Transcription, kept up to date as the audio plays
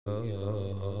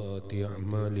سيئات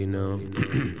أعمالنا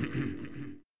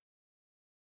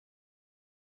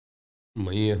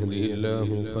من يهده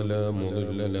الله فلا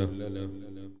مضل له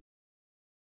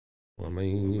ومن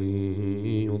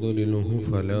يضلله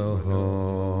فلا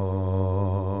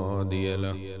هادي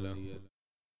له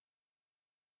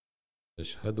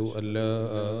أشهد أن لا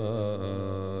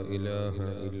إله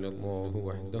إلا الله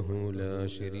وحده لا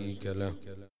شريك له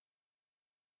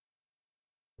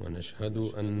ونشهد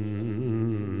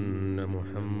أن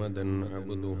محمدا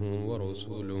عبده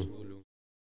ورسوله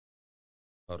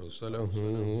أرسله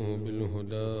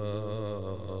بالهدى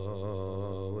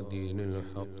ودين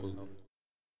الحق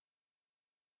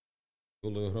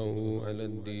يظهره على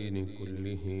الدين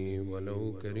كله ولو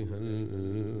كره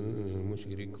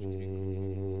المشركون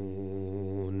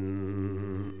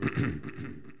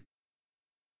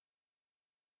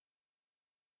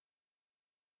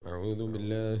أعوذ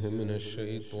بالله من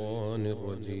الشيطان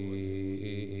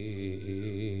الرجيم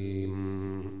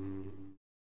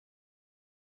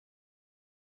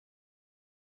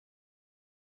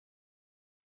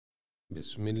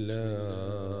بسم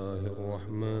الله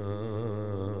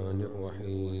الرحمن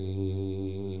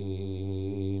الرحيم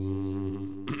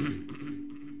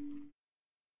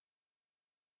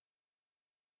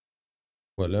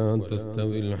ولا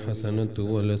تستوي الحسنة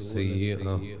ولا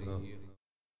السيئة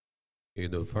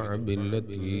ادفع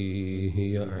بالتي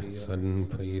هي أحسن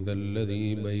فإذا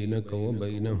الذي بينك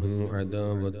وبينه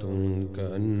عداوة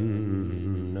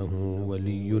كأنه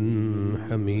ولي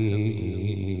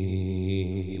حميم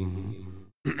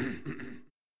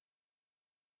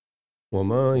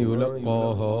وما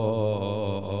يلقاها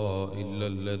إلا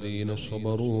الذين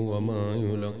صبروا وما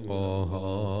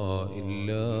يلقاها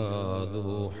إلا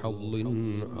ذو حظ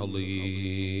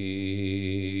عظيم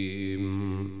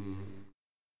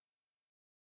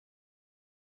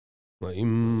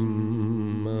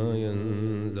وإما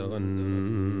ينزغنك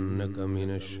من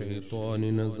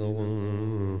الشيطان نزغ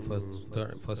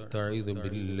فاستعذ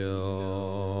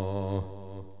بالله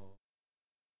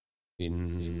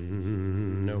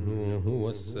إنه هو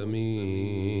السميع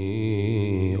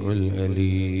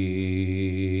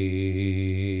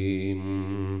العليم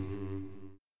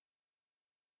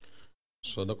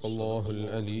صدق الله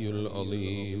العلي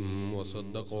العظيم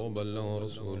وصدق وبلغ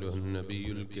رسوله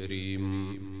النبي الكريم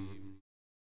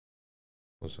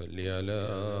وصل على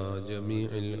جميع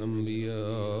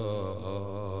الأنبياء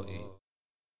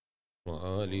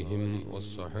وآلهم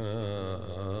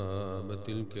والصحابة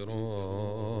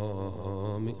الكرام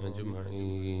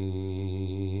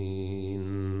أجمعين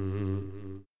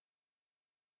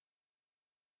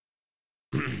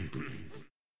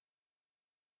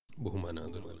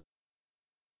ബഹുമാനാദരങ്ങൾ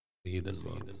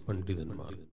സയ്യിദന്മാർ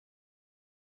പണ്ഡിതന്മാർ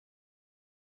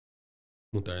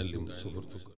മുതഅല്ലിം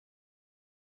സുഹൃത്തുക്കൾ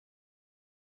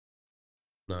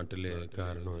നാട്ടിലെ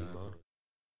കാരണവന്മാർ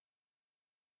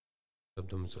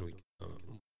ശബ്ദം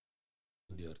ശ്രവിക്കുന്ന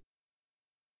വിദ്യാർത്ഥി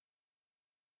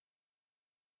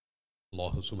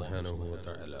അല്ലാഹു സുബ്ഹാനഹു വ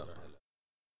തആല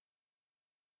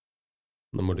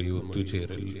നമ്മുടെ ഈ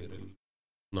ഒത്തുചേരൽ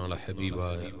നാളെ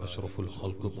ഹബീബായ അഷ്റഫുൽ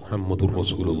ഖൽഖ് മുഹമ്മദുർ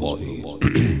റസൂലുള്ളാഹി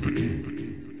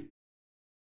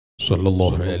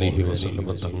സ്വല്ലല്ലാഹു അലൈഹി വസല്ലം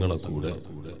തങ്ങളെ കൂടെ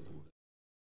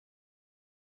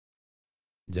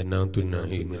ജന്നാത്തുൻ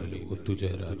നഈമിൽ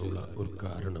ഒത്തുചേരാനുള്ള ഒരു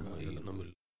കാരണമായി നമ്മൾ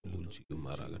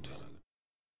ചെയ്യുമാറാകട്ടെ.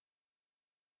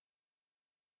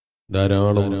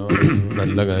 ധാരാളം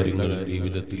നല്ല കാര്യങ്ങൾ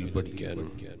ജീവിതത്തിൽ പഠിക്കാനും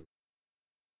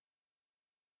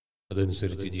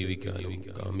അതനുസരിച്ച് ജീവിക്കാനും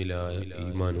കാമിലായ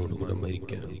ഈമാനോടുകൂടെ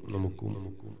മരിക്കാനും നമുക്കും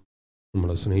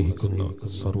നമ്മളെ സ്നേഹിക്കുന്ന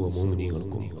സർവ്വ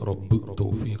മുഅ്മിനീങ്ങൾക്കും റബ്ബ്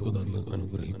തൗഫീഖ് തന്ന്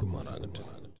അനുഗ്രഹിക്കുമാറാകട്ടെ.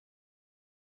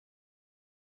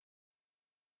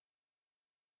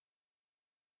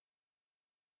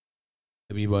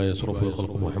 ഹബീബായ അഷ്റഫുൽ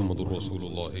ഖൽഖ് മുഹമ്മദുർ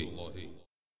റസൂലുള്ളാഹി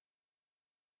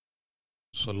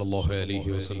സ്വല്ലല്ലാഹു അലൈഹി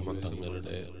വസല്ലം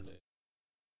തങ്ങളുടെ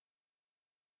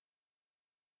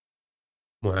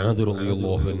മുആദ്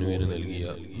റളിയല്ലാഹു അൻഹുവിന് നൽകിയ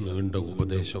നീണ്ട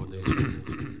ഉപദേശം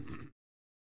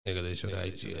ഏകദേശം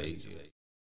ഒരാഴ്ചയായി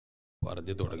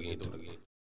പറഞ്ഞു തുടങ്ങി.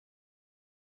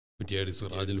 കുറ്റിയാടി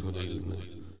സിറാജുൽ ഹുദയിൽ നിന്ന്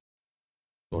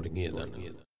തുടങ്ങിയതാണ്.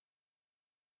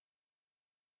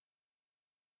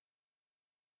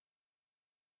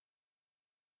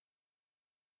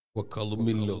 وكظم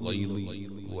الغيظ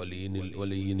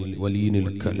ولين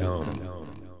الكلام.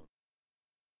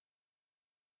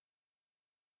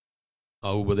 ആ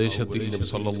ഉപദേശത്തിൽ നബി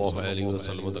സല്ലല്ലാഹു അലൈഹി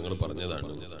വസല്ലം തങ്ങൾ പറഞ്ഞതാണ്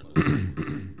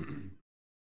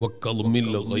വകൾമിൽ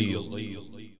ഗൈദ്,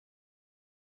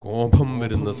 കോപം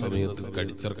വരുന്ന സമയത്ത്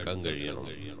കടിച്ചറക്കാൻ കഴിയണം.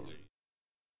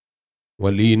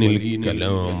 വലീനിൽ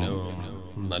കലാം,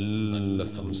 നല്ല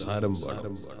സംസാരം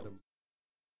പാടും.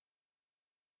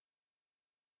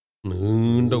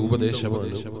 നീണ്ട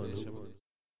ഉപദേശമാണ്.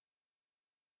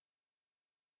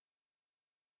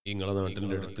 നിങ്ങളെ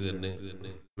നാട്ടിൻ്റെ അടുത്ത് തന്നെ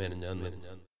മെനഞ്ഞാന്ന്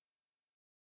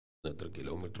എത്ര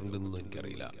കിലോമീറ്റർ ഉണ്ടെന്നൊന്നും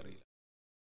എനിക്കറിയില്ല.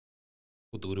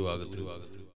 പുത്തൂര് ഭാഗത്ത്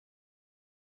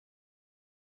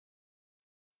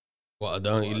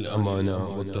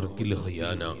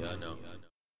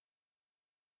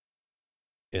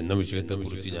എന്ന വിഷയത്തെ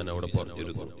കുറിച്ച് ഞാൻ അവിടെ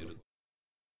പറഞ്ഞിരുന്നു.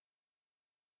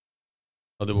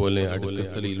 അതുപോലെ അടുത്ത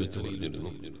സ്ഥലയിൽ വെച്ച്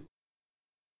പറഞ്ഞിരുന്നു.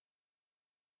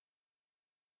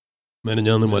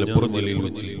 മെനഞ്ഞാന്ന് മലപ്പുറം ജില്ലയിൽ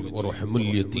വെച്ച്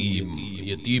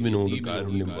യതീമിനോട്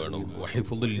കാരുണ്യം വേണം,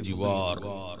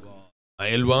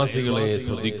 അയൽവാസികളെ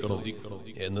ശ്രദ്ധിക്കണം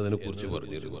എന്നതിനെ കുറിച്ച്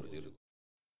പറഞ്ഞിരുന്നു.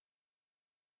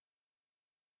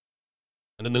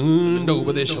 നീണ്ട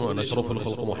ഉപദേശമാണ്. അഷ്റഫുൽ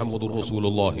ഖൽഖ് മുഹമ്മദുർ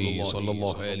റസൂലുള്ളാഹി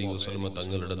സ്വല്ലല്ലാഹു അലൈഹി വസല്ലം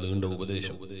തങ്ങളുടെ നീണ്ട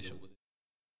ഉപദേശം.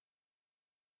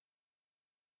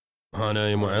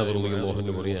 മഹാനായ മുആദ് റളിയല്ലാഹു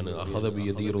അൻഹു പറയാണ്, അഖദ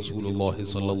ബിയദി റസൂലുള്ളാഹി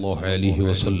സ്വല്ലല്ലാഹു അലൈഹി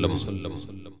വസല്ലം,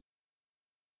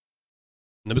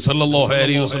 നബി സല്ലല്ലാഹു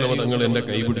അലൈഹി വസല്ലം തങ്ങൾ എന്നെ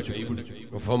കൈ പിടിച്ചു.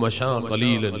 ഫമശാ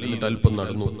ഖലീലൻ, എന്നിട്ട് അല്പം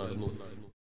നടന്നു.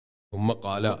 ഉമ്മ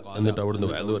ഖാല, എന്നിട്ട് അവിടുന്ന്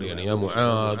വഅദ് പറയാണ്, യാ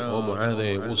മുആദ്, ഓ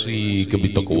മുആദേ, ഉസീക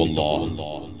ബിത്തഖ്വല്ലാഹ്,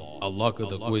 അല്ലാഹുക്ക്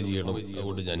തഖ്വ ചെയ്യണം,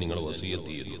 അതുകൊണ്ട് ഞാൻ നിങ്ങളെ വസിയത്ത്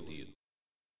ചെയ്യുന്നു.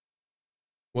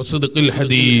 വസ്ദിഖിൽ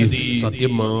ഹദീസ്,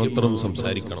 സത്യം മാത്രം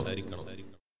സംസാരിക്കണം,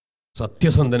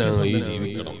 സത്യസന്ധനായി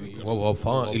ജീവിക്കണം.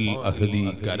 വഫാഇൽ അഹ്ദി,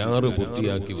 കരാറ്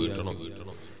പൂർത്തിയാക്കി വീട്ടണം.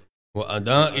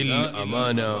 വഅദാഇൽ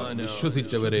അമാന,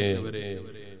 വിശ്വസിച്ചവരെ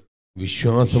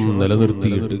വിശ്വാസം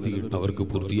നിലനിർത്തിയിട്ട് അവർക്ക്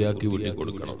പൂർത്തിയാക്കി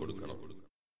വിട്ടുകൊടുക്കണം.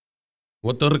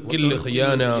 വതർക്കിൽ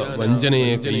ഖിയാന,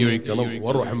 വഞ്ചനയെ കൈയൊഴിക്കണം.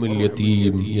 വറഹ്മിൽ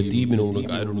യതീം, യതീമിനോട്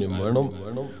കാരുണ്യം വേണം.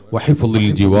 വഹിഫ്ളിൽ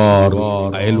ജിവാർ,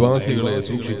 അയൽവാസികളെ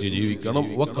സൂക്ഷിച്ച് ജീവിക്കണം.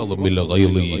 വഖദ്മിൽ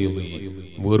ഗൈളി,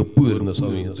 വെറുപ്പ് വരുന്ന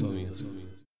സമയത്ത്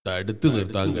തടുത്തു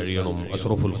നിർത്താൻ കഴിയണം.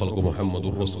 അഷ്റഫുൽ ഖൽഖ്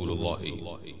മുഹമ്മദുർ റസൂലുള്ളാഹി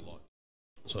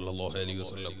സ്വല്ലല്ലാഹു അലൈഹി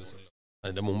വസല്ലം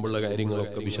അതിന്റെ മുമ്പുള്ള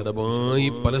കാര്യങ്ങളൊക്കെ വിശദമായി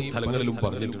പല സ്ഥലങ്ങളിലും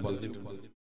പറഞ്ഞിട്ടുണ്ട്.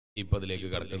 ഇപ്പൊ അതിലേക്ക്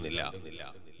കടക്കുന്നില്ല.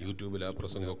 യൂട്യൂബിൽ ആ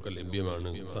പ്രസംഗമൊക്കെ ലഭ്യമാണ്.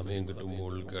 സമയം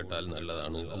കിട്ടുമ്പോൾ കേട്ടാൽ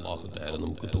നല്ലതാണ്. അല്ലാഹു തആല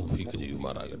നമുക്ക് തൗഫീഖ്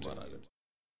ചെയ്യുമാറാകട്ടെ.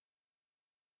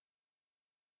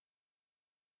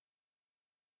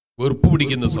 വെറുപ്പ്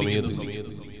പിടിക്കുന്ന സമയത്ത്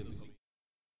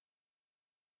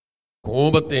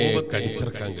കോപത്തെ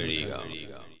കടിച്ചെടുക്കാൻ കഴിയുക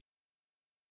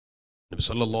നബി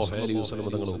സല്ലല്ലാഹു അലൈഹി വസല്ലം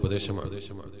തങ്ങളുടെ ഉപദേശമാണ്.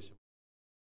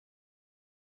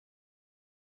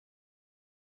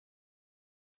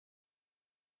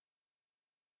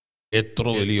 എത്ര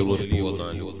വലിയ വെറുപ്പ്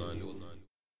വന്നാലും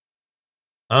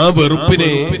ആ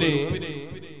വെറുപ്പിനെ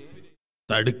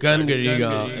തടുക്കാൻ കഴിയുക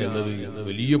എന്നത്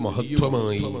വലിയ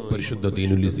മഹത്വമായി പരിശുദ്ധ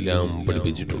ദീനുൽ ഇസ്ലാം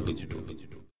പഠിപ്പിച്ചിട്ടുണ്ട്.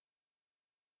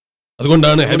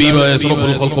 അതുകൊണ്ടാണ് ഹബീബായ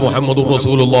അഷ്റഫുൽ ഖൽഖ് മുഹമ്മദുർ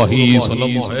റസൂലുള്ളാഹി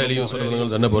സ്വല്ലല്ലാഹു അലൈഹി വസല്ലം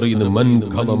തന്നെ പറയുന്നത്, മൻ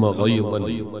ഖദമ ഗൈളൻ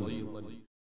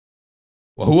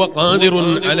വഹുവ ഖാദിറുൻ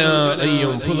അലാ അൻ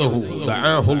യൻഫുദഹു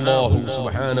ദഅാഹു അല്ലാഹു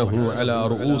സുബ്ഹാനഹു അലാ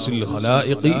റൂസിൽ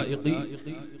ഖലായിഖി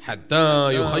ഹത്താ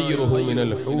യുഖയ്യിറുഹു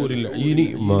മിനൽ ഹൂറിൽ ഐനി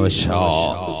മാ ഷാ.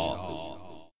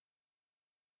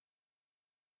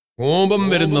 കോപം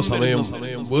വരുന്ന സമയം,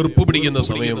 വെറുപ്പ് പിടിക്കുന്ന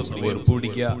സമയം, വെറുപ്പ്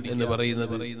പിടിക്കുക എന്ന്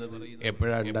പറയുന്നത്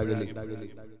എപ്പോഴാണ് ഉണ്ടാകല്?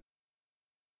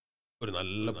 ഒരു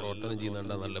നല്ല പ്രവർത്തനം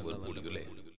ചെയ്യുന്നുണ്ടാ നല്ല വെറുപ്പ് പിടിക്കൂലേ?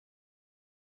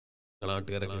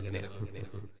 നാട്ടുകാരൊക്കെ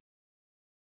എങ്ങനെയാണ്?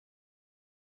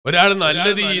 ഒരാൾ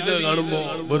നല്ലത് ചെയ്ത് കാണുമ്പോ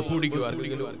വെറുപ്പ് പിടിക്കുക.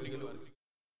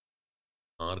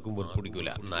 ആർക്കും വെറുപ്പ് പിടിക്കൂല.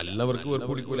 നല്ലവർക്ക്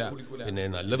വെറുപ്പ് പിടിക്കൂല. പിന്നെ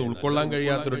നല്ലത് ഉൾക്കൊള്ളാൻ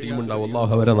കഴിയാത്തൊരു ടീം ഉണ്ടാവും.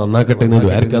 അല്ലാഹു അവരെ നന്നാക്കട്ടെ എന്ന്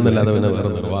ദ്വാരക്കാന്നല്ലാതെ അവനെ വേറെ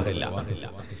നിർവാഹമില്ല.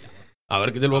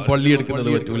 അവർക്ക് ചിലപ്പോൾ പള്ളി എടുക്കുന്നത്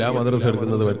പറ്റൂല, മദ്രസ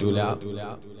എടുക്കുന്നത് പറ്റൂല,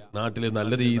 നാട്ടിൽ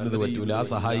നല്ലത് ചെയ്യുന്നത് പറ്റൂല,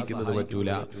 സഹായിക്കുന്നത്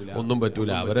പറ്റൂല, ഒന്നും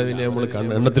പറ്റൂല. അവരതിനെ നമ്മൾ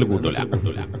എണ്ണത്തിൽ കൂട്ടൂല.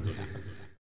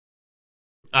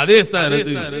 അതേ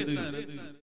സ്ഥാനത്ത്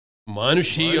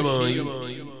മാനുഷികമായി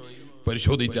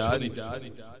പരിശോധിച്ചാൽ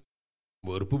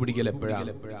വെറുപ്പ് പിടിക്കൽ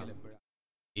എപ്പോഴാണ്?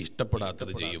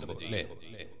 ഇഷ്ടപ്പെടാത്തത് ചെയ്യുമ്പോ, അല്ലേ?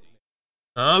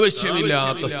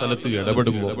 ആവശ്യമില്ലാത്ത സ്ഥലത്ത്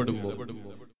ഇടപെടുമ്പോ,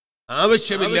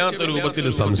 ആവശ്യമില്ലാത്ത രൂപത്തിൽ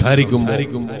സംസാരിക്കുമ്പോ,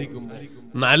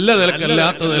 നല്ല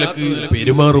നിലക്കല്ലാത്ത നിലക്ക്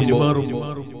പെരുമാറുമ്പോ,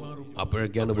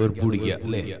 അപ്പോഴൊക്കെയാണ് വെറുപ്പ് പിടിക്കുക,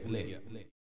 അല്ലേ?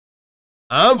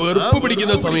 ആ വെറുപ്പ്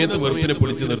പിടിക്കുന്ന സമയത്ത് വെറുപ്പിനെ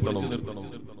പിടിച്ചു നിർത്തണം.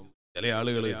 ചില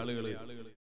ആളുകള്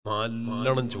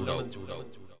നല്ലോണം ചൂടാവും.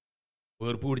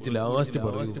 വെറുപ്പ് പിടിച്ച് ലാസ്റ്റ്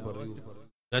പറഞ്ഞു,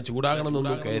 ഞാൻ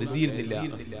ചൂടാകണമെന്നൊന്നും കരുതിയിരുന്നില്ല,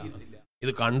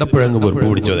 ഇത് കണ്ടപ്പോഴങ്ങ് വെറുപ്പ്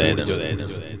പിടിച്ചതേ.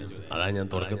 അതാ ഞാൻ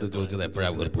തുടക്കത്തിൽ ചോദിച്ചത്, എപ്പോഴാ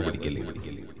വെറുപ്പ് പിടിക്കല്?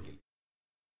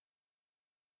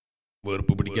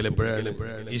 വെറുപ്പ് പിടിക്കൽ എപ്പോഴാണ്?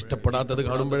 ഇഷ്ടപ്പെടാത്തത്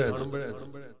കാണുമ്പോഴാണ്.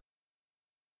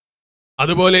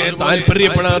 അതുപോലെ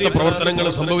താല്പര്യപ്പെടാത്ത പ്രവർത്തനങ്ങൾ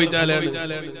സംഭവിച്ചാലാണ്,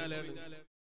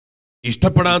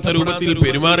 ഇഷ്ടപ്പെടാത്ത രൂപത്തിൽ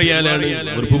പെരുമാറിയാലാണ്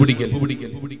വെറുപ്പ് പിടിക്കൽ.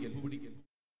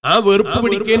 ആ വെറുപ്പ്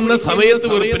പിടിക്കുന്ന സമയത്ത്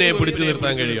വെറുപ്പിനെ പിടിച്ചു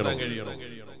നിർത്താൻ കഴിയണം.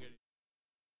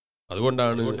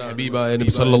 അതുകൊണ്ടാണ് ഹബീബായ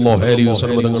നബി സല്ലല്ലാഹു അലൈഹി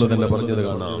വസല്ലം തങ്ങൾ തന്നെ പറഞ്ഞത്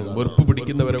കാണാം, വെറുപ്പ്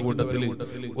പിടിക്കുന്നവരെ കൂട്ടത്തിൽ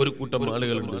ഒരു കൂട്ടം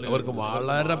ആളുകളുണ്ട്, അവർക്ക്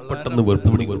വളരെ പെട്ടെന്ന് വെറുപ്പ്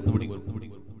പിടിക്കും.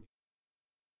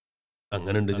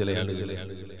 അങ്ങനെയുണ്ട് ചില ആളുകൾ.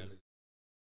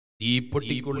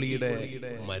 തീപ്പെട്ടിക്കൊള്ളിയുടെ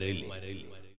മരയിൽ,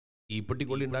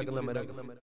 തീപ്പെട്ടിക്കൊള്ളി ഉണ്ടാക്കുന്ന മരം,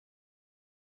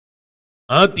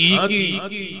 ആ തീക്ക്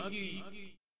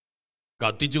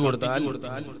കത്തിച്ചു കൊടുത്താൽ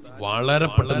വളരെ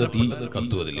പെട്ടെന്ന് തീ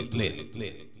കത്തുവതില്ലേ,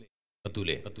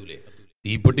 കത്തൂലേ?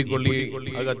 തീപ്പെട്ടിക്കൊള്ളി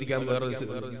അത് കത്തിക്കാൻ വേറെ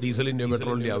ഡീസലിന്റെ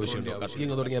പെട്രോളിന്റെ ആവശ്യമുണ്ടോ?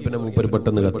 കത്തിയങ്ങ് തുടങ്ങിയാൽ പിന്നെ മൂപ്പര്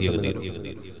പെട്ടെന്ന് കത്തിയങ്ങ് തീരും.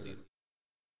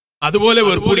 അതുപോലെ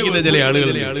വെറുപ്പിടിക്കുന്ന ചില ആളുകൾ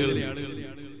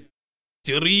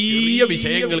ചെറിയ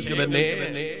വിഷയങ്ങൾക്ക് തന്നെ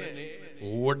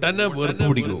ഉടനെ വെറുപ്പ്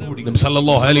പിടിക്കും. നബി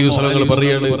സല്ലല്ലാഹു അലൈഹി വസല്ലം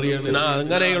പറയാണ്,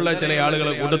 അങ്ങനെയുള്ള ചില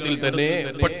ആളുകളെ കൂട്ടത്തിൽ തന്നെ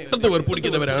പെട്ടെന്ന് വെറുപ്പ്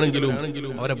പിടിക്കുന്നവരാണെങ്കിലും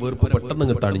അവരെ വെറുപ്പ്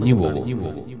പെട്ടെന്ന് തണിഞ്ഞു പോകും.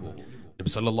 നബി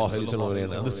സല്ലല്ലാഹു അലൈഹി വസല്ലം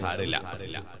പറയാണ്, അത് സാരമില്ല,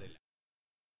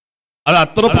 അത്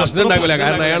അത്ര പ്രശ്നം ഉണ്ടാകില്ല.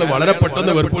 കാരണം അയാൾ വളരെ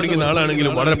പെട്ടെന്ന് വെറുപ്പ് പിടിക്കുന്ന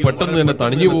ആളാണെങ്കിലും വളരെ പെട്ടെന്ന് തന്നെ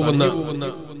തണിഞ്ഞു പോകുന്ന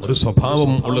ഒരു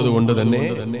സ്വഭാവം ഉള്ളത് കൊണ്ട് തന്നെ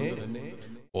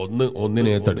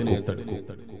ഒന്നിനെ തടുക്കും.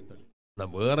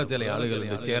 വേറെ ചില ആളുകൾ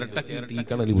ചിരട്ട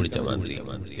തീക്കണല് പിടിച്ച മാതിരി,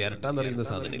 ചിരട്ട എന്ന് പറയുന്ന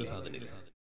സാധനം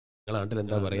നിങ്ങളെ നാട്ടിൽ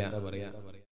എന്താ പറയാ?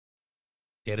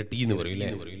 ചിരട്ടി എന്ന് പറയൂലേ,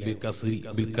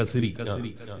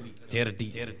 ചിരട്ടി,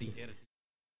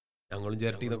 ഞങ്ങളും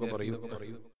ചിരട്ടി എന്നൊക്കെ പറയൂ.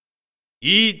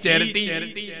 ഈ ചിരട്ടി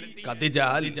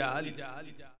കത്തിച്ചാൽ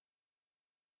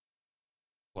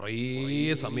കുറേ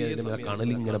സമയം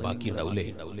കണലിങ്ങനെ ബാക്കി ഉണ്ടാവൂലേ?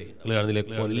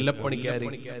 കൊല്ലപ്പണിക്കാര്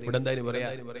ഇവിടെ എന്തായാലും പറയാ,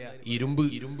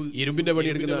 ഇരുമ്പിന്റെ പണി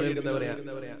എടുക്കുന്ന എന്താ പറയാ?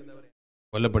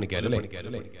 കൊല്ലപ്പണിക്കാരല്ലേ?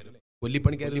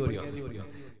 കൊല്ലിപ്പണിക്കാരെന്ന് പറയോ?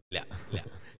 ഇല്ല,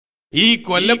 ഈ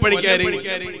കൊല്ലപ്പണിക്കാര്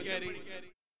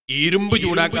ഇരുമ്പ്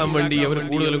ചൂടാക്കാൻ വേണ്ടി അവർ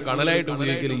കൂടുതലും കണലായിട്ട്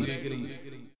ഉപയോഗിക്കല്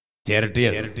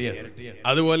ചിരട്ടിയാണ്.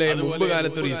 അതുപോലെ മുമ്പ്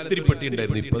കാലത്ത് ഒരു ഇസ്തിരിപ്പെട്ടി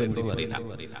ഉണ്ടായിരുന്നു, ഇപ്പൊ ഉണ്ടോന്ന് അറിയില്ല,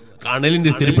 കണലിന്റെ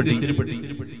ഇസ്തിരിപ്പെട്ടി,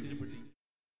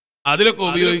 അതിലൊക്കെ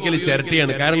ഉപയോഗിക്കല്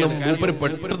ചിരട്ടിയാണ്. കാരണം മൂപ്പര്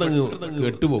പെട്ടെന്ന്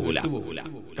കെട്ടുപോകൂല,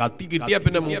 കത്തി കിട്ടിയാ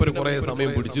പിന്നെ മൂപ്പര് കുറെ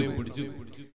സമയം പിടിച്ചു.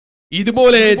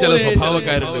 ഇതുപോലെ ചില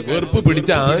സ്വഭാവക്കാരുണ്ട്, വെറുപ്പ്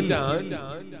പിടിച്ചാൽ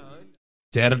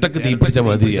ചിരട്ടക്ക് തീപിടിച്ച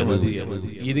മാതിരിയാണ്.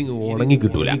 ഇതിങ്ങ് ഉണങ്ങി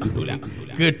കിട്ടൂല,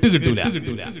 കെട്ട് കിട്ടൂല.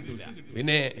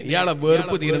 പിന്നെ ഇയാളെ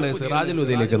വെറുപ്പ് തീരണ സിറാജുൽ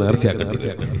ഹുദയിലേക്ക്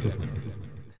നേർച്ചയാക്കട്ടെ.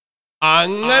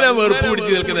 അങ്ങനെ വെറുപ്പ്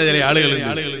പിടിച്ച് നിൽക്കുന്ന ചില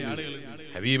ആളുകളുണ്ട്.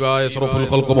 ഹബീബായ അഷ്റഫുൽ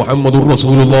ഖൽഖ് മുഹമ്മദുർ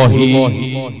റസൂലുള്ളാഹി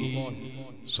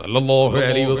സല്ലല്ലാഹു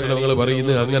അലൈഹി വസല്ലം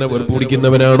പറയുന്നു, അങ്ങനെ വെറുപ്പ്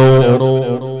പിടിക്കുന്നവനാണോ,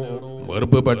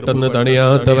 വെറുപ്പ് പെട്ടെന്ന്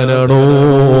തണിയാത്തവനാണോ,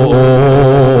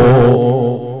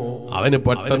 അവന്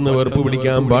പെട്ടെന്ന് വെറുപ്പ്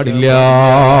പിടിക്കാൻ പാടില്ല.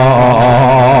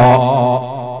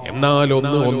 എന്നാൽ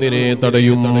ഒന്നിനെ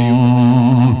തടയും.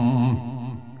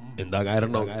 എന്താ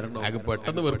കാരണം? അയാൾക്ക്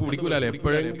പെട്ടെന്ന് വെറുപ്പ് പിടിക്കൂലല്ലോ,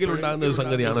 എപ്പോഴെങ്കിലും ഉണ്ടാകുന്ന ഒരു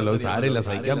സംഗതിയാണല്ലോ, സാരമില്ല,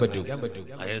 സഹിക്കാൻ പറ്റും.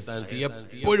 അതേ സ്ഥാനത്ത്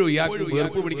എപ്പോഴും ഇയാൾക്ക്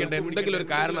വെറുപ്പ് പിടിക്കേണ്ട എന്തെങ്കിലും ഒരു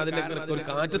കാരണം അതിന്റെ ഒരു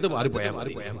കാറ്റത്ത് മാറിപ്പോയാൽ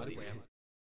മതി.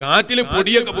 കാറ്റില്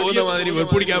പൊടിയൊക്കെ പോകുന്ന മാതിരി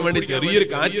വെറുപ്പ് പിടിക്കാൻ വേണ്ടി ചെറിയൊരു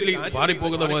കാറ്റിൽ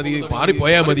പാറിപ്പോകുന്ന മാതിരി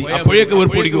പാറിപ്പോയാൽ മതി, അപ്പോഴേക്ക്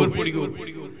വെറുപ്പ് പിടിക്കും.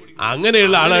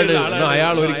 അങ്ങനെയുള്ള ആളാണ്.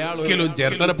 അയാൾ ഒരിക്കലും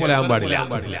ചേർട്ടനെ പോലെ ആകാൻ പാടില്ല.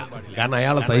 കാരണം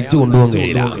അയാളെ സഹിച്ചു കൊണ്ടുപോകാൻ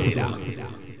കഴിയില്ല.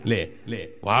 അല്ലേ?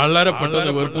 വളരെ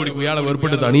പെട്ടെന്ന് വെറുപ്പ് പിടിക്കും. ഇയാളെ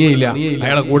വെറുപ്പിട്ട് തണിയയില്ല.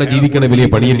 അയാളെ കൂടെ ജീവിക്കണ വലിയ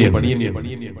പണി തന്നെയാണ്.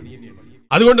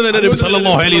 അതുകൊണ്ട് തന്നെ നബി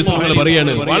സല്ലല്ലാഹു അലൈഹി വസല്ലം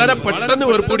പറയാണ്, വളരെ പെട്ടെന്ന്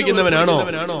വെറുപ്പ് പിടിക്കുന്നവനാണോ,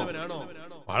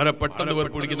 വളരെ പെട്ടെന്ന്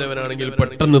വെറുപ്പ് പിടിക്കുന്നവനാണെങ്കിൽ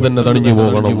പെട്ടെന്ന് തന്നെ തണിഞ്ഞു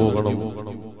പോകണം.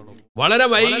 വളരെ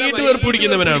വൈകിട്ട് വെറുപ്പ്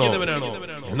പിടിക്കുന്നവനാണോ,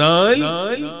 എന്നാൽ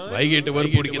വൈകിട്ട്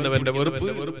വെറുപ്പ് പിടിക്കുന്നവന്റെ വെറുപ്പ്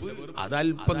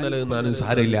അതല്പം നിലനിന്നാലും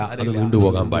സാരമില്ല, അത്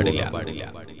നീണ്ടുപോകാൻ പാടില്ല.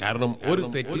 കാരണം ഒരു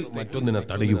തെറ്റ് മറ്റൊന്നിനെ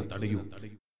തടയും.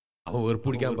 അപ്പൊ വെറുപ്പ്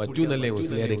പിടിക്കാൻ പറ്റൂന്നല്ലേ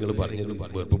മുസ്ലിയാർ പറഞ്ഞത്?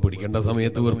 വെറുപ്പ് പിടിക്കേണ്ട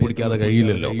സമയത്ത് വെറുപ്പ് പിടിക്കാതെ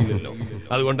കഴിയില്ലല്ലോ.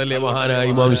 അതുകൊണ്ടല്ലേ മഹാനായ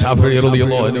ഇമാം ശാഫിഈ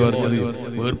റളിയല്ലാഹു അൻഹു പറഞ്ഞത്,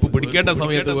 വെറുപ്പ് പിടിക്കേണ്ട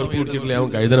സമയത്ത് വെറുപ്പ് പിടിച്ചിട്ടില്ല അവൻ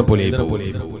കഴുതനെ പോലെ.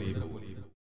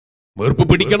 വെറുപ്പ്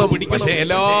പിടിക്കണം, പക്ഷെ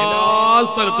എല്ലാ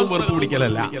സ്ഥലത്തും വെറുപ്പ്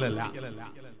പിടിക്കലല്ല.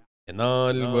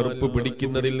 എന്നാൽ വെറുപ്പ്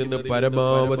പിടിക്കുന്നതിൽ നിന്ന്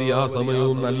പരമാവധി ആ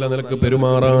സമയവും നല്ല നിലക്ക്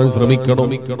പെരുമാറാൻ ശ്രമിക്കണം.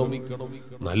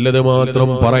 നല്ലത് മാത്രം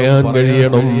പറയാൻ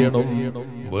കഴിയണം.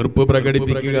 വെറുപ്പ്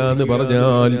പ്രകടിപ്പിക്കുക എന്ന്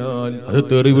പറഞ്ഞാൽ അത്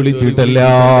തെറി വിളിച്ചിട്ടല്ല.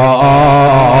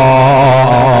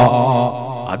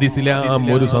 അത് ഇസ്ലാം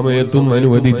ഒരു സമയത്തും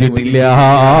അനുവദിച്ചിട്ടില്ല.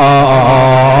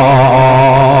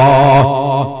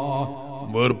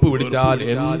 വെറുപ്പ് പിടിച്ചാൽ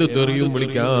എന്ത് തെറിയും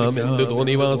വിളിക്കാം, എന്ത്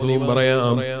തോന്നിവാസവും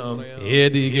പറയാം,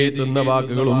 ഏത് കേട്ടുന്ന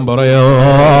വാക്കുകളും പറയാം.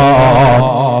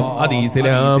 അത്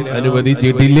ഇസ്ലാം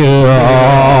അനുവദിച്ചിട്ടില്ല.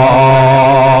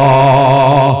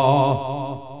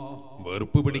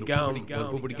 വെറുപ്പ് പിടിക്കാം,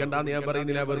 വെറുപ്പ് പിടിക്കണ്ടെന്ന് ഞാൻ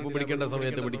പറയുന്നില്ല, വെറുപ്പ് പിടിക്കേണ്ട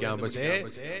സമയത്ത് പിടിക്കാം. പക്ഷേ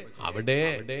അവിടെ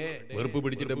വെറുപ്പ്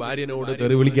പിടിച്ചിട്ട് ഭാര്യനോട്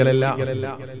തെറി വിളിക്കലല്ല,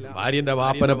 ഭാര്യന്റെ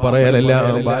വാപ്പനെ പറയലല്ല,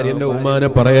 ഭാര്യന്റെ ഉമ്മാനെ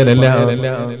പറയലല്ല,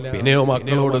 പിന്നെയോ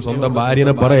മക്കളോട് സ്വന്തം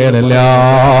ഭാര്യനെ പറയലല്ല.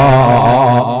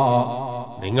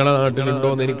 നിങ്ങളെ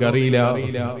നാട്ടിലുണ്ടോന്ന് എനിക്കറിയില്ല.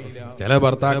 ചില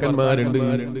ഭർത്താക്കന്മാരുണ്ട്,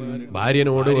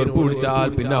 ഭാര്യനോട് വെറുപ്പ് പിടിച്ചാൽ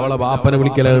പിന്നെ അവളെ വാപ്പനെ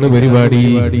വിളിക്കലാണ് പരിപാടി,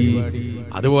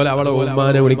 അതുപോലെ അവളെ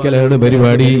ഉമ്മാനെ വിളിക്കലാണ്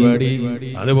പരിപാടി.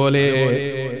 അതുപോലെ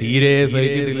തീരെ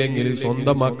സഹിച്ചിട്ടില്ലെങ്കിൽ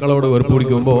സ്വന്തം മക്കളോട് വെറുപ്പ്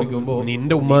പിടിക്കുമ്പോ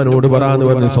നിന്റെ ഉമ്മാനോട് പറയാന്ന്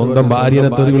പറഞ്ഞ് സ്വന്തം ഭാര്യനെ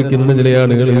തെറി വിളിക്കുന്ന ചില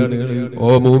ആളുകൾ. ഓ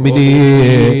മുഅ്മിനീ,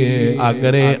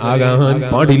 അങ്ങനെ ആകാൻ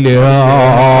പാടില്ല.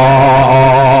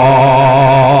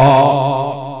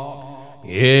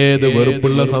 ഏത്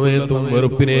വെറുപ്പുള്ള സമയത്തും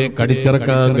വെറുപ്പിനെ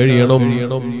കടിച്ചിറക്കാൻ കഴിയണം.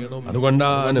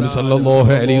 അതുകൊണ്ടാണ് നബി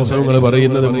സല്ലല്ലാഹു അലൈഹി വസല്ലം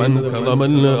പറയുന്നത്,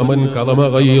 മൻ കദമ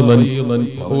ഗൈളൻ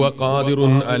വഹുവ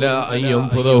ഖാദിറുൻ അലാ അൻ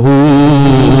യൻഫുദഹു.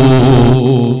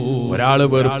 ഒരാള്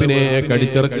വെറുപ്പിനെ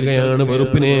കടിച്ചിറക്കുകയാണ്,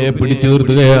 വെറുപ്പിനെ പിടിച്ചു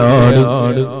നിർത്തുകയാണ്.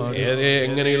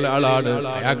 എങ്ങനെയുള്ള ആളാണ്?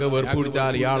 അയാൾക്ക് വെറുപ്പ്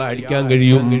പിടിച്ചാൽ ഇയാളെ അടിക്കാൻ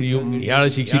കഴിയും, ഇയാളെ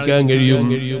ശിക്ഷിക്കാൻ കഴിയും,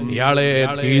 ഇയാളെ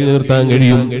കീഴ് നിർത്താൻ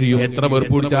കഴിയും. എത്ര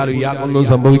വെറുപ്പ് പിടിച്ചാലും ഇയാൾക്കൊന്നും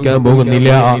സംഭവിക്കാൻ പോകുന്നില്ല.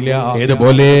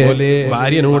 ഏതുപോലെ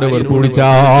ഭാര്യനോട് വെറുപ്പ്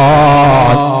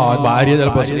പിടിച്ചാൽ, ഭാര്യ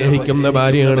ചിലപ്പോ സ്നേഹിക്കുന്ന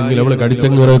ഭാര്യയാണെങ്കിൽ അവള്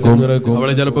കടിച്ചങ്ങിറക്കും,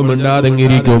 അവളെ ചിലപ്പോ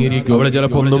മിണ്ടാതെങ്ങിരിക്കും, അവളെ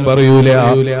ചിലപ്പോ ഒന്നും പറയൂല.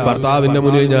 ഭർത്താവിന്റെ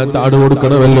മുന്നിൽ ഞാൻ താട്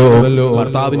കൊടുക്കണമല്ലോ,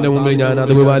 ഭർത്താവിന്റെ മുമ്പിൽ ഞാൻ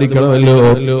അത് പാലിക്കണമല്ലോ,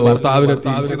 ഭർത്താവിനെ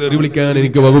തിരിച്ചു തെറി വിളിക്കാൻ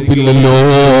എനിക്ക് വകുപ്പില്ലല്ലോ.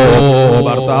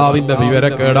 ഭർത്താവിന്റെ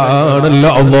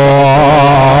വിവരക്കേടാണല്ലോ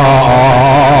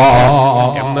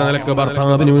എന്ന നിലക്ക്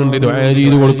ഭർത്താവിന് വേണ്ടി ദുആ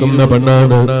ചെയ്തു കൊടുക്കുന്ന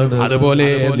പെണ്ണാണ്. അതുപോലെ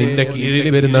നിന്റെ കീഴിൽ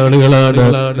വരുന്ന ആളുകളാണ്,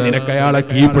 നിനക്ക് അയാളെ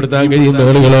കീഴ്പ്പെടുത്താൻ കഴിയുന്ന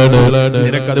ആളുകളാണ്,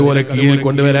 നിനക്ക് അതുപോലെ കീഴിൽ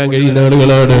കൊണ്ടുവരാൻ കഴിയുന്ന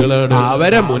ആളുകളാണ്.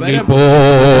 അവരെ മുന്നിൽ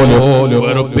പോലും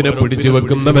വെറുപ്പിനെ പിടിച്ചു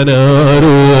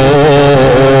വെക്കുന്നവനാരോ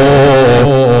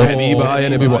ഹബീബായ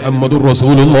നബി മുഹമ്മദുർ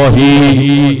റസൂലുള്ളാഹി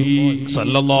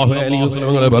സല്ലല്ലാഹു അലൈഹി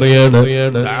വസല്ലം പറയാണ്,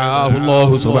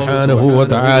 അല്ലാഹു സുബ്ഹാനഹു വ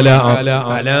തആല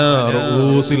അലാ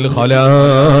റൂസിൽ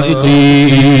ഖലായിഖി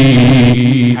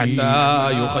ഹത്താ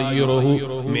യുഖയ്യിറുഹു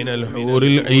മിനൽ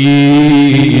ഹൂറിൽ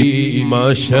ഐൻ മാ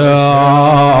ശാ.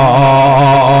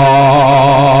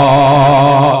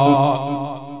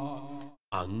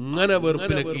 അങ്ങനെ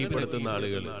വെറുപ്പിനെ കീഴ്പ്പെടുത്തുന്ന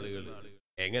ആളുകൾ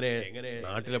എങ്ങനെ?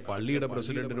 നാട്ടിലെ പള്ളിയുടെ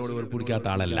പ്രസിഡന്റിനോട് വെറുപ്പ് പിടിക്കാത്ത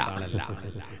ആളല്ല.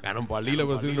 കാരണം പള്ളിയിലെ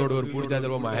പ്രസിഡന്റിനോട് വെറുപ്പ് പിടിച്ചാൽ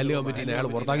ചിലപ്പോൾ മഹല്ല് കമ്മിറ്റിയിൽ അയാൾ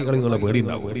പുറത്താക്കി കളയുന്നുള്ള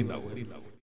പേടിയുണ്ടാവും.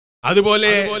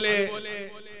 അതുപോലെ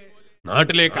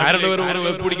നാട്ടിലെ കാരണവരോട്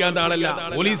വെറുപ്പ് പിടിക്കാത്ത ആളല്ല,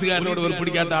 പോലീസുകാരനോട് വെറുപ്പ്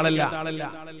പിടിക്കാത്ത ആളല്ല,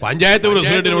 പഞ്ചായത്ത്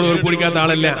പ്രസിഡന്റിനോട് വെറുപ്പ് പിടിക്കാത്ത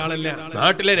ആളല്ല,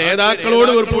 നാട്ടിലെ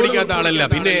നേതാക്കളോട് വെറുപ്പ് പിടിക്കാത്ത ആളല്ല.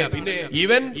 പിന്നെ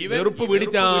ഇവൻ വെറുപ്പ്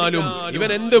പിടിച്ചാലും ഇവൻ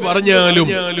എന്ത് പറഞ്ഞാലും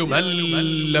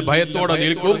നല്ല ഭയത്തോടെ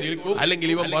നിൽക്കും, അല്ലെങ്കിൽ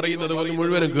ഇവൻ പറയുന്നത്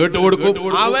മുഴുവനും കേട്ടുകൊടുക്കും.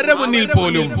 അവരുടെ മുന്നിൽ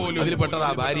പോലും അതിൽ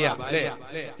പെട്ടതാ ഭാര്യ. അല്ലെ,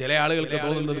 ചില ആളുകൾക്ക്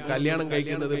തോന്നുന്നത് കല്യാണം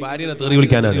കഴിക്കുന്നത് ഭാര്യനെ തെറി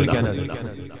വിളിക്കാനാണ്.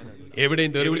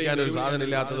 എവിടെയും തെറി വിളിക്കാൻ ഒരു സാധനം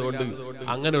ഇല്ലാത്തത് കൊണ്ട്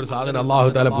അങ്ങനെ ഒരു സാധനം അല്ലാഹു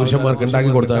തആല പുരുഷന്മാർക്ക് ഉണ്ടാക്കി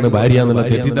കൊടുത്താണ് ഭാര്യ എന്നുള്ള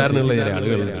തെറ്റിദ്ധാരണയുള്ള ചില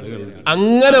ആളുകൾ.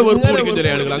 അങ്ങനെ വെറുപ്പ് പിടിക്കുന്ന ചില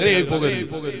ആളുകൾ അങ്ങനെ പോകരുത്.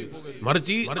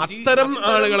 മറിച്ച് അത്തരം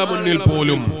ആളുകളെ മുന്നിൽ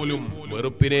പോലും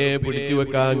വെറുപ്പിനെ പിടിച്ചു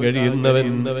വെക്കാൻ കഴിയുന്നവൻ,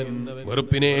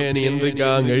 വെറുപ്പിനെ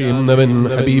നിയന്ത്രിക്കാൻ കഴിയുന്നവൻ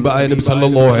ഹബീബായ നബി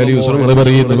സല്ലല്ലാഹു അലൈഹി വസല്ലം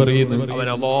പറയുന്നു, അവൻ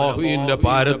അല്ലാഹുവിന്റെ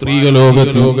പാരത്രിക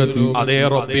ലോകത്ത് അതേ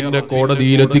റബ്ബിന്റെ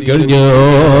കോടതിയിലെത്തി കഴിഞ്ഞാൽ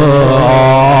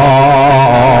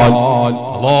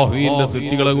അല്ലാഹുവിന്റെ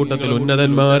സൃഷ്ടികളെ കൂട്ടത്തിൽ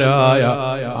ഉന്നതന്മാരായ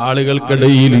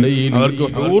ആളുകൾക്കിടയിൽ അവർക്ക്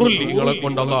ഹൂറുൽ ഈങ്ങളെ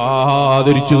കൊണ്ട് അല്ലാഹു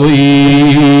ആദരിച്ചുപോയി.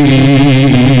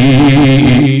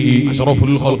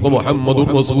 അഷ്റഫുൽ ഖൽഖ് മുഹമ്മദുർ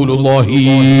റസൂലുള്ളാഹി,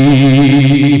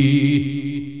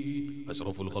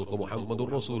 അഷ്റഫുൽ ഖൽഖ്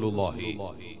മുഹമ്മദുർ റസൂലുള്ളാഹി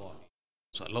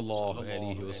സല്ലല്ലാഹു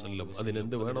അലൈഹി വസല്ലം.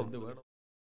 അതിനെന്ത് വേണം?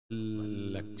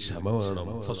 ക്ഷമ വേണം.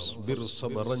 ഫസ്ബിർ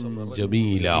സബ്റൻ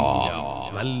ജമീലാ,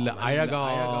 നല്ല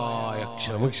അഴകായ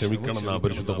ക്ഷമ ക്ഷമിക്കണം എന്നാണ്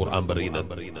പരിശുദ്ധ ഖുർആൻ പറയുന്നത്.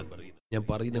 ഞാൻ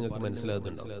പറയുന്നത് നിങ്ങൾക്ക്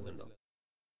മനസ്സിലാകുന്നുണ്ടോ?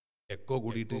 എക്കോ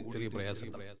കൂടിയിട്ട് ചെറിയ പ്രയാസം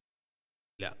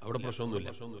ഇല്ല? അവിടെ പ്രശ്നമൊന്നുമില്ല.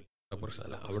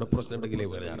 പ്രശ്നമല്ല, അവിടെ പ്രശ്നം ഉണ്ടെങ്കിലേ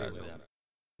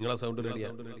നിങ്ങളെ സൗണ്ട് റെഡിയാ.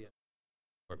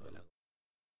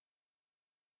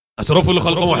 അഷ്റഫുൽ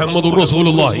ഖൽഖ് മുഹമ്മദുർ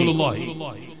റസൂലുള്ളാഹി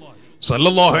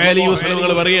സല്ലല്ലാഹു അലൈഹി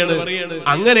വസല്ലം പറയാണ്,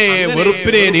 അങ്ങനെ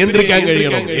വെറുപ്പിനെ നിയന്ത്രിക്കാൻ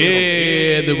കഴിയണം.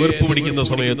 ഏത് വെറുപ്പ് പിടിക്കുന്ന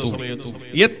സമയത്തും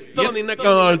എത്ര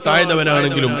നിന്നെക്കാൾ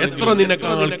താഴ്ന്നവനാണെങ്കിലും, എത്ര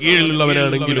നിന്നെക്കാൾ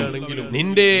കീഴിലുള്ളവനാണെങ്കിലും,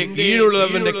 നിന്റെ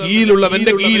കീഴിലുള്ളവന്റെ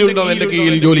കീഴിലുള്ളവന്റെ കീഴിലുള്ളവന്റെ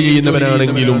കീഴിൽ ജോലി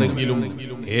ചെയ്യുന്നവനാണെങ്കിലും,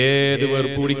 ഏത്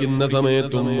വെറുപ്പ് പിടിക്കുന്ന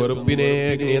സമയത്തും വെറുപ്പിനെ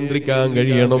നിയന്ത്രിക്കാൻ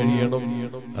കഴിയണം.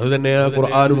 അത് തന്നെയാ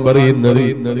ഖുർആനും പറയുന്നത്.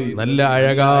 നല്ല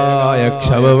അഴകായ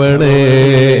ക്ഷമ വേണേ.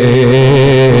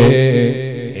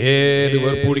 ഏത്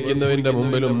വെറുപ്പിടിക്കുന്നവന്റെ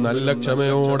മുമ്പിലും നല്ല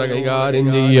ക്ഷമയോടെ കൈകാര്യം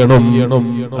ചെയ്യണം.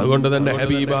 അതുകൊണ്ട് തന്നെ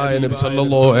ഹബീബായ നബി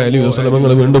സല്ലല്ലാഹു അലൈഹി വസല്ലം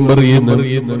തങ്ങൾ വീണ്ടും പറയുന്നു,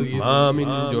 മാ മിൻ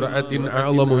ജുർഅത്തിൻ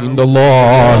അഅളമു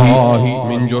ഇൻദല്ലാഹി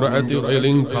മിൻ ജുർഅത്തി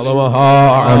ഖൈലിൻ ഖലമഹാ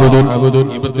അബ്ദുൻ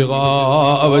ഇബ്തിഗാ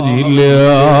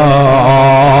വജ്ഹില്ലാഹ്.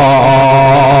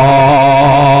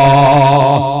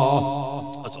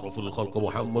 അഷ്റഫുൽ ഖൽഖ്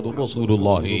മുഹമ്മദുർ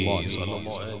റസൂലുള്ളാഹി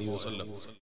സ്വല്ലല്ലാഹു അലൈഹി വസല്ലം.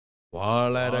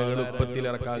 വളരെ എളുപ്പത്തിൽ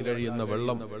ഇറക്കാൻ കഴിയുന്ന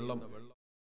വെള്ളം,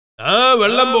 ആ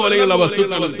വെള്ളം പോലെയുള്ള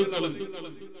വസ്തുക്കൾ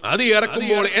അത്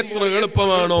ഇറക്കുമ്പോൾ എത്ര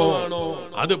എളുപ്പമാണോ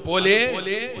അതുപോലെ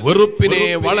വെറുപ്പിനെ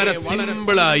വളരെ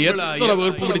സിമ്പിളായി എത്ര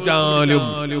വെറുപ്പ് പിടിച്ചാലും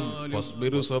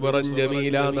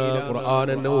ഖുർആൻ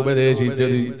എന്നെ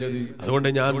ഉപദേശിച്ചത്. അതുകൊണ്ട്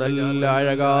ഞാൻ നല്ല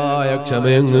അഴകായ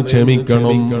ക്ഷമയങ്ങ്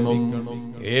ക്ഷമിക്കണം.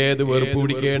 ഏത് വെറുപ്പ്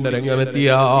പിടിക്കേണ്ട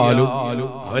രംഗമെത്തിയാലും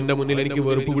അവന്റെ മുന്നിൽ എനിക്ക്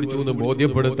വെറുപ്പ് പിടിച്ചു എന്ന്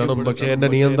ബോധ്യപ്പെടുത്തണം. പക്ഷെ എന്റെ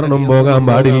നിയന്ത്രണം പോകാൻ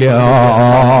പാടില്ല.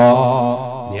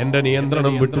 എന്റെ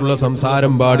നിയന്ത്രണം വിട്ടുള്ള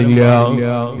സംസാരം പാടില്ല.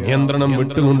 നിയന്ത്രണം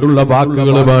വിട്ടുകൊണ്ടുള്ള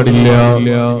വാക്കുകൾ പാടില്ല.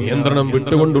 നിയന്ത്രണം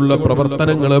വിട്ടുകൊണ്ടുള്ള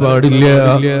പ്രവർത്തനങ്ങൾ പാടില്ല.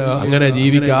 അങ്ങനെ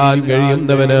ജീവിക്കാൻ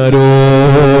കഴിയുന്നവനാരോ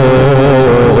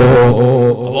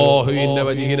അല്ലാഹുവിന്റെ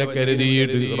വജീഹിനെ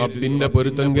കരുതിയിട്ട്, റബ്ബിന്റെ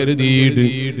പൊരുത്തം കരുതിയിട്ട്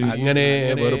അങ്ങനെ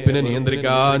വെറുപ്പിനെ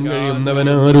നിയന്ത്രിക്കാൻ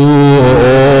കഴിയുന്നവനാരോ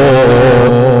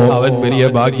അവൻ വലിയ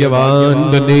ഭാഗ്യവാൻ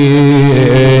തന്നെ.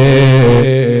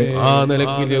 ആ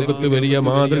നിലയ്ക്ക് ലോകത്ത് വലിയ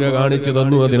മാതൃക കാണിച്ചു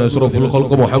തന്നു. അതിന് അഷ്റഫുൽ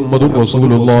ഖൽഖ് മുഹമ്മദുർ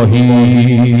റസൂലുള്ളാഹി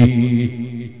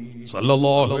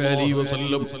സല്ലല്ലാഹു അലൈഹി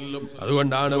വസല്ലം.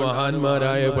 അതുകൊണ്ടാണ്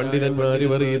മഹാന്മാരായ പണ്ഡിതന്മാര്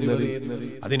പറയുന്നത്,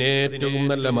 അതിനേറ്റവും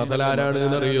നല്ല മസലാരാണ്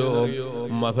എന്നറിയോ?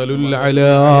 മസലുൽ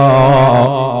അലാ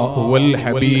വൽ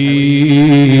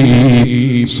ഹബീബ്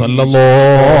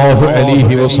സല്ലല്ലാഹു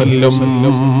അലൈഹി വസല്ലം.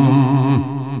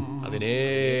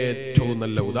 അതിനേറ്റവും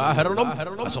നല്ല ഉദാഹരണം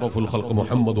അഷ്റഫുൽ ഖൽഖ്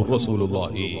മുഹമ്മദുർ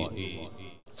റസൂലുള്ളാഹി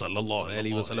സല്ലല്ലാഹു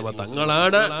അലൈഹി വസല്ലം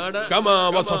തങ്ങളാണ്. കമാ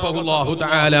വസഫഹു അല്ലാഹു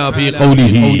തആല ഫീ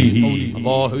ഖൗലിഹി,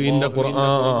 അല്ലാഹുവിന്റെ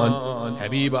ഖുർആൻ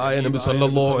ഹബീബായ നബി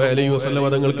സല്ലല്ലാഹു അലൈഹി വസല്ലം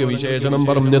തങ്ങൾക്ക് വിശേഷണം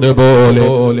പറഞ്ഞതുപോലെ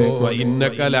വ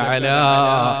ഇന്നക ലഅലാ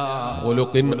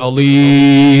ഖുലുഖിൻ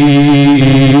അളീം.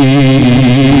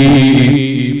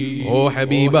 ഓ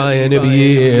ഹബീബായ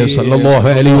നബിയേ സല്ലല്ലാഹു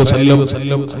അലൈഹി വസല്ലം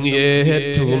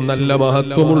ഏറ്റവും നല്ല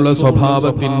മഹത്വമുള്ള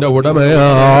സ്വഭാവത്തിന്റെ ഉടമയാണ്.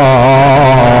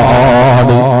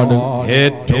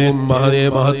 ഏറ്റവും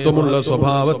മഹത്വമുള്ള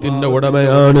സ്വഭാവത്തിന്റെ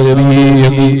ഉടമയാണ്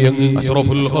നബിയേ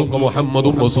അഷ്റഫുൽ ഖൽഖ്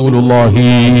മുഹമ്മദുർ റസൂലുള്ളാഹി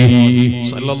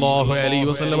സല്ലല്ലാഹു അലൈഹി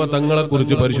വസല്ലം തങ്ങളെ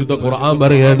കുറിച്ച് പരിശുദ്ധ ഖുർആൻ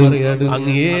പറയാണ്,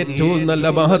 അങ്ങ് ഏറ്റവും നല്ല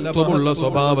മഹത്വമുള്ള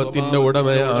സ്വഭാവത്തിന്റെ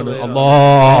ഉടമയാണ്.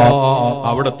 അല്ലാഹ്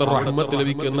അവിടുത്തെ റഹ്മത്ത്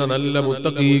ലഭിക്കുന്ന നല്ല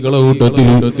മുത്തഖീകളെ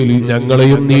കൂട്ടത്തിൽ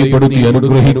ഞങ്ങളെയും നീ പെടുത്തി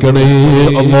അനുഗ്രഹിക്കണേ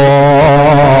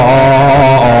അല്ലാഹ്.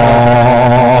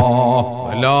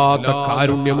 വല്ലാത്ത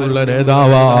കാരുണ്യമുള്ള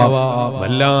നേതാവാ,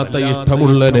 വല്ലാത്ത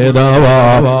ഇഷ്ടമുള്ള നേതാവാ,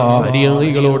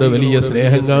 അനുയായികളോട് വലിയ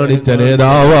സ്നേഹം കാണിച്ച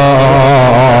നേതാവാ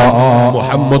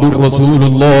മുഹമ്മദുർ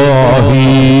റസൂലുള്ളാഹി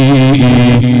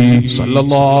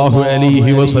സല്ലല്ലാഹു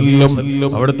അലൈഹി വസല്ലം.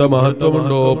 അവിടുത്തെ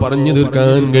മഹത്വമുണ്ടോ പറഞ്ഞു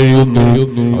തീർക്കാൻ കഴിയുന്നു?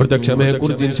 അവിടുത്തെ ക്ഷമയെ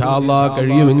കുറിച്ച് ഇൻഷാ അല്ലാഹ്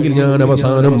കഴിയുമെങ്കിൽ ഞാൻ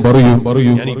അവസാനം പറയും.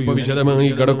 ഞാനിപ്പോ വിശദമായി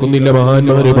കിടക്കുന്നില്ല.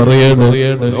 മഹാന്മാര് പറയുന്നു,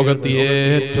 ലോകത്തെ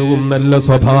ഏറ്റവും നല്ല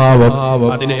സ്വഭാവം,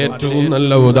 അതിന് ഏറ്റവും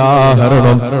നല്ല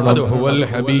ഉദാഹരണം അത് ഹുവൽ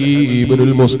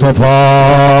ഹബീബുൽ മുസ്തഫ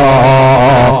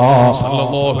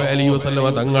സല്ലല്ലാഹു അലൈഹി വസല്ലം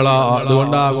തങ്ങളാ.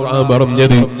 അതുകൊണ്ടാണ് ഖുർആൻ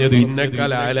പറഞ്ഞത്, ഇന്നക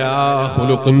ലഅലാ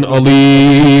ഖുലുഖിൻ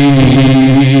അളീം.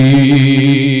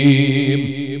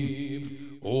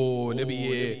 ഓ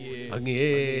നബിയേ, അങ്ങ്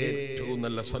ഏറ്റവും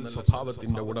നല്ല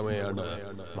സ്വഭാവത്തിന്റെ ഉടമയാണ്.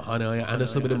 മഹാനായ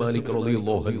അനസ് ഇബ്നു മാലിക്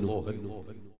റളിയല്ലാഹു അൻഹു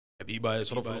ഹബീബായ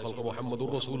അഷ്റഫുൽ ഖൽഖ് മുഹമ്മദുർ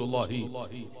റസൂലുള്ളാഹി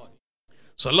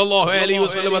സല്ലല്ലാഹു അലൈഹി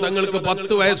വസല്ലം തങ്ങൾക്ക്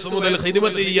 10 വയസ്സ് മുതൽ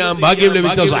ഖിദ്മത്ത് ചെയ്യാൻ ഭാഗ്യം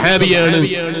ലഭിച്ച സഹാബിയാണ്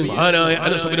മഹാനായ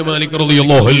അനസ് ഇബ്നു മാലിക്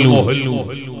റളിയല്ലാഹു അൻഹു.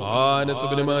 അനസ്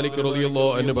ഇബ്നു മാലിക്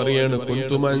റളിയല്ലാഹു അൻഹു പറയാണ്,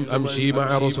 കുന്തു അംശി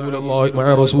മഅ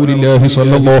റസൂലില്ലാഹി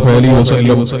സല്ലല്ലാഹു അലൈഹി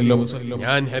വസല്ലം.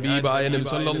 ഞാൻ ഹബീബായ നബി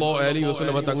സല്ലല്ലാഹു അലൈഹി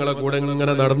വസല്ലം തങ്ങളെ കൂടെ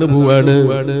ഇങ്ങനെ നടന്നു പോവാണ്.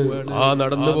 ആ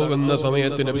നടന്നു പോകുന്ന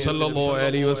സമയത്ത് നബി സല്ലല്ലാഹു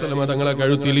അലൈഹി വസല്ലം തങ്ങളെ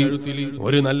കഴുത്തിൽ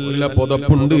ഒരു നല്ല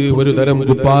പുതപ്പുണ്ട്, ഒരു തരം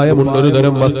കുപ്പായമുണ്ട്, ഒരു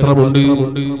തരം വസ്ത്രമുണ്ട്.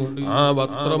 ആ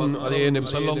വസ്ത്രം അതേ നബി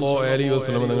സല്ലല്ലാഹു അലൈഹി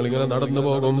വസല്ലം തങ്ങൾ ഇങ്ങനെ നടന്നു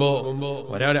പോകുമ്പോ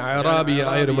ഒരാൾ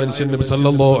അറാബിയായ ഒരു മനുഷ്യൻ നബി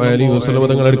സല്ലല്ലാഹു അലൈഹി വസല്ലം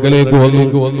തങ്ങളുടെ അടുക്കലേക്ക് വന്നിട്ട്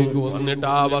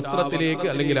ആ വസ്ത്രത്തിലേക്ക്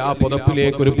അല്ലെങ്കിൽ ആ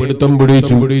പുതപ്പിലേക്ക് ഒരു പിടുത്തം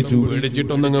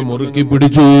പിടിച്ചിട്ടൊന്നങ്ങ് മുറുക്കി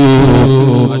പിടിച്ചു.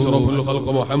 അഷ്റഫുൽ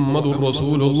ഖൽഖ് മുഹമ്മദുർ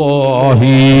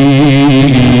റസൂലുള്ളാഹി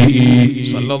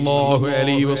സല്ലല്ലാഹു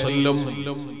അലൈഹി വസല്ലം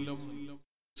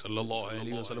സല്ലല്ലാഹു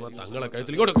അലൈഹി വസല്ലം തങ്ങളെ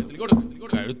കഴുത്തിൽ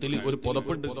ഒരു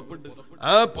പുതപ്പുണ്ട്.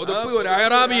 ആ പുതപ്പ് ഒരു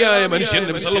അയറാബിയായ മനുഷ്യൻ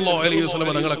നബി സല്ലല്ലാഹു അലൈഹി വസല്ലം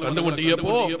തങ്ങളെ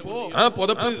കണ്ടുമുട്ടിയപ്പോ ആ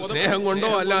പുതപ്പ് സ്നേഹം കൊണ്ടോ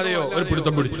അല്ലാതെയോ ഒരു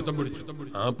പിടുത്തം പിടിച്ചു.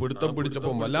 ആ പിടുത്തം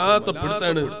പിടിച്ചപ്പോ വല്ലാത്ത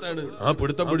പിടുത്താണ്. ആ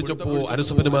പിടുത്തം പിടിച്ചപ്പോ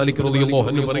അനസ് ബിൻ മാലിക് റളിയല്ലാഹു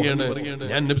അൻഹു പറയാണ്,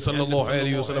 ഞാൻ നബി സല്ലല്ലാഹു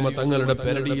അലൈഹി വസല്ലം തങ്ങളുടെ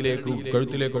പെരടിയിലേക്കും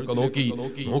കഴുത്തിലേക്കൊക്കെ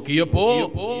നോക്കിയപ്പോ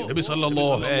നബി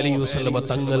സല്ലല്ലാഹു അലൈഹി വസല്ലം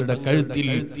തങ്ങളുടെ കഴുത്തിൽ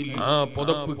ആ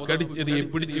പുതപ്പ്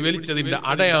പിടിച്ച് വലിച്ചതിന്റെ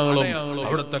അടയാളം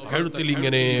അവിടുത്തെ കഴുത്തിൽ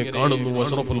ഇങ്ങനെ കാണുന്നു.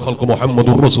 അഷ്റഫുൽ ഖൽഖ്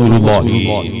മുഹമ്മദുർ റസൂലുള്ളാഹി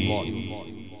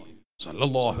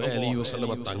സല്ലല്ലാഹു അലൈഹി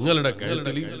വസല്ലം തങ്ങളുടെ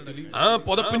കഴുത്തിൽ ആ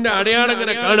പുതപ്പിന്റെ അടയാളം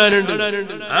ഇങ്ങനെ കാണാനുണ്ട്.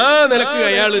 ആ നിലക്ക്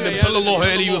അയാൾ നബി സല്ലല്ലാഹു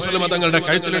അലൈഹി വസല്ലം തങ്ങളുടെ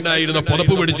കഴുത്തിലുണ്ടായിരുന്ന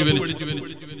പുതപ്പ് പിടിച്ചു വലിച്ചു.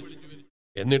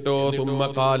 എന്നിട്ടോ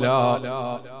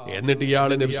എന്നിട്ട്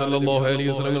ഇയാള് നബി സല്ലല്ലാഹു അലൈഹി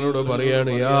വസല്ലമയോട്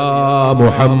പറയാണ്, യാ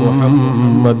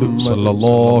മുഹമ്മദ്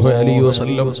സല്ലല്ലാഹു അലൈഹി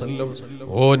വസല്ലം,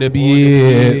 ഓ നബിയേ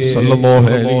സല്ലല്ലാഹു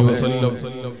അലൈഹി വസല്ലം,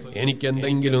 എനിക്ക്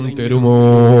എന്തെങ്കിലും തരുമോ?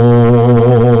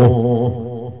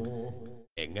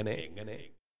 എങ്ങനെ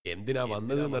എന്തിനാ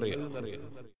വന്നത് എന്നറിയാം?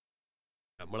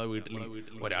 നമ്മളെ വീട്ടിൽ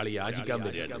ഒരാൾ യാചിക്കാൻ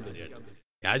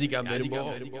വരുമ്പോ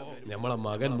നമ്മളെ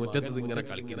മകൻ മുറ്റത്ത് ഇങ്ങനെ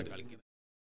കളിക്കുന്ന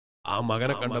ആ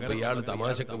മകനെ കണ്ടപ്പോ ഇയാൾ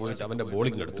തമാശക്ക് പോയിട്ട് അവന്റെ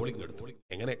ബോളിംഗ് എടുത്തു.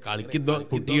 എങ്ങനെ കളിക്കുന്ന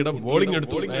കുട്ടിയുടെ ബോളിംഗ്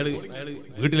എടുത്തു. അയാള്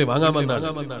വീട്ടില് വാങ്ങാൻ വന്നാണ്.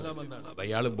 അപ്പൊ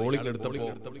ഇയാള് ബോളിംഗ് എടുത്തപ്പോ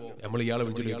നമ്മൾ ഇയാളെ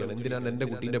വിളിച്ചിരിക്കണം, എന്തിനാണ് എന്റെ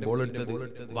കുട്ടീന്റെ ബോൾ എടുത്തത്?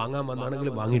 വാങ്ങാൻ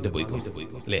വന്നാണെങ്കിൽ വാങ്ങിയിട്ട് പോയിക്കോ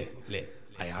അല്ലേ?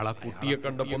 അയാൾ ആ കുട്ടിയെ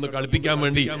കണ്ടപ്പോ ഒന്ന് കളിപ്പിക്കാൻ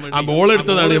വേണ്ടി ആ ബോൾ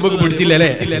എടുത്തതാണ്. നമുക്ക് പിടിച്ചില്ല അല്ലേ?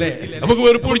 നമുക്ക്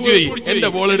വെറുപ്പ് പിടിച്ചു പോയി. എന്റെ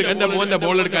മോന്റെ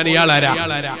ബോൾ എടുക്കാൻ ഇയാളാരാ?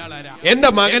 എന്റെ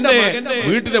മകന്റെ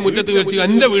വീട്ടിന്റെ മുറ്റത്ത് വെച്ച്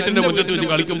എന്റെ വീട്ടിന്റെ മുറ്റത്ത് വെച്ച്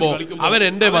കളിക്കുമ്പോ അവൻ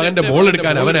എന്റെ മകന്റെ ബോൾ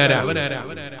എടുക്കാൻ അവനാരാ?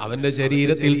 അവന്റെ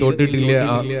ശരീരത്തിൽ തൊട്ടിട്ടില്ല,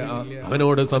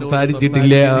 അവനോട്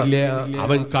സംസാരിച്ചിട്ടില്ല.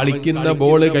 അവൻ കളിക്കുന്ന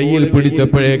ബോള് കയ്യിൽ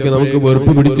പിടിച്ചപ്പോഴേക്ക് നമുക്ക്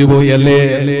വെറുപ്പ് പിടിച്ചു പോയി അല്ലേ?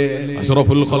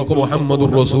 അഷ്റഫുൽ ഖൽഖ്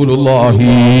മുഹമ്മദുർ റസൂലുള്ളാഹി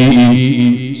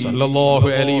സല്ലല്ലാഹു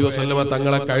അലൈഹി വസല്ലം തങ്ങളെ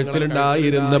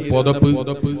കഴുത്തിലുണ്ടായിരുന്ന പുതപ്പ്,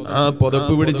 ആ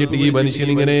പുതപ്പ് പിടിച്ചിട്ട് ഈ മനുഷ്യൻ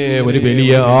ഇങ്ങനെ ഒരു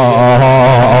വലിയ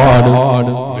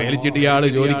വലിച്ചിട്ട് ഇയാള്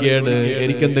ചോദിക്കുകയാണ്,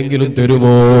 എനിക്കെന്തെങ്കിലും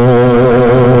തരുമോ?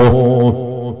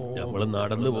 നമ്മൾ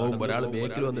നടന്നു പോകുമ്പോ ഒരാൾ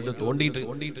ബേക്കിൽ വന്നിട്ട് തോണ്ടിയിട്ട്,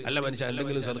 അല്ല മനുഷ്യ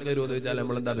എന്തെങ്കിലും സർക്കാർ ചോദിച്ചാൽ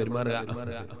നമ്മളെന്താ പെരുമാറുക?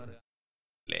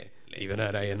 അല്ലേ?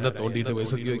 ഇവനാരാ എന്നെ തോണ്ടിയിട്ട്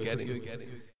പൈസ ചോദിക്കാൻ?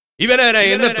 ഇവനാരാ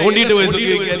എന്നെ തോണ്ടിയിട്ട് പൈസ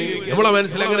ചോദിക്കാൻ? നമ്മളെ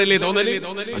മനസ്സിലങ്ങനല്ലേ തോന്നല്?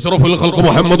 അഷ്റഫുൽ ഖൽഖ്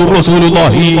മുഹമ്മദുർ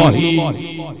റസൂലുള്ളാഹി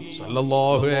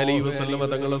സല്ലല്ലാഹു അലൈഹി വസല്ലം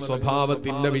തങ്ങളുടെ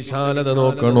സ്വഭാവത്തിന്റെ വിശാലത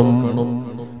നോക്കണം.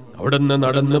 അവിടുന്ന്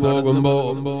നടന്നു പോകുമ്പോ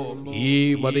ഈ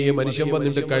മതീയ മനുഷ്യൻ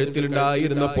വന്നിട്ട്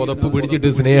കഴുത്തിലുണ്ടായിരുന്ന പുതപ്പ് പിടിച്ചിട്ട്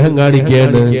സ്നേഹം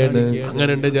കാണിക്കാണ്.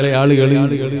 അങ്ങനെയുണ്ട് ചില ആളുകൾ.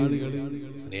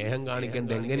 സ്നേഹം കാണിക്കേണ്ട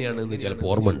എങ്ങനെയാണെന്ന് ചിലപ്പോൾ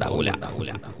ഓർമ്മ ഉണ്ടാവൂല.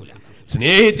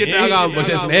 സ്നേഹിച്ചിട്ടാകാം,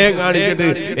 പക്ഷെ സ്നേഹം കാണിച്ചിട്ട്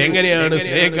എങ്ങനെയാണ്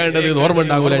സ്നേഹിക്കേണ്ടത് ഓർമ്മ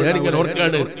ഉണ്ടാകൂല. ഞാനിങ്ങനെ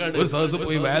ഓർക്കാണ്, ഒരു സദസ്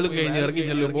പോയി വാല് കഴിഞ്ഞ് ഇറങ്ങി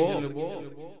ചെല്ലുമ്പോ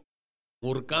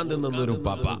മുറുക്കാൻ തിന്നൊരു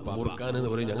പാപ്പ, മുറുക്കാൻ എന്ന്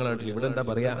പറയും ഞങ്ങളുടെ നാട്ടിൽ. ഇവിടെ എന്താ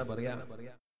പറയാ?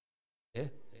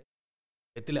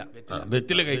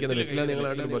 വെറ്റില കഴിക്കുന്ന വെറ്റില ഞങ്ങളുടെ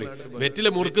നാട്ടിൽ പറയും. വെറ്റില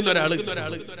മുറുക്കുന്ന ഒരാള്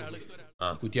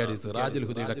കുറ്റ്യാടി സിറാജുൽ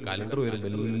ഹുദയുടെ കലണ്ടർ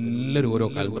വരുമ്പോൾ എല്ലാവരും ഓരോ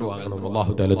കലണ്ടർ വാങ്ങണം.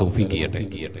 അല്ലാഹു തആല തൗഫീഖ് ചെയ്യട്ടെ.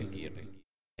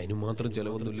 അതിന് മാത്രം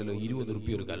ചെലവൊന്നുമില്ലല്ലോ. 20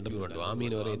 റുപ്യ ഒരു കലണ്ടറിന് വേണ്ട.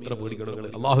 ആമീൻ വരെ എത്ര പേടിക്കണം.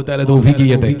 അല്ലാഹു തആല തൗഫീഖ്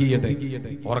ചെയ്യട്ടെ.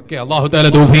 ഉറക്കെ അല്ലാഹു തആല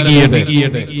തൗഫീഖ്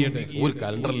ചെയ്യട്ടെ. ഒരു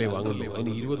കലണ്ടറിലേ വാങ്ങുള്ളൂ,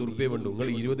 അതിന് 20 റുപ്യ വേണ്ടു. നിങ്ങൾ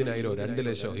 20,000 2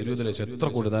 ലക്ഷം 20 ലക്ഷം എത്ര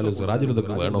കൊടുത്താലും സിറാജുൽ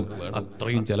ഹുദക്ക് വേണം.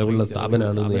 അത്രയും ചെലവുള്ള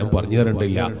സ്ഥാപനമാണെന്ന് ഞാൻ പറഞ്ഞു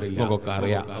തരണ്ടില്ല, നമുക്കൊക്കെ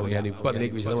അറിയാം. ഞാൻ ഇപ്പൊ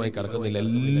അതിലേക്ക് വിശദമായി കടക്കുന്നില്ല.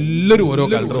 എല്ലാവരും ഓരോ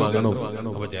കലണ്ടർ വാങ്ങണം.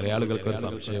 അപ്പൊ ചില ആളുകൾക്ക് ഒരു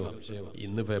സംശയം,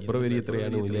 ഇന്ന് ഫെബ്രുവരി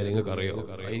എത്രയാണ് ഇല്ല നിങ്ങൾക്ക് അറിയോ?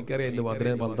 എനിക്കറിയാം, ഇന്ന്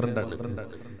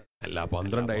 12 അല്ല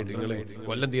 12 ആയിട്ട് നിങ്ങൾ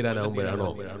കൊല്ലം തീരാനാവുമ്പോഴാണോ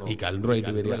ഈ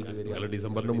കലണ്ടറായിട്ട് വരിക? നിങ്ങൾ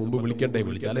ഡിസംബറിന് മുമ്പ് വിളിക്കണ്ടേ?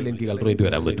 വിളിച്ചാലല്ലേ എനിക്ക് കലണ്ടറായിട്ട്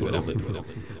വരാൻ പറ്റൂല.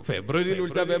 ഫെബ്രുവരിയിൽ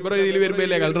വിളിച്ചാൽ ഫെബ്രുവരിയിൽ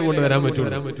വരുമ്പോഴല്ലേ കലണ്ടർ കൊണ്ടുവരാൻ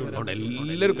പറ്റൂല. അതുകൊണ്ട്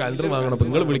എല്ലാവരും കലണ്ടർ വാങ്ങണം. അപ്പൊ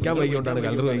നിങ്ങൾ വിളിക്കാൻ വൈകിയോണ്ടാണ്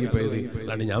കലണ്ടർ വൈകിപ്പോയത്,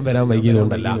 അല്ലാണ്ട് ഞാൻ വരാൻ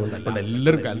വൈകിയതുകൊണ്ടല്ല. അതുകൊണ്ട്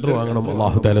എല്ലാവരും കലണ്ടർ വാങ്ങണം.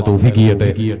 അല്ലാഹു തആല തൗഫീഖ് ചെയ്യട്ടെ.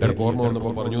 എനിക്ക് ഓർമ്മ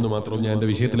വന്നപ്പോൾ പറഞ്ഞു എന്ന് മാത്രം. ഞാൻ എന്റെ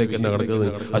വിഷയത്തിലേക്ക് തന്നെ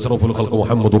കിടക്കുന്നത്. അഷ്റഫുൽ ഖൽഖ്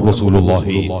മുഹമ്മദുർ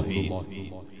റസൂലുള്ളാഹി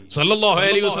സല്ലല്ലാഹു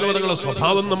അലൈഹി വസല്ലം തങ്ങളുടെ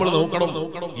സ്വഭാവം നമ്മൾ നോക്കണം.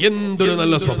 എന്തൊരു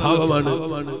നല്ല സ്വഭാവമാണ്.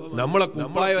 നമ്മളെ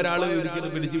കുപ്പായ ഒരാള്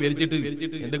പിടിച്ച് വലിച്ചിട്ട്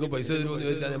എന്തെങ്കിലും പൈസ തരുമോ എന്ന്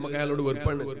ചോദിച്ചാൽ നമുക്ക് അയാളോട്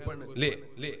വെറുപ്പാണ് അല്ലേ?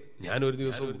 ഞാനൊരു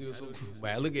ദിവസം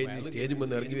വയല് കഴിഞ്ഞ് സ്റ്റേജിൽ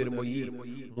വന്ന് ഇറങ്ങി വരുമ്പോ ഈ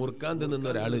മുറുക്കാൻ തിന്നുന്ന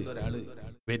ഒരാള്,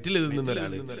 വെറ്റില് തിന്നുന്ന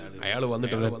ഒരാള്, അയാള്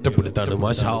വന്നിട്ട് ഒറ്റപ്പെടുത്താണ്.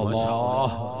 മാഷാ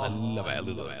അല്ലാഹ്, നല്ല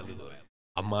വയല്.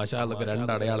 ആ മാഷാ അല്ലാഹ്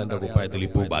 2 അടയാളം എന്റെ കുപ്പായത്തിൽ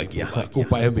ഇപ്പോൾ ബാക്കിയാ.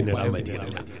 കുപ്പായം പിന്നെ ഇടാൻ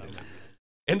പറ്റിയിട്ടില്ല.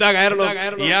 എന്താ കാരണം?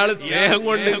 ഇയാള് സ്നേഹം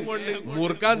കൊണ്ട്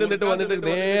മുറുക്കാൻ നിന്നിട്ട് വന്നിട്ട്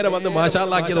നേരെ വന്ന് മാഷാ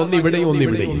അല്ലാഹ് ആക്കിയത് ഒന്ന് ഇവിടെയും ഒന്ന്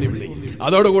ഇവിടെയും.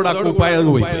 അതോടുകൂടെ ആ കുപ്പായം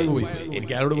അങ്ങ് പോയി.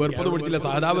 എനിക്ക് അയാളോട് വെറുപ്പൊന്നും പിടിച്ചില്ല,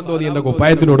 സഹതാപം തോന്നി എന്റെ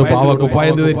കുപ്പായത്തിനോട്. പാവ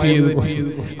കുപ്പായം തെറ്റ് ചെയ്തു,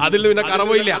 അതിൽ പിന്നെ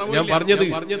കറവില്ല. ഞാൻ പറഞ്ഞത്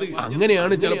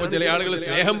അങ്ങനെയാണ് ചിലപ്പോൾ ചില ആളുകൾ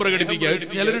സ്നേഹം പ്രകടിപ്പിക്കുക,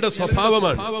 ചിലരുടെ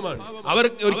സ്വഭാവമാണ്. അവർ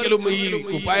ഒരിക്കലും ഈ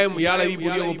കുപ്പായം, ഇയാളെ ഈ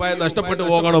പുതിയ കുപ്പായം നഷ്ടപ്പെട്ടു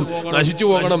പോകണം, നശിച്ചു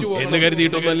പോകണം എന്ന്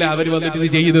കരുതിയിട്ടൊന്നല്ല അവർ വന്നിട്ട് ഇത്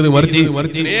ചെയ്യുന്നത്. മറിച്ച്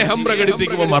സ്നേഹം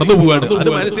പ്രകടിപ്പിക്കുമ്പോൾ മറന്നു പോവാണ്. അത്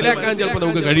മനസ്സിലാക്കാൻ ചിലപ്പോൾ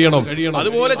നമുക്ക് കഴിയണം.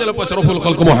 അതുപോലെ ചിലപ്പോൾ അഷ്റഫുൽ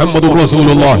ഖൽഖ് മുഹമ്മദുർ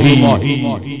റസൂലുള്ളാഹി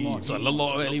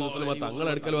സ്വല്ലല്ലാഹു അലൈഹി വസല്ലം തങ്ങൾ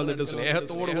അടുക്കൽ വന്നിട്ട്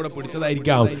സ്നേഹത്തോടു കൂടെ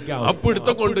പിടിച്ചതായിരിക്കാം.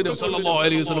 അപ്പിടുത്തം കൊണ്ട് നബി സല്ലല്ലാഹു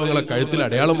അലൈഹി വസല്ലം തങ്ങളെ കഴുത്തിൽ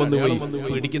അടയാളം വന്നു പോയി.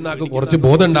 പിടിക്കുന്ന ആൾക്ക് കുറച്ച്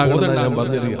ബോധം ഉണ്ടാകണമെന്നാണ് ഞാൻ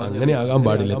പറഞ്ഞത്. അങ്ങനെ ആകാൻ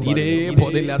പാടില്ല, തീരെ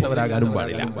ബോധമില്ലാത്തവരാകാനും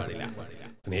പാടില്ല.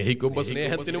 സ്നേഹിക്കുമ്പോ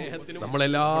സ്നേഹത്തിനും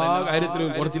നമ്മളെല്ലാ കാര്യത്തിലും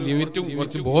കുറച്ച് ലിമിറ്റും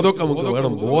കുറച്ച് ബോധമൊക്കെ നമുക്ക്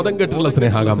വേണം. ബോധം കെട്ടുള്ള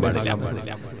സ്നേഹമാകാൻ പാടില്ല.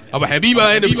 അപ്പൊ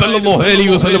ഹബീബായ നബി സല്ലല്ലാഹു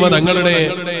അലൈഹി വസല്ലം തങ്ങളുടെ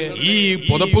ഈ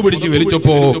പുതപ്പ് പിടിച്ച്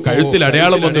വലിച്ചപ്പോ കഴുത്തിൽ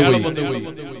അടയാളം വന്നു പോയി.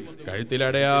 കഴുത്തിൽ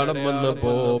അടയാളം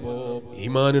വന്നപ്പോ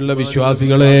ഈമാനുള്ള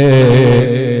വിശ്വാസികളെ,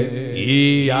 ഈ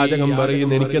യാചകം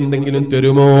പറയുന്ന എനിക്ക് എന്തെങ്കിലും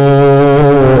തരുമോ?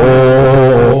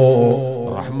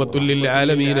 റഹ്മത്തുൽ ലിൽ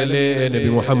ആലമീൻ അല്ലേ നബി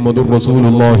മുഹമ്മദുർ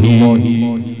റസൂലുള്ളാഹി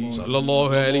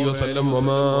സല്ലല്ലാഹു അലൈഹി വസല്ലം.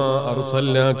 വമാ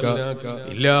അർസൽനാക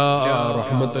ഇല്ലാ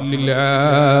റഹ്മത്തുൽ ലിൽ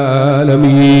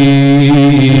ആലമീൻ.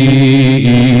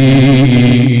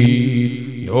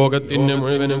 ലോകത്തിന്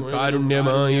മുഴുവനും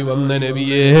കാരുണ്യമായി വന്ന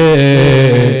നബിയേ,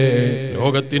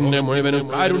 ലോകത്തിന്റെ മുഴുവനും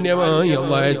കാരുണ്യമായി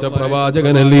അല്ലാഹു അയച്ച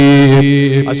പ്രവാചകനല്ലേ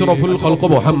അഷ്റഫുൽ ഖൽഖ്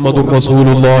മുഹമ്മദുർ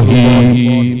റസൂലുള്ളാഹി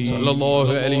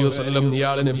സല്ലല്ലാഹു അലൈഹി വസല്ലം.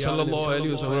 ഇയാളെ നബി സല്ലല്ലാഹു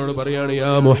അലൈഹി വസല്ലമയോട് പറയാണ്,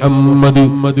 യാ മുഹമ്മദ്,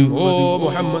 ഓ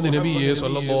മുഹമ്മദ് നബിയെ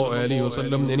സല്ലല്ലാഹു അലൈഹി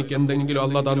വസല്ലം, എനിക്ക് എന്തെങ്കിലും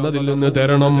അല്ലാഹ് തന്നതിൽ നിന്ന്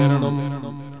തരണം.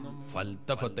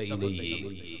 ഫൽതഫത ഇലൈഹി.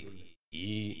 ഈ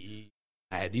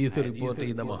ഹദീസ് റിപ്പോർട്ട്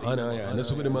ചെയ്ത മഹാനായ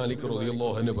അനസ് ഇബ്നു മാലിക്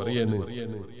റളിയല്ലാഹു അൻഹു പറയാണ്,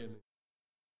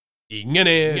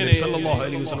 ഇങ്ങനെ നബി സല്ലല്ലാഹു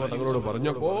അലൈഹി വസല്ലം തങ്ങളോട്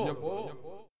പറഞ്ഞപ്പോ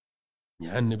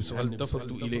ഞാൻ നബി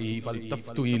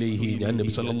ഫൽതഫ്തു ഇലൈഹി, ഞാൻ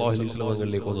നബി സല്ലല്ലാഹു അലൈഹി വസല്ലം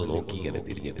തങ്ങളിലേക്ക് ഒന്ന് നോക്കി. ഇങ്ങനെ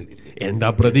തിരിഞ്ഞിട്ട് എന്താ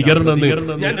പ്രതികരണം എന്ന്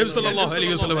ഞാൻ നബി സല്ലല്ലാഹു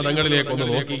അലൈഹി വസല്ലം തങ്ങളിലേക്ക് ഒന്ന്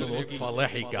നോക്കി.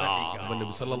 ഫളഹിക,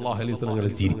 നബി സല്ലല്ലാഹു അലൈഹി വസല്ലം തങ്ങൾ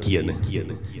ചിരിക്കുകയാണ്.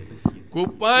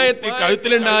 കുപ്പായത്തിൽ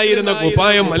കഴുത്തിലുണ്ടായിരുന്ന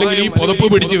കുപ്പായം അല്ലെങ്കിൽ ഈ പുതപ്പ്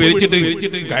പിടിച്ച് വലിച്ചിട്ട്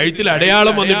കഴുത്തിൽ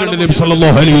അടയാളം വന്നിട്ടുണ്ട് നബി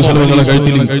സല്ലല്ലാഹു അലൈഹി വസല്ലം തങ്ങളുടെ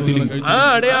കഴുത്തിൽ. ആ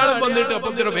അടയാളം വന്നിട്ട്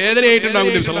അപ്പം ചില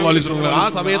വേദനയായിട്ടുണ്ടാകും നബി സല്ലല്ലാഹു അലൈഹി വസല്ലം. ആ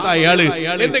സമയത്ത് അയാള്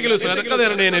എന്തെങ്കിലും സദഖ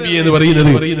തരണേ നബി എന്ന്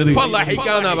പറയുന്നത്.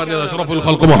 ഫളഹികാനാ പറഞ്ഞത് അഷ്റഫുൽ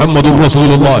ഖൽഖ് മുഹമ്മദുർ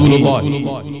റസൂലുള്ളാഹി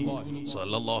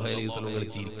സല്ലല്ലാഹു അലൈഹി വസല്ലം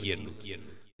ചിരിക്കുകയാണ്.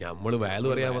 നമ്മള് വയല്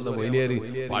പറയാൻ വന്ന മൊയ്ലിയാര്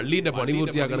പള്ളിന്റെ പണി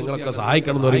പൂർത്തിയാക്കണം, നിങ്ങളൊക്കെ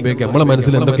സഹായിക്കണം എന്ന് പറയുമ്പോഴേക്ക് നമ്മളെ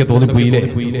മനസ്സിൽ എന്തൊക്കെ തോന്നിപ്പോയില്ലേ?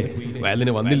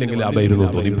 വയലിന് വന്നില്ലെങ്കിൽ അതായിരുന്നു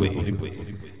തോന്നിപ്പോയി.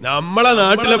 നമ്മളെ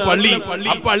നാട്ടിലെ പള്ളി,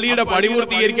 ആ പള്ളിയുടെ പണി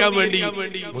പൂർത്തീകരിക്കാൻ വേണ്ടി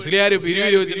മുസ്ലിയാര് പിരിവ്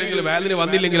ചോദിച്ചില്ലെങ്കിൽ വയലിന്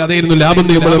വന്നില്ലെങ്കിൽ അതായിരുന്നു ലാഭം.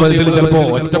 നമ്മളെ മനസ്സിൽ ചിലപ്പോ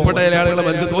ഒറ്റപ്പെട്ട ചില ആളുകളുടെ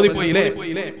മനസ്സിൽ തോന്നിപ്പോയില്ലേ?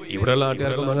 ഇവിടെയുള്ള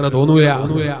നാട്ടുകാർക്കൊന്നും അങ്ങനെ തോന്നുക.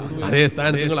 അതേ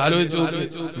സ്ഥാനത്ത് നിങ്ങൾ ആലോചിച്ചു,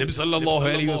 നബി സല്ലല്ലാഹു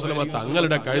അലൈഹി വസല്ലം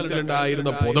തങ്ങളുടെ കഴുത്തിലുണ്ടായിരുന്ന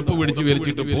പുതപ്പ് പിടിച്ചു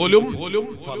വലിച്ചിട്ട് പോലും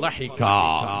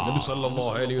നബി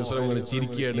സല്ലല്ലാഹു അലൈഹി വസല്ലം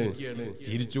ചിരിക്കുകയാണ്.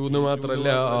 ചിരിച്ചു എന്ന് മാത്രല്ല,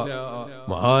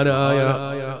 മഹാനായ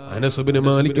അനസ് ഇബ്നു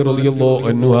മാലിക് റളിയല്ലാഹു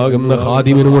അൻഹു ആകുന്ന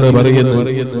ഖാദിമിനോട് പറയുന്നു,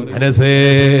 അനസേ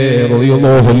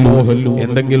റളിയല്ലാഹു അൻഹു,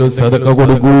 എന്തെങ്കിലും സദഖ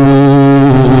കൊടുക്കൂ,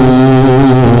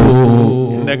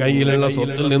 എന്റെ കയ്യിലുള്ള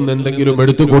സ്വത്തിൽ നിന്ന് എന്തെങ്കിലും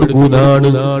എടുത്തു കൊടുക്കൂന്നാണ്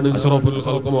അഷ്റഫുൽ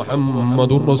ഖൽഖ്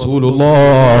മുഹമ്മദുർ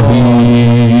റസൂലുള്ളാഹി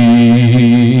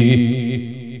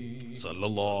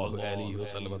സല്ലല്ലാഹു അലൈഹി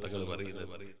വസല്ലം തങ്ങൾ പറയുന്നത്.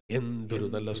 എന്തൊരു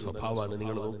നല്ല സ്വഭാവമാണ്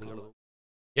നിങ്ങൾ നോക്കുക.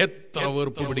 എത്ര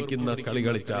വെറുപ്പ് പിടിക്കുന്ന കളി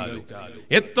കളിച്ചാലും,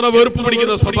 എത്ര വെറുപ്പ്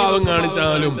പിടിക്കുന്ന സ്വഭാവം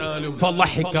കാണിച്ചാലും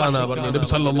ഫളഹികാനാ പറഞ്ഞത് നബി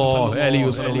സല്ലല്ലാഹു അലൈഹി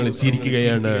വസല്ലം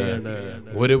ചിരിക്കുകയാണ്.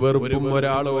 ഒരു വെറുപ്പും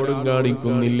ഒരാളോടും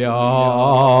കാണിക്കുന്നില്ല.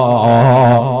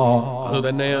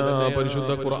 അതുതന്നെയാ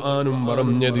പരിശുദ്ധ ഖുർആനും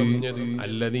പറഞ്ഞത്,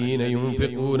 അല്ലദീന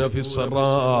യുൻഫിഖൂന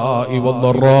ഫിസ്സറാഇ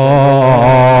വദ്ദറാഇ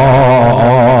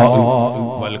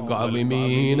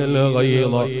വൽകാളിമീനൽ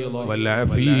ഗൈള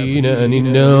വൽഅഫീന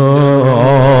അനിന്നാസ്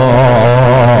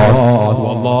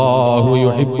വല്ലാഹു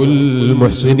യുഹിബ്ബുൽ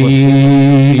മുഹ്സിനീൻ.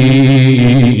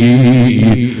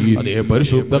 അതേ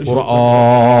പരിശുദ്ധ ഖുർആൻ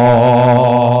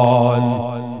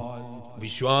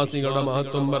വിശ്വാസികളുടെ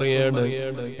മഹത്വം പറയാണ്.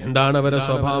 എന്താണ് അവരുടെ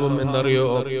സ്വഭാവം എന്നറിയോ?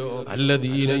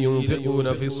 അല്ലദീന യുൻഫിഖൂന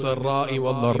ഫിസ്സറാഇ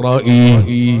വദ്ദറാഇ,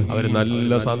 അവർ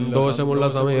നല്ല സന്തോഷമുള്ള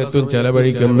സമയത്തും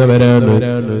ചെലവഴിക്കുന്നവരാണ്,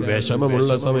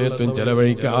 വിഷമമുള്ള സമയത്തും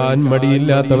ചെലവഴിക്കാൻ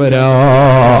മടിയില്ലാത്തവരാണ്.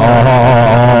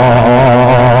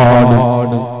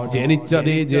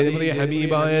 ജനിച്ചതേ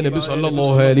ഹബീബായ നബി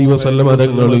സല്ലല്ലാഹു അലൈഹി വസല്ലം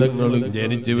തങ്ങൾ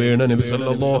ജനിച്ചു വീണ നബി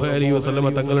സല്ലല്ലാഹു അലൈഹി വസല്ലം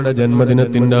തങ്ങളുടെ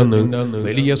ജന്മദിനത്തിന്റെ അന്ന്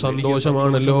വലിയ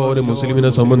സന്തോഷമാണല്ലോ ഒരു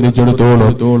മുസ്ലിമിനെ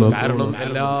സംബന്ധിച്ചിടത്തോളം. കാരണം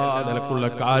എല്ലാ നിലക്കുള്ള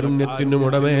കാരുണ്യത്തിനും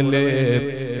ഉടമയല്ലേ,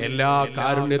 എല്ലാ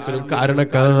കാരുണ്യത്തിനും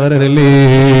കാരണക്കാരനല്ലേ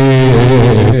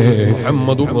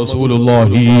മുഹമ്മദുർ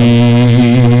റസൂലുള്ളാഹി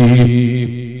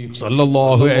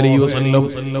സല്ലല്ലാഹു അലൈഹി വസല്ലം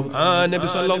ആ നബി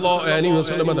സല്ലല്ലാഹു അലൈഹി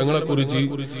വസല്ലം തങ്ങളെക്കുറിച്ച്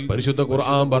പരിശുദ്ധ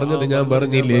ഖുർആൻ പറഞ്ഞത് ഞാൻ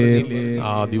പറഞ്ഞില്ലേ?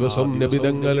 ആ ദിവസം നബി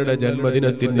തങ്ങളുടെ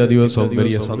ജന്മദിനത്തിന്റെ ദിവസം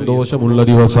വലിയ സന്തോഷമുള്ള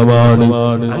ദിവസമാണ്.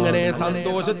 അങ്ങനെ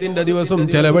സന്തോഷത്തിന്റെ ദിവസം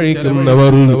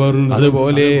ചെലവഴിക്കുന്നവർ,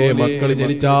 അതുപോലെ മക്കൾ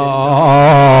ജനിച്ചാൽ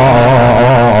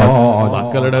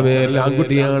മക്കളുടെ പേരിൽ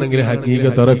ആൺകുട്ടിയാണെങ്കിൽ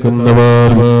ഹഖീഖത്ത് ഇറക്കുന്നവർ,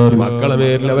 മക്കളുടെ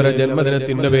പേരിൽ അവരുടെ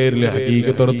ജന്മദിനത്തിന്റെ പേരിൽ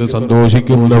ഹഖീഖത്ത് ഇറത്ത്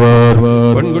സന്തോഷിക്കുന്നവർ,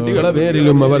 പെൺകുട്ടികളുടെ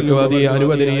പേരിലും അവർക്ക് വലിയ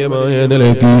അനുവദനീയമായ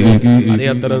നിലയ്ക്ക് അതേ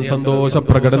അത്തരം സന്തോഷ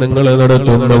പ്രകടനങ്ങൾ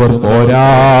നടത്തുന്നവർ പോരാ.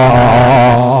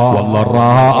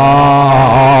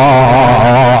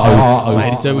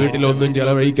 മരിച്ച വീട്ടിലൊന്നും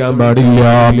ചെലവഴിക്കാൻ പാടില്ല,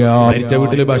 മരിച്ച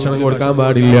വീട്ടിൽ ഭക്ഷണം കൊടുക്കാൻ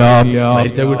പാടില്ല,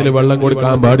 മരിച്ച വീട്ടിൽ വെള്ളം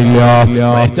കൊടുക്കാൻ പാടില്ല,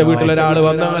 മരിച്ച വീട്ടിൽ ഒരാൾ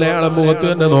വന്നാൽ അയാളെ മുഖത്ത്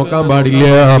തന്നെ നോക്കാൻ പാടില്ല,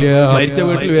 മരിച്ച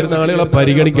വീട്ടിൽ വരുന്ന ആളുകളെ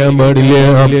പരിഗണിക്കാൻ പാടില്ല.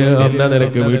 എന്ന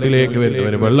നിലക്ക് വീട്ടിലേക്ക്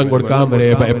വരുന്നവന് വെള്ളം കൊടുക്കാൻ വരെ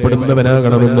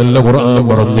ഭയപ്പെടുന്നവനാകണമെന്നല്ല ഖുർആൻ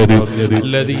പറഞ്ഞത്.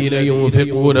 അല്ലദീന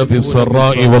യുൻഫിഖൂന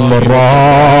ഫിസ്സറാഇ വല്ലറാ.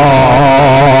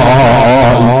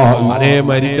 അതേ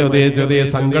മരിച്ചതേ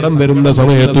സങ്കടം വരുന്ന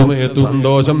സമയത്തും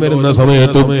സന്തോഷം വരുന്ന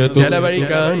സമയത്തും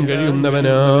ചെലവഴിക്കാൻ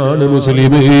കഴിയുന്നവനാണ്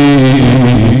മുസ്ലിം.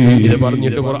 ഇത്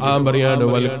പറഞ്ഞിട്ട് ഖുർആൻ പറയാണ്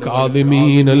വൽ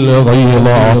കാദിമീനൽ ഗൈള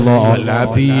വൽ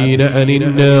ആഫീന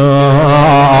അനിന്നാസ്.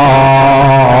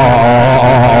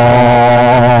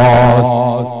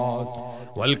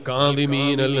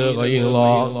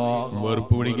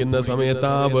 വെറുപ്പ് പിടിക്കുന്ന സമയത്ത്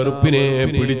ആ വെറുപ്പിനെ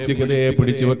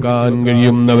പിടിച്ചു വെക്കാൻ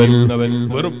കഴിയുന്നവൻ,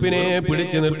 വെറുപ്പിനെ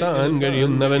പിടിച്ചു നിർത്താൻ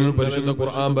കഴിയുന്നവൻ. പരിശുദ്ധ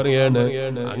ഖുർആൻ പറയാണ്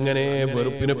അങ്ങനെ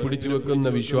വെറുപ്പിനെ പിടിച്ചു വെക്കുന്ന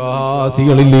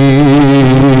വിശ്വാസികളില്ലേ,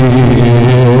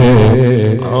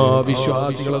 ആ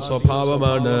വിശ്വാസികളുടെ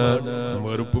സ്വഭാവമാണ്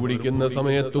വെറുപ്പ് പിടിക്കുന്ന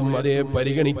സമയത്തും അതേ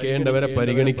പരിഗണിക്കേണ്ടവരെ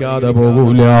പരിഗണിക്കാതെ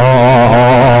പോകൂല.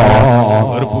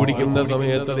 വെറുപ്പ് പിടിക്കുന്ന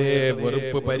സമയത്ത് അതേ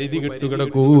വെറുപ്പ് പരിധി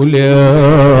കിട്ടുകിടക്കൂല,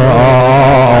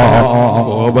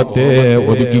 കോപത്തെ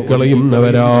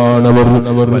ഒതുക്കിക്കളയുന്നവരാണവർ.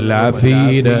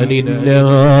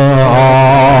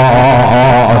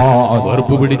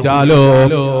 വെറുപ്പ് പിടിച്ചാലോ,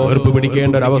 വെറുപ്പ്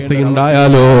പിടിക്കേണ്ട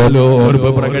ഒരവസ്ഥയുണ്ടായാലോ,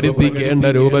 വെറുപ്പ് പ്രകടിപ്പിക്കേണ്ട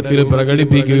രൂപത്തിൽ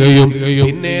പ്രകടിപ്പിക്കുകയും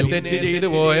പിന്നെ തെറ്റ് ചെയ്തു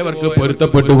പോയവർക്ക്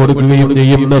പൊരുത്തപ്പെട്ടു കൊടുക്കുകയും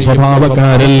ചെയ്യുന്ന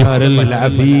സ്വഭാവക്കാരൻ.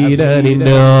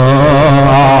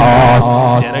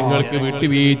 ജനങ്ങൾക്ക്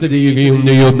വിട്ടുവീഴ്ച ചെയ്യുകയും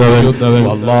ചെയ്യുന്നവർ.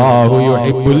 അല്ലാഹു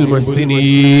യുഹിബ്ബുൽ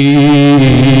മുഹ്സിനീൻ.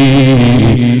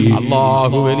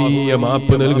 അല്ലാഹു വലിയ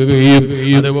മാപ്പ് നൽകുകയും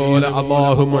അതുപോലെ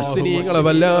അല്ലാഹു മുഹ്സിനീകളെ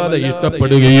വല്ലാതെ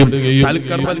ഇഷ്ടപ്പെടുകയും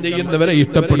സൽക്കർമ്മം ചെയ്യുന്നവരെ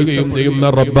ഇഷ്ടപ്പെടുകയും ചെയ്യുന്ന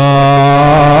റബ്ബാണ്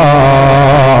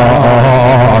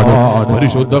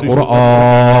പരിശുദ്ധ ഖുർആൻ.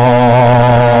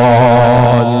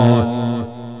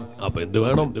 അപ്പൊ എന്ത്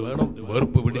വേണം?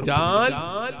 വെറുപ്പ് പിടിച്ചാൽ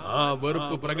ആ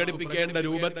വെറുപ്പ് പ്രകടിപ്പിക്കേണ്ട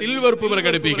രൂപത്തിൽ വെറുപ്പ്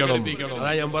പ്രകടിപ്പിക്കണം.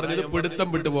 അതാ ഞാൻ പറഞ്ഞത്, പിടുത്തം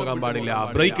വിട്ടു പോകാൻ പാടില്ല,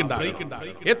 ബ്രേക്ക് ഉണ്ടാകും.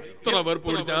 എത്ര വെറുപ്പ്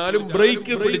പിടിച്ചാലും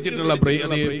ബ്രേക്ക് പിടിച്ചിട്ടുള്ള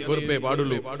വെറുപ്പേ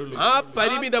പാടുള്ളൂ. ആ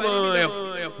പരിമിതമായ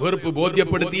വെറുപ്പ്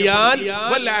ബോധ്യപ്പെടുത്തിയാൽ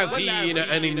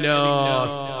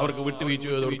അവർക്ക് വിട്ടുവീഴ്ച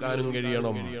കൊടുക്കാനും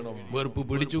കഴിയണം. വെറുപ്പ്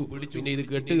പിടിച്ചു പിന്നെ ഇത്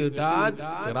കെട്ടുകിട്ടാൻ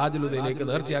സിറാജുലുദയിലേക്ക്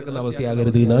നേർച്ചയാക്കുന്ന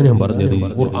അവസ്ഥയാകരുത് എന്നാണ് ഞാൻ പറഞ്ഞത്.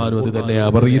 ഖുർആനും അത് തന്നെയാ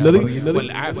പറയുന്നത്.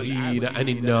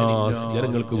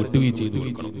 ജനങ്ങൾക്ക് വിട്ടുവീഴ്ച ചെയ്തു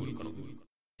കൊടുക്കണം.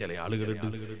 ചില ആളുകളുണ്ട്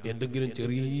എന്തെങ്കിലും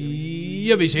ചെറിയ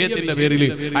വിഷയത്തിന്റെ പേരിൽ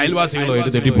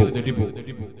അയൽവാസികളുമായിട്ട് തെറ്റിപ്പോ.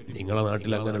 നിങ്ങളെ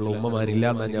നാട്ടിൽ അങ്ങനെയുള്ള ഉമ്മമാരില്ല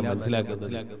എന്നാണ് ഞാൻ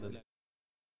മനസ്സിലാക്കുന്നത്.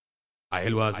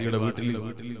 അയൽവാസിയുടെ വീട്ടിൽ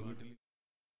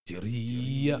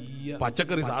ചെറിയ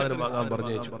പച്ചക്കറി സാധനം വാങ്ങാൻ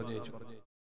പറഞ്ഞേച്ചു.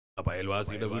 അപ്പൊ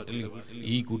അയൽവാസിയുടെ വീട്ടിൽ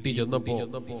ഈ കുട്ടി ചെന്നപ്പോ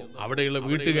അവിടെയുള്ള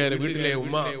വീട്ടിലെ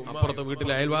ഉമ്മ, അപ്പുറത്തെ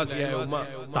വീട്ടിലെ അയൽവാസിയായ ഉമ്മ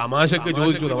തമാശക്ക്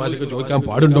ചോദിച്ചു. തമാശക്ക് ചോദിക്കാൻ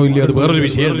പാടുണ്ടോ ഇല്ല, അത് വേറൊരു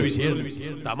വിഷയം.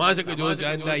 തമാശക്ക് ചോദിച്ചു,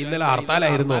 എന്താ ഇന്നലെ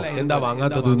ഹർത്താലായിരുന്നോ, എന്താ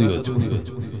വാങ്ങാത്തത് എന്ന് ചോദിച്ചു.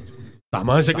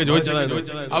 തമാശക്ക് ചോദിച്ചതാണ്.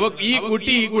 അപ്പൊ ഈ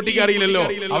കുട്ടിക്ക് അറിയില്ലല്ലോ.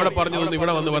 അവിടെ പറഞ്ഞു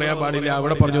ഇവിടെ വന്ന് പറയാൻ പാടില്ല,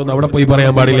 അവിടെ പറഞ്ഞു അവിടെ പോയി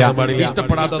പറയാൻ പാടില്ല,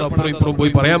 ഇഷ്ടപ്പെടാത്തത് അപ്പുറം ഇപ്പുറം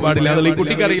പോയി പറയാൻ പാടില്ല എന്നുള്ള ഈ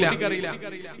കുട്ടിക്ക് അറിയില്ല.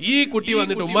 ഈ കുട്ടി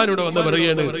വന്നിട്ട് ഉമ്മാനോട് വന്ന്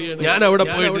പറയുകയാണ്, ഞാൻ അവിടെ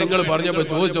പോയിട്ട് നിങ്ങൾ പറഞ്ഞപ്പോ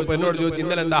ചോദിച്ചപ്പോ എന്നോട് ചോദിച്ചു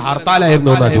ഇന്നലെ എന്താ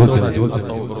ഹർത്താലായിരുന്നു എന്നാ ചോദിച്ചത്.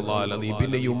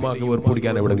 പിന്നെ ഈ ഉമ്മാക്ക്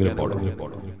വെറുപ്പിടിക്കാൻ എവിടെങ്കിലും പോകണം.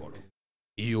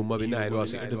 ഈ ഉമ്മ പിന്നെ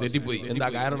അയൽവാസിയായിട്ട് തെറ്റിപ്പോയി. എന്താ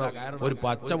കാരണം? ഒരു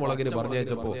പച്ചമുളകിന്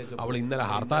പറഞ്ഞയച്ചപ്പോ അവൾ ഇന്നലെ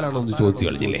ഹർത്താലാണോ എന്ന് ചോദിച്ചു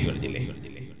കളിച്ചില്ലേ.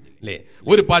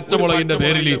 ഒരു പച്ചമുളകിന്റെ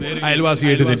പേരിൽ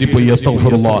അയൽവാസിയായിട്ട് തെറ്റിപ്പോയി.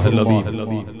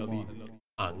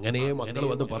 അങ്ങനെ മക്കൾ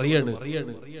വന്ന് പറയാണ്.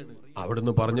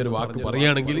 അവിടുന്ന് പറഞ്ഞൊരു വാക്ക്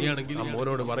പറയുകയാണെങ്കിൽ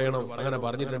മോനോട് പറയണം, അങ്ങനെ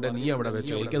പറഞ്ഞിട്ടുണ്ട് നീ അവിടെ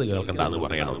വെച്ചോ, എനിക്കത് കേൾക്കണ്ടെന്ന്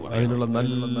പറയണം. അതിനുള്ള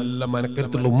നല്ല നല്ല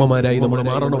മനക്കരുത്തുള്ള ഉമ്മമാരായി നമ്മൾ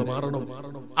മാറണം.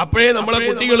 അപ്പോഴേ നമ്മളെ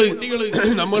കുട്ടികള്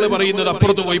നമ്മൾ പറയുന്നത്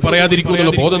അപ്പുറത്ത് പോയി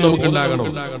പറയാതിരിക്കുന്നുള്ള ബോധം നമുക്ക് ഉണ്ടാകണം.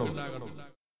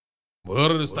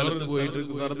 വേറൊരു സ്ഥലത്ത് പോയിട്ട്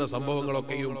നടന്ന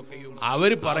സംഭവങ്ങളൊക്കെയും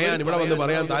അവര് പറയാൻ ഇവിടെ വന്ന്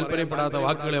പറയാൻ താല്പര്യപ്പെടാത്ത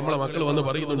വാക്കുകൾ നമ്മളെ മക്കൾ വന്ന്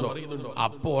പറയുന്നുണ്ടോ,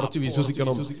 അപ്പൊ ഉറച്ച്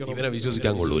വിശ്വസിക്കണം. ഇവനെ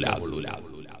വിശ്വസിക്കാൻ കൊള്ളൂല.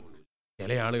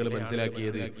 ചില ആളുകൾ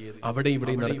മനസ്സിലാക്കിയത് അവിടെ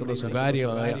ഇവിടെ നടക്കുന്ന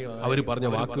സ്വകാര്യമായ അവർ പറഞ്ഞ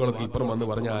വാക്കുകളൊക്കെ ഇപ്പുറം വന്ന്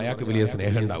പറഞ്ഞ അയാൾക്ക് വലിയ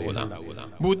സ്നേഹം ഉണ്ടാവുന്ന.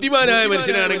 ബുദ്ധിമാനായ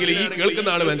മനുഷ്യനാണെങ്കിൽ ഈ കേൾക്കുന്ന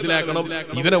ആള് മനസ്സിലാക്കണം,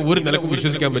 ഇവനെ ഒരു നിലക്കും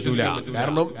വിശ്വസിക്കാൻ പറ്റൂല.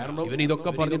 കാരണം ഇവൻ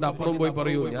ഇതൊക്കെ പറഞ്ഞിട്ട് അപ്പുറം പോയി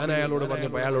പറയൂ, ഞാൻ അയാളോട്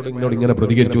പറഞ്ഞപ്പോ അയാളോട് ഇങ്ങോട്ട് ഇങ്ങനെ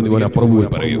പ്രതികരിച്ചു, ഇവൻ അപ്പുറം പോയി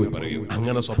പറയൂ.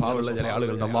 അങ്ങനെ സ്വഭാവമുള്ള ചില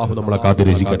ആളുകൾ അല്ലാഹു നമ്മളെ കാത്ത്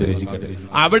രക്ഷിക്കട്ടെ.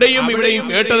 അവിടെയും ഇവിടെയും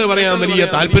കേട്ടത് പറയാൻ വലിയ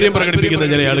താല്പര്യം പ്രകടിപ്പിക്കുന്ന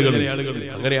ചില ആളുകൾ.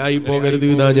 അങ്ങനെ ആയി പോകരുത്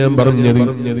എന്നാ ഞാൻ പറഞ്ഞത്.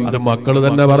 അത് മക്കൾ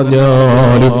തന്നെ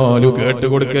പറഞ്ഞാലും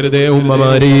കേട്ടുകൊടുക്കരുതേ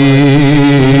ഉമ്മമാരെ.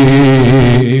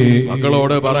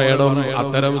 മക്കളോട് പറയണം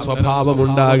അത്തരം സ്വഭാവം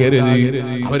ഉണ്ടാകരുത്.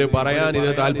 അവര് പറയാൻ ഇത്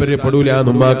താല്പര്യപ്പെടൂല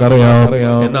എന്നുമ്മാക്കറിയാം.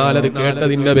 എന്നാൽ അത്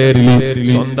കേട്ടതിന്റെ പേരിൽ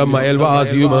സ്വന്തം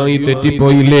അയൽവാസിയുമായി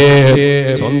തെറ്റിപ്പോയില്ലേ,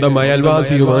 സ്വന്തം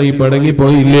അയൽവാസിയുമായി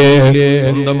പടങ്ങിപ്പോയില്ലേ,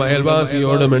 സ്വന്തം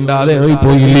അയൽവാസിയോട് മിണ്ടാതെ ആയി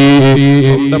പോയില്ലേ,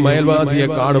 സ്വന്തം അയൽവാസിയെ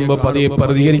കാണുമ്പോ പതിയെ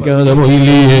പ്രതികരിക്കാതെ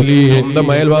പോയില്ലേ, സ്വന്തം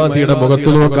അയൽവാസിയുടെ മുഖത്ത്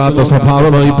നോക്കാത്ത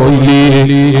സ്വഭാവമായി പോയില്ലേ,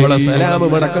 അവളെ സലാം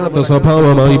മടക്കാത്ത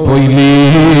സ്വഭാവമായി പോയില്ലേ.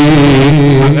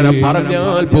 അങ്ങനെ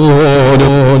പറഞ്ഞാൽ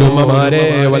പോലും ഉമ്മമാരെ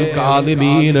വൽ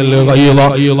കാദിമീനൽ ഗൈള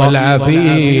വൽ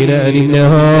ആഫീന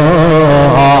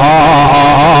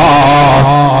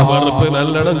വെറുപ്പ്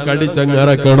നല്ലോണം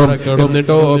കടിച്ചങ്ങറക്കണം.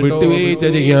 എന്നിട്ടോ വിട്ടുവീഴ്ച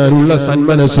ചെയ്യാനുള്ള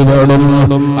സന്മനസ് വേണം.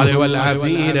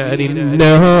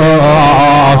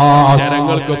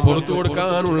 ജനങ്ങൾക്ക് പുറത്തു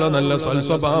കൊടുക്കാനുള്ള നല്ല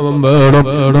സൽസ്വഭാവം വേണം.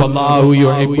 അല്ലാഹു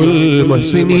യുഹിബ്ബുൽ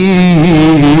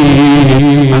മുഹ്സിനീൻ.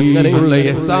 അങ്ങനെയുള്ള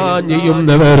ഇഹ്സാൻ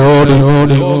ചെയ്യുന്നവരോട്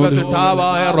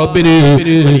ലോകസിട്ടാവായ റബ്ബിന്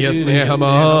വലിയ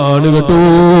സ്നേഹമാണ് കേട്ടോ.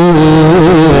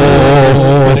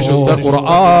 പരിശുദ്ധ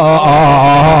ഖുർആൻ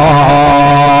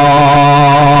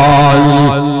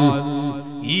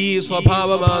ഈ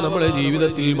സ്വഭാവമാണ് നമ്മുടെ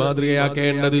ജീവിതത്തിൽ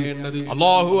മാതൃകയാക്കേണ്ടത്.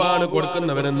 അല്ലാഹുവാണ്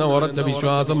കൊടുക്കുന്നവനെന്ന ഉറച്ച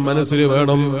വിശ്വാസം മനസ്സിൽ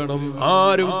വേണം.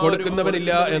 ആരും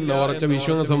കൊടുക്കുന്നവനില്ല എന്ന ഉറച്ച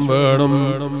വിശ്വാസം വേണം.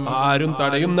 ആരും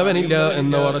തടയുന്നവനില്ല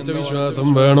എന്ന ഉറച്ച വിശ്വാസം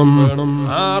വേണം.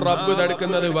 ആ റബ്ബ്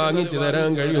തടുക്കുന്നത് വാങ്ങിച്ചു തരാൻ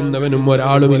കഴിയുന്നവനും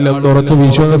ഒരാളുമില്ലെന്ന് ഉറച്ച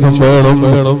വിശ്വാസം വേണം.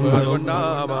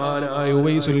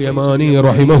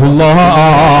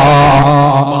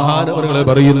 മഹാനവറുകളെ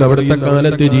പറയുന്ന അവിടുത്തെ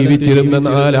കാലത്ത് ജീവിച്ചിരുന്ന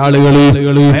 4 ആളുകള്,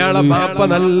 അയാളെ ബാപ്പ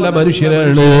നല്ല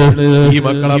മനുഷ്യനാണ്, ഈ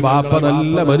മക്കളെ ബാപ്പ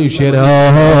നല്ല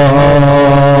മനുഷ്യനാണ്.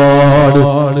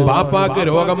 ബാപ്പാക്ക്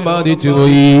രോഗം ബാധിച്ചു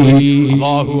പോയി.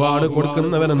 അല്ലാഹുവാണ്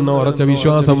കൊടുക്കുന്നവനെന്ന ഉറച്ച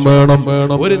വിശ്വാസം വേണം.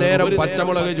 ഒരു നേരം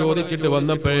പച്ചമുളക് ചോദിച്ചിട്ട്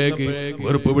വന്നപ്പോഴേക്ക്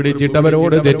വെറുപ്പ് പിടിച്ചിട്ട്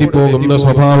അവരോട് തെറ്റിപ്പോകുന്ന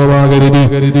സ്വഭാവമാകരുത്.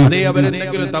 അതേ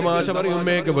അവരെന്തെങ്കിലും തമാശ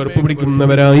പറയുമ്പോഴേക്ക് വെറുപ്പ്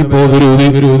പിടിക്കുന്നവരായി പോകരുത്.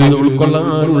 അത്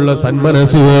ഉൾക്കൊള്ളാനുള്ള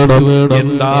സന്മനസ് വേണം.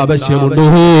 എന്താവശ്യമുണ്ടോ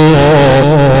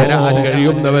തരാൻ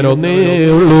കഴിയുന്നവനൊന്നേ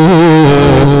ഉള്ളൂ,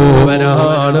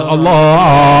 അവനാണ്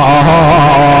അല്ലാഹ്.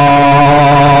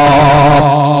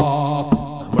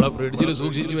 നമ്മളെ ഫ്രിഡ്ജിൽ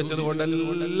സൂക്ഷിച്ചു വെച്ചത്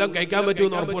കൊണ്ടെല്ലാം കഴിക്കാൻ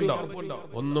പറ്റുമെന്ന് ഉറപ്പുണ്ടോ?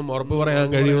 ഒന്നും ഉറപ്പ് പറയാൻ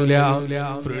കഴിയൂല.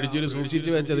 ഫ്രിഡ്ജിൽ സൂക്ഷിച്ചു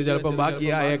വെച്ചത് ചിലപ്പം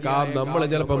ബാക്കിയായേക്കാം, നമ്മൾ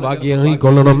ചിലപ്പം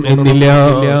ബാക്കിയായിക്കൊള്ളണം എന്നില്ല.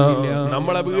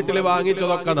 നമ്മളെ വീട്ടിൽ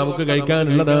വാങ്ങിച്ചതൊക്കെ നമുക്ക്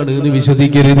കഴിക്കാനുള്ളതാണ് എന്ന്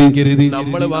വിശ്വസിക്കരുത്.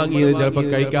 നമ്മൾ വാങ്ങിയത് ചിലപ്പോൾ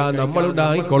കഴിക്കാൻ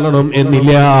നമ്മളുണ്ടായിക്കൊള്ളണം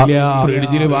എന്നില്ല.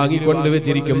 ഫ്രിഡ്ജിൽ വാങ്ങിക്കൊണ്ട്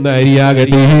വെച്ചിരിക്കുന്ന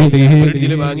അരിയാകട്ടെ,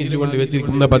 ഫ്രിഡ്ജിൽ വാങ്ങിച്ചു കൊണ്ട്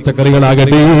വെച്ചിരിക്കുന്ന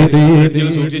പച്ചക്കറികളാകട്ടെ, ഫ്രിഡ്ജിൽ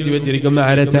സൂക്ഷിച്ചു വെച്ചിരിക്കുന്ന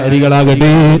അരച്ച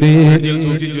അരികളാകട്ടെ, ഫ്രിഡ്ജിൽ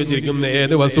സൂക്ഷിച്ചു വെച്ചിരിക്കുന്ന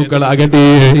ഏത് വസ്തുക്കളാകട്ടെ,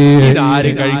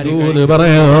 ഇതാര് കഴിക്കൂ എന്ന്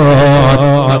പറയാൻ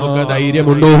നമുക്ക്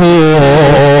ധൈര്യമുണ്ടോ?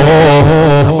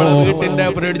 നമ്മളെ വീട്ടിന്റെ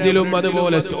ഫ്രിഡ്ജിലും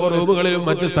അതുപോലെ സ്റ്റോർ റൂമുകളിലും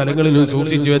മറ്റു സ്ഥലങ്ങളിലും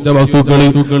സൂക്ഷിച്ചു വെച്ച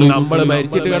വസ്തുക്കളിൽ നമ്മൾ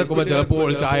മരിച്ചിട്ട് കിടക്കുമ്പോൾ ചിലപ്പോൾ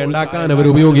ചായ ഉണ്ടാക്കാൻ അവർ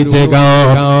ഉപയോഗിച്ചേക്കാം.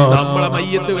 നമ്മളെ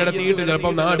മയ്യത്ത് കിടത്തിയിട്ട്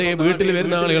ചിലപ്പോൾ വീട്ടിൽ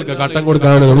വരുന്ന ആളുകൾക്ക് കട്ടൻ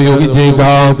കൊടുക്കാൻ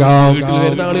ഉപയോഗിച്ചേക്കാം. വീട്ടിൽ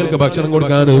വരുന്ന ആളുകൾക്ക് ഭക്ഷണം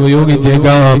കൊടുക്കാൻ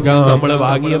ഉപയോഗിച്ചേക്കാം. നമ്മൾ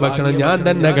വാങ്ങിയ ഭക്ഷണം ഞാൻ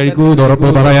തന്നെ കഴിക്കൂ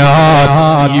ഉറപ്പ് പറയാൻ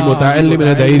ഈ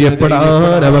മുതഅല്ലിമിനെ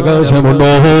ധൈര്യപ്പെടാൻ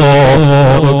അവകാശമുണ്ടോ?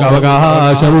 നമുക്ക്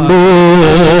അവകാശമുണ്ടോ?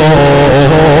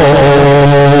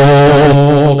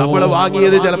 നമ്മൾ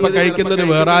വാങ്ങിയത് ചിലപ്പോൾ കഴിക്കുന്നത്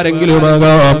വേറെ ആരെങ്കിലും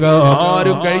ആകാം,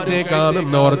 ആരും കഴിച്ചേക്കാം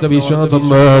എന്ന ഉറച്ച വിശ്വാസം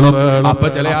വേണം. അപ്പൊ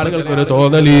ചില ആളുകൾക്ക് ഒരു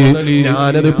തോന്നല്,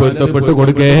 ഞാനത് പൊരുത്തപ്പെട്ടു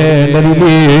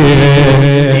കൊടുക്കേണ്ടതില്ലേ?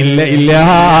 ഇല്ല ഇല്ല,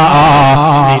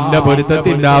 നിന്റെ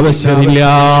പൊരുത്തത്തിന്റെ ആവശ്യമില്ല.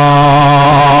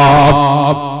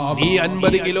 നീ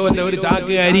 50 കിലോന്റെ ഒരു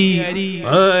ചാക്ക് അരി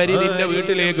നിന്റെ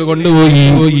വീട്ടിലേക്ക് കൊണ്ടുപോയി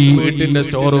വീട്ടിന്റെ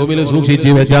സ്റ്റോർ റൂമിൽ സൂക്ഷിച്ചു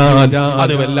വെച്ചാൽ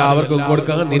അത് എല്ലാവർക്കും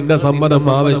കൊടുക്കാൻ നിന്റെ സമ്മതം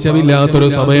ആവശ്യമില്ലാത്തൊരു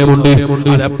സമയമുണ്ട്.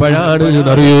 അതെപ്പോഴാണ്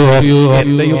അറിയോ?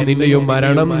 എന്റെയും നിന്റെയും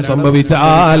മരണം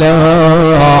സംഭവിച്ചാൽ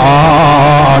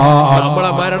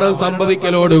നമ്മളെ മരണം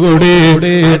സംഭവിക്കലോടുകൂടി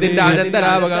അതിന്റെ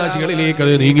അനന്തരാവകാശികളിലേക്ക്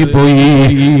അത് നീങ്ങിപ്പോയി.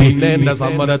 പിന്നെ എന്റെ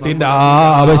സമ്മതത്തിന്റെ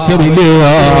ആവശ്യമില്ല,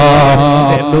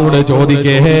 എന്നോട്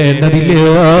ചോദിക്കേണ്ടതില്ല.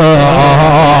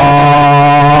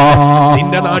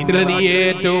 നിന്റെ നാട്ടിലെ നീ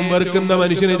ഏറ്റവും വെറുക്കുന്ന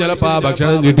മനുഷ്യന് ചിലപ്പോ ആ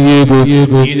ഭക്ഷണം കിട്ടിയേക്കും,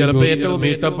 നീ ചിലപ്പോ ഏറ്റവും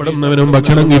ഇഷ്ടപ്പെടുന്നവനും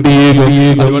ഭക്ഷണം കിട്ടിയേക്കും.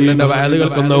 അതുകൊണ്ട് എന്റെ വയല്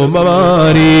കേൾക്കുന്ന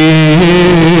ഉമ്മമാരെ,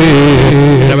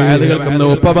 എന്റെ വയല് കേൾക്കുന്ന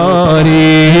ഉപ്പമാരെ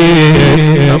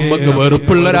നമുക്ക്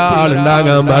വെറുപ്പുള്ള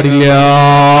ഒരാളുണ്ടാകാൻ പാടില്ല.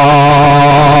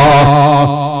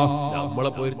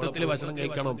 നമ്മളെ പൊരുത്തത്തിൽ ഭക്ഷണം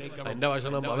കഴിക്കണം, എന്റെ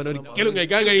ഭക്ഷണം അവനൊരിക്കലും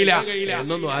കഴിക്കാൻ കഴിയില്ല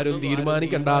എന്നൊന്നും ആരും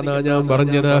തീരുമാനിക്കണ്ടെന്നാ ഞാൻ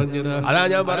പറഞ്ഞത്. അതാ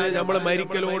ഞാൻ പറഞ്ഞത്, നമ്മളെ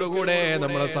മരിക്കലോടുകൂടെ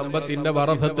നമ്മളെ സമ്പത്തിന്റെ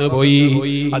വറസത്ത് പോയി,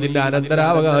 അതിന്റെ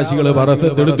അനന്തരാവകാശികൾ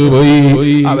വറസത്തെടുത്തു പോയി,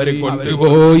 അവരെ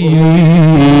കൊണ്ടുപോയി.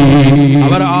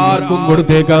 അവർ ആർക്കും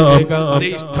കൊടുത്തേക്കാം, അത്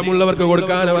ഇഷ്ടമുള്ളവർക്ക്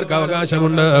കൊടുക്കാൻ അവർക്ക്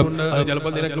അവകാശമുണ്ട്. അത്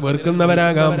ചിലപ്പോൾ നിനക്ക്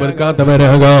വെറുക്കുന്നവരാകാം,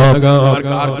 വെറുക്കാത്തവരാകാം,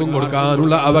 അവർക്ക് ആർക്കും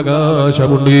കൊടുക്കാനുള്ള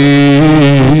അവകാശമുണ്ട്.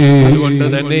 അതുകൊണ്ട്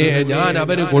തന്നെ ഞാൻ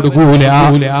അവന് കൊടുക്കൂല,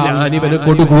 ഞാനിവന്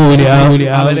കൊടുക്കൂല,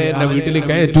 അവനെ എന്റെ വീട്ടിൽ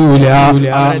കയറ്റൂല, അവനെ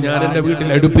ഞാൻ എന്റെ വീട്ടിൽ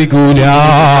അടുപ്പിക്കൂല.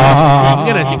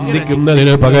 ഇങ്ങനെ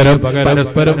ചിന്തിക്കുന്നതിന് പകരം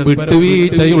പരസ്പരം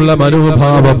വിട്ടുവീഴ്ചയുള്ള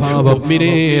മനോഭാവം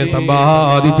മുഅ്മിനെ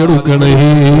സമ്പാദിച്ചെടുക്കണേ.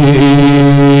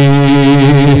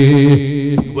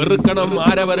 വെറുക്കണം.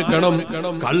 ആരെ വെറുക്കണം?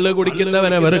 കള്ള്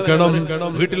കുടിക്കുന്നവനെ വെറുക്കണം.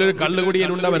 വീട്ടിലൊരു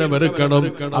കള്ളുകുടിയനുണ്ടവനെ വെറുക്കണം.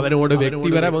 അവനോട്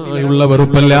വ്യക്തിപരമായുള്ള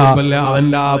വെറുപ്പല്ല,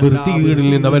 അവന്റെ ആ വൃത്തികേടിൽ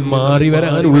നിന്ന് അവൻ മാറി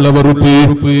വരാനുള്ള വെറുപ്പ്.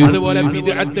 അതുപോലെ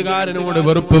ബിദ്അത്തുകാരനോട്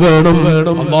വെറുപ്പ് വേണം.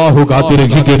 അല്ലാഹു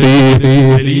കാത്തുരക്ഷിക്കട്ടെ.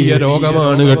 വലിയ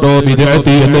രോഗമാണ് കേട്ടോ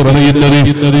ബിദ്അത്ത് എന്ന് പറയുന്നത്.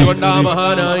 അതുകൊണ്ടാ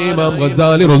മഹാനായ ഇമാം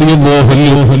ഗസാലി റളിയല്ലാഹു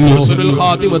അൻഹു ഹുസ്നുൽ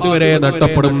ഖാതിമത്ത് വരെ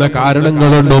നഷ്ടപ്പെടുന്ന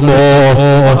കാരണങ്ങളുണ്ടോ?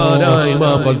 മഹാനായ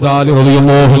ഇമാം ഗസാലി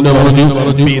റളിയല്ലാഹു അൻഹു പറഞ്ഞു,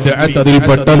 ബിദ്അത്ത്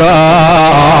അതിൽപ്പെട്ടതാ.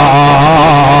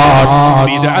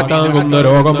 ബിദ്അത്താകുന്ന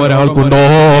രോഗം ഒരാൾക്കുണ്ടോ,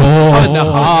 അവന്റെ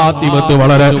ഖാതിമത്ത്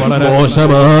വളരെ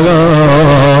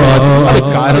മോശമാകാൻ അത്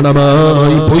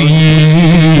കാരണമായി പോയി.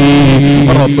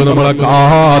 റബ്ബ് നമ്മളെ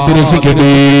കാത്തുരക്ഷിക്കട്ടെ.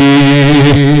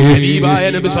 ഹബീബായ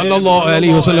നബി സല്ലല്ലാഹു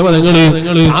അലൈഹി വസല്ലം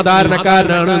തങ്ങൾ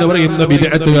സാധാരണക്കാരനാണ് എന്ന് പറയുന്ന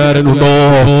ബിദ്അത്തുകാരനുണ്ടോ?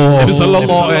 നബി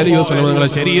സല്ലല്ലാഹു അലൈഹി വസല്ലം തങ്ങളുടെ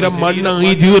ശരീരം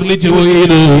മണ്ണായി ജീർണിച്ചു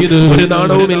പോയത് ഒരു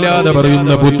നാണവുമില്ലാതെ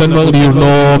പറയുന്ന പുത്തൻ മഹദിയുണ്ടോ?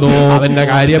 അവന്റെ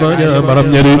കാര്യമാണ് ഞാൻ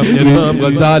പറഞ്ഞത്. ഇമാം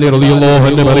ഗസാലി റളിയല്ലാഹു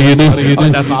അൻഹു പറയുന്നു,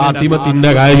 അവന്റെ ഖാതിമത്തിന്റെ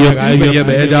കാര്യം വലിയ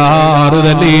ബേജാറ്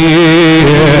തന്നെ.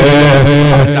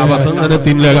 അവന്റെ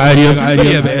അവസാനത്തിന്റെ കാര്യം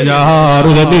വലിയ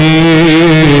ബേജാറ് തന്നെ.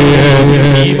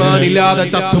 ഈമാനില്ലാതെ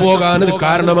ചത്തുപോകാൻ ഇത്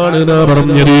കാരണമാണ് എന്നാ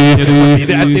പറഞ്ഞത്.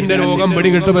 ബിദ്അത്തിന്റെ രോഗം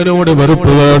പിടികിട്ടവനോട്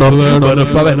വെറുപ്പ് വേണം.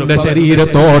 വെറുപ്പ് അവന്റെ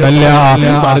ശരീരത്തോടല്ല,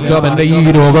 മറിച്ച് അവന്റെ ഈ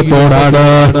രോഗത്തോടാണ്.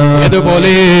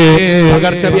 അതുപോലെ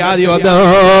പകർച്ചവ്യാധി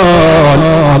വന്നാൽ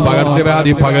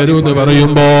പകർച്ചവ്യാധി പകരൂന്ന്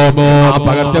പറയുമ്പോ ആ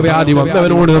പകർച്ചവ്യാധി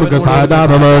വന്നവനോട് നമുക്ക്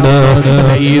സാധാരണമാണ്.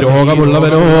 പക്ഷെ ഈ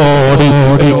രോഗമുള്ളവനോട്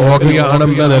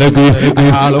രോഗിയാണെന്ന നിലക്ക്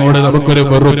അയാളോട് നമുക്കൊരു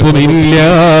വെറുപ്പുമില്ല,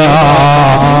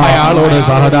 അയാളോട്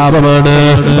സഹതാപമാണ്.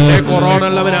 പക്ഷെ കൊറോണ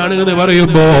ഉള്ളവനാണ് എന്ന്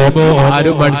പറയുമ്പോ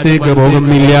ആരും അടുത്തേക്ക്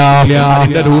പോകുന്നില്ല,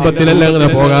 അതിന്റെ രൂപത്തിലല്ല അങ്ങനെ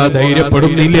പോകാൻ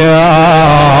ധൈര്യപ്പെടുന്നില്ല.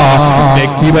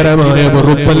 വ്യക്തിപരമായ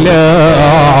വെറുപ്പല്ല.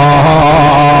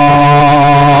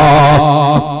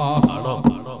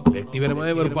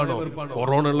 വ്യക്തിപരമായ വെറുപ്പാണോ?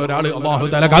 കൊറോണ ഉള്ള ഒരാൾ അല്ലാഹു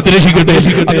തആല കാത്തുരക്ഷിക്കട്ടെ.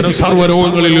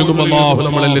 സർവ്വരോഗങ്ങളിൽ നിന്നും അല്ലാഹു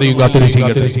നമ്മളെല്ലാരെയും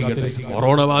കാത്തുരക്ഷിക്കട്ടെ.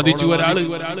 കൊറോണ ബാധിച്ചു ഒരാള്,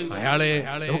 അയാളെ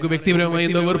നമുക്ക് വ്യക്തിപരമായി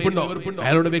എന്തോ വെറുപ്പുണ്ടോ?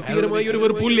 അയാളോട് വ്യക്തിപരമായി ഒരു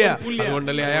വെറുപ്പില്ല.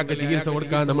 അതുകൊണ്ടല്ലേ അയാൾക്ക് ചികിത്സ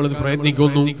കൊടുക്കാൻ നമ്മൾ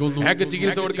പ്രയത്നിക്കുന്നു, അയാൾക്ക്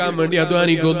ചികിത്സ കൊടുക്കാൻ വേണ്ടി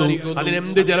അധ്വാനിക്കുന്നു,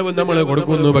 അതിനെന്ത് ചെലവ് നമ്മൾ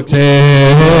കൊടുക്കുന്നു. പക്ഷേ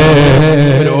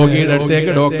രോഗിയുടെ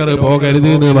അടുത്തേക്ക് ഡോക്ടർ പോകരുത്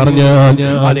എന്ന് പറഞ്ഞാൽ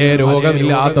അതേ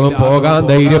രോഗമില്ലാത്തവൻ പോകാൻ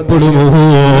ധൈര്യപ്പെടുമോ?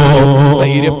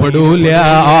 ധൈര്യപ്പെടൂല.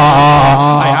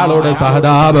 അയാളോട്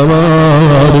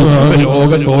സഹതാപമാണ്,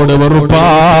 രോഗത്തോട്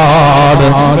വെറുപ്പാണ്.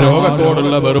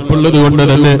 രോഗത്തോടുള്ള വെറുപ്പുള്ളത് കൊണ്ട്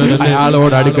തന്നെ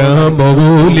അയാളോട് അടുക്കാൻ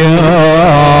പോകൂല.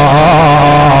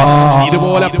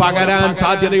 ഇതുപോലെ പകരാൻ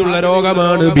സാധ്യതയുള്ള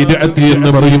രോഗമാണ് ബിദ്അത്ത് എന്ന്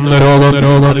പറയുന്ന രോഗം.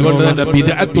 അതുകൊണ്ട് തന്നെ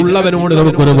ബിദ്അത്തുള്ളവനോട്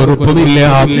നമുക്കൊരു വെറുപ്പുമില്ല,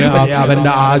 പക്ഷെ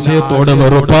അവന്റെ ആശയത്തോട്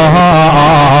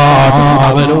വെറുപ്പാണ്,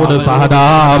 അവനോട്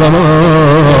സഹതാപമാണ്.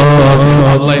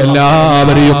 അല്ലാഹു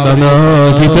എല്ലാവരെയും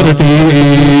നന്നാക്കി തരട്ടെ.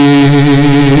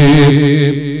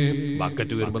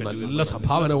 ബക്കറ്റ് വരുമ്പോ നല്ല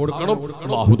സംഭാവന കൊടുക്കണം.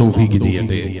 അല്ലാഹു തൗഫീഖ്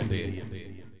ചെയ്യട്ടെ.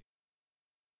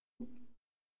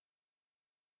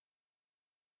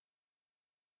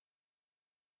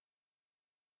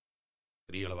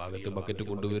 സ്ത്രീകളെ ഭാഗത്ത് ബക്കറ്റ്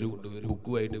കൊണ്ടുവരും,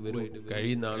 ബുക്കുമായിട്ട് വരും.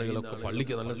 കഴിയുന്ന ആളുകളൊക്കെ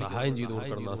പള്ളിക്ക് നല്ല സഹായം ചെയ്തു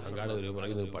കൊടുക്കണം. ആ സംഘാടകർ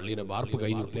പറയുന്നത് പള്ളിയുടെ വാർപ്പ്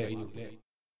കഴിഞ്ഞില്ലേ?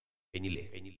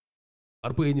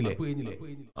 വാർപ്പ് കഴിഞ്ഞില്ലേ?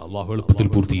 അല്ലാഹു എളുപ്പത്തിൽ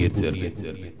പൂർത്തീകരിച്ചു തരട്ടെ.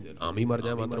 ആമീൻ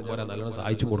പറഞ്ഞാൽ മാത്രം പോരാ, നല്ലോണം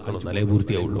സഹായിച്ചു കൊടുക്കണം, നല്ലേ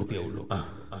പൂർത്തിയാവുള്ളൂ.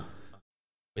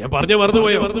 ഞാൻ പറഞ്ഞു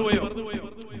മറന്നുപോയോ?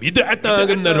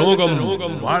 ബിദ്അത്താകുന്ന രോഗം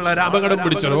വളരെ അപകടം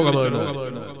പിടിച്ച രോഗമാണ്.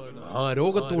 ആ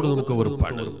രോഗത്തോട് നമുക്ക്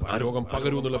വെറുപ്പാണ്, ആ രോഗം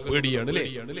പകരും എന്നുള്ള പേടിയാണ് അല്ലേ?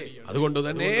 അതുകൊണ്ട്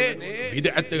തന്നെ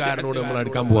ബിദ്അത്തുകാരനോട് നമ്മൾ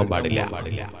അടുക്കാൻ പോകാൻ പാടില്ല.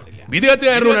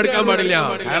 വിദേഹത്തുകാരനോട് അടുക്കാൻ പാടില്ല.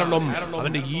 കാരണം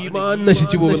അവന്റെ ഈമാൻ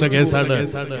നശിച്ചു പോകുന്ന കേസാണ്.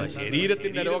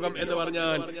 ശരീരത്തിന്റെ രോഗം എന്ന്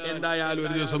പറഞ്ഞാൽ എന്തായാലും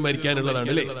ഒരു ദിവസം മരിക്കാനുള്ളതാണ്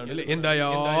അല്ലേ?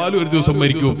 എന്തായാലും ഒരു ദിവസം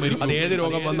മരിക്കും. അത് ഏത്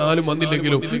രോഗം വന്നാലും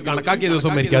വന്നില്ലെങ്കിലും കണക്കാക്കിയ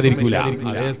ദിവസം മരിക്കാതിരിക്കൂല.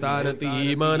 അതേ സ്ഥാനത്ത്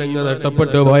ഈമാൻ അങ്ങ്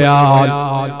നഷ്ടപ്പെട്ടു പോയാൽ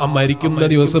ആ മരിക്കുന്ന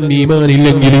ദിവസം ഈമാൻ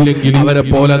ഇല്ലെങ്കിൽ അവനെ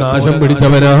പോലെ നാശം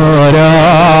പിടിച്ചവനാരാ?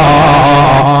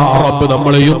 റബ്ബ്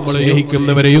നമ്മളെയും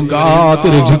സ്നേഹിക്കുന്നവരെയും കാത്തു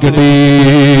രക്ഷിക്കട്ടെ.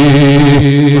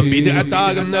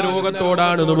 ബിദ്അത്താകുന്ന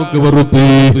രോഗത്തോടാണ് നമുക്ക് വെറുപ്പ്.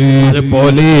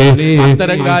 അതുപോലെ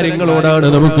അത്തരം കാര്യങ്ങളോടാണ്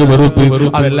നമുക്ക് വെറുപ്പ്.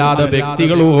 അതല്ലാതെ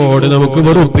വ്യക്തികളോട് നമുക്ക്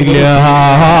വെറുപ്പില്ല.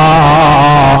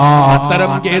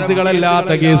 അത്തരം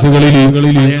കേസുകളല്ലാത്ത കേസുകളിൽ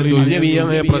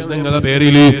ദുന്യവിയായ പ്രശ്നങ്ങളുടെ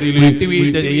പേരിൽ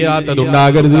വിട്ടുവീഴ്ച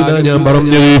ചെയ്യാത്തതുണ്ടാകരുത് എന്നാണ് ഞാൻ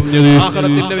പറഞ്ഞത്.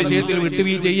 ആഖിറത്തിന്റെ വിഷയത്തിൽ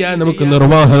വിട്ടുവീഴ്ച ചെയ്യാൻ നമുക്ക്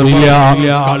നിർവാഹമില്ല.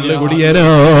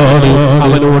 കള്ളുകുടിയനാണ്,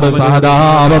 അവനോട്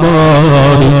സഹതാപമാണ്,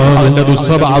 അവന്റെ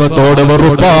ദുസ്വഭാവത്തോട്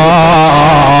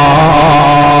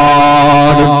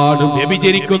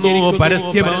വ്യഭിചരിക്കുന്നു,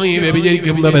 പരസ്യമായി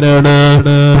വ്യഭിചരിക്കുന്നവനാണ്,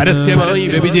 പരസ്യമായി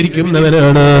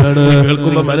വ്യഭിചരിക്കുന്നവനാണ്.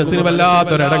 കേൾക്കുമ്പോ മനസ്സിന്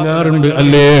വല്ലാത്തൊരടങ്ങാറുണ്ട്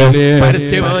അല്ലേ?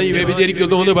 പരസ്യമായി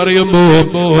വ്യഭിചരിക്കുന്നു എന്ന് പറയുമ്പോ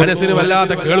മനസ്സിന്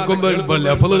വല്ലാത്ത, കേൾക്കുമ്പോ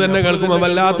ലഫ്ള് തന്നെ കേൾക്കുമ്പോ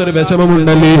വല്ലാത്തൊരു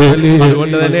വിഷമമുണ്ടല്ലേ?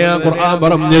 അതുകൊണ്ട് തന്നെ ആ ഖുർആൻ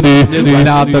പറഞ്ഞത്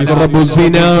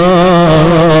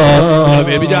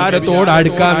വ്യഭിചാരത്തോട്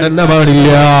അടുക്കാൻ തന്നെ പാടില്ല.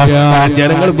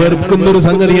 ജനങ്ങൾ വെറുക്കുന്ന ഒരു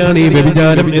സംഗതിയാണ് ഈ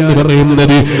വ്യഭിചാരം എന്ന്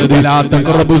പറയുന്നത്.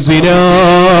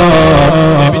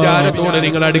 വ്യഭിചാരത്തോട്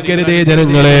നിങ്ങൾ അടുക്കരുതേ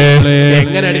ജനങ്ങളെ.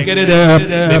 എങ്ങനെ അടുക്കരുത്?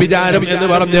 വ്യഭിചാരം എന്ന്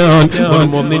പറഞ്ഞാൽ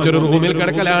ഒന്നിച്ചൊരു റൂമിൽ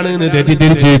കിടക്കലാണ് എന്ന്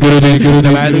തെറ്റിദ്ധരിച്ചേക്കരുത്.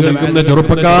 കേൾക്കുന്ന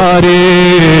ചെറുപ്പക്കാരെ,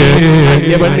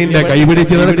 അന്യപെണ്ണിന്റെ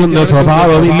കൈപിടിച്ച് നടക്കുന്ന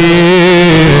സ്വഭാവമില്ലേ?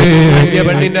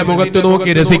 അന്യപെണ്ണിന്റെ മുഖത്ത് നോക്കി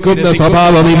രസിക്കുന്ന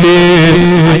സ്വഭാവമില്ലേ?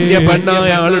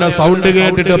 അന്യപെണ്ണായ ആളുടെ സൗണ്ട്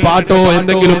കേട്ടിട്ട് പാട്ടോ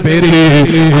എന്തെങ്കിലും പേരില്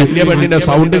അന്യപെണ്ണിന്റെ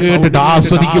സൗണ്ട് കേട്ടിട്ട്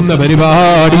ആസ്വദിക്കുന്ന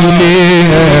പരിപാടിയില്ലേ?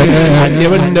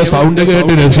 അന്യപെണ്ണിന്റെ സൗണ്ട്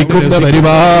കേട്ട് രസിക്കുന്ന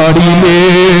പരിപാടിയില്ലേ?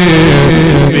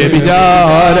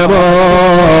 വ്യഭിചാരമോ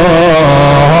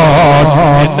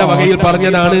എന്റെ വകയിൽ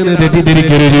പറഞ്ഞതാണ് എന്ന്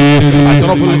തെറ്റിദ്ധരിക്കരുത്.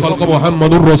 അഷ്റഫുൽ ഖൽഖ്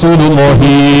മുഹമ്മദുർ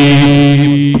റസൂലുള്ളാഹി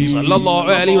സ്വല്ലല്ലാഹു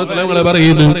അലൈഹി വസല്ലം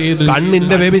പറയുന്നു,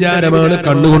 കണ്ണിന്റെ വ്യഭിചാരമാണ്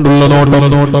കണ്ണുകൊണ്ടുള്ള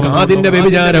നോട്ടം, കാതിന്റെ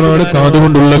വ്യഭിചാരമാണ്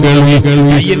കാതുകൊണ്ടുള്ള കേൾവി,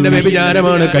 കൈയിന്റെ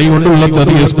വ്യഭിചാരമാണ് കൈകൊണ്ടുള്ള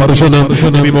തതിയ സ്പർശനം.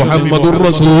 നബി മുഹമ്മദുർ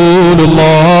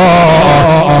റസൂലുള്ളാഹി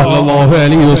സ്വല്ലല്ലാഹു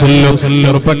അലൈഹി വസല്ലം.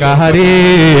 ചെറുപ്പക്കാരെ,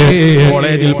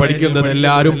 കോളേജിൽ പഠിക്കുന്നത്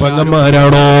എല്ലാവരും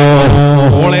പെങ്ങന്മാരാണോ?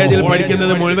 കോളേജിൽ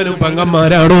പഠിക്കുന്നത് മുഴുവനും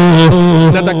പെങ്ങന്മാരാണോ?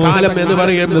 ഇന്നത്തെ കാലം എന്ന്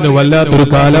പറയുന്നത് വല്ലാത്തൊരു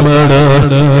കാലമാണ്.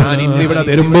 ഞാൻ ഇന്നിവിടെ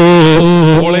വരുമ്പോ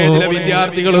കോളേജിലെ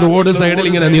വിദ്യാർത്ഥികൾ റോഡ് സൈഡിൽ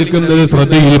ഇങ്ങനെ നിൽക്കുന്നത്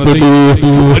ശ്രദ്ധയിൽപ്പെട്ടു.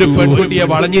 ഒരു പെൺകുട്ടിയെ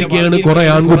വളഞ്ഞിരിക്കുകയാണ് കുറെ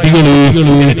ആൺകുട്ടികൾ.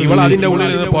 ഇവൾ അതിന്റെ ഉള്ളിൽ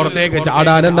നിന്ന് പുറത്തേക്ക്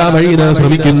ചാടാൻ എന്താ വഴി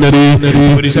ശ്രമിക്കുന്നത്?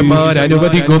 പുരുഷന്മാർ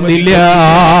അനുവദിക്കുന്നില്ല.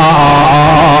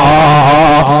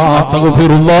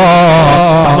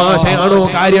 തമാശയാണോ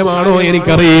കാര്യമാണോ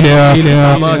എനിക്കറിയില്ല.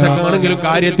 തമാശക്കാണെങ്കിലും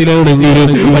കാര്യത്തിലാണെങ്കിലും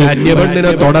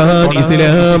അന്യപെണ്ണിനെ തൊടാൻ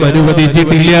ഇസ്ലാം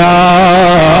അനുവദിച്ചിട്ടില്ല.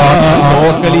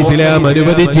 നോക്കൽ ഇസ്ലാം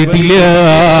അനുവദിച്ചിട്ടില്ല.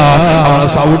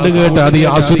 സൗണ്ട് കേട്ട് അത്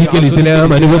ആസ്വദിക്കൽ ഇസ്ലാം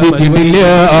അനുവദിച്ചിട്ടില്ല.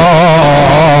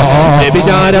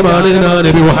 വ്യഭിചാരമാണ്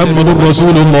നബി മുഹമ്മദുർ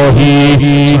റസൂലുള്ളാഹി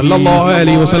സ്വല്ലല്ലാഹു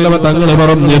അലൈഹി വസല്ലം തങ്ങൾ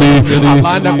പറഞ്ഞത്.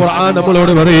 അല്ലാഹുവിന്റെ ഖുർആൻ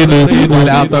നമ്മളോട് പറയുന്നു,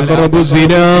 വലാ തഖറബു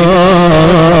സിനാ,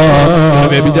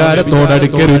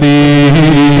 വ്യഭിചാരത്തോടടുക്കരുതേ.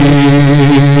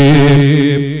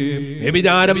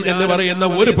 വ്യഭിചാരം എന്ന് പറയുന്ന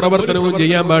ഒരു പ്രവർത്തനവും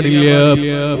ചെയ്യാൻ പാടില്ല.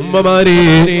 ഉമ്മമാരെ,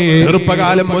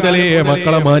 ചെറുപ്പകാലം മുതലേ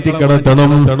മക്കളെ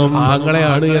മാറ്റിക്കിടത്തണം.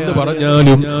 ആങ്ങളെയാണ് എന്ന്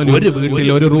പറഞ്ഞാലും ഒരു വീട്ടിൽ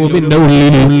ഒരു റൂമിന്റെ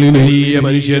ഉള്ളിൽ വലിയ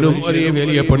മനുഷ്യനും ഒരേ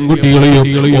വലിയ പെൺകുട്ടികളെയും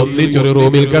ഒന്നിച്ചൊരു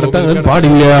റൂമിൽ കിടത്താൻ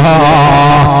പാടില്ല.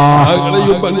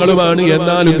 ആങ്ങളെയും പെങ്ങളുമാണ്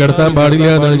എന്നാലും കിടത്താൻ പാടില്ല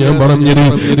എന്നാണ് ഞാൻ പറഞ്ഞത്.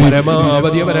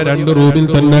 പരമാവധി അവരെ രണ്ട് റൂമിൽ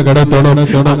തന്നെ കിടത്തണം.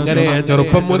 അങ്ങനെ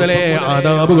ചെറുപ്പം മുതലേ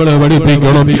ആദാബുകളെ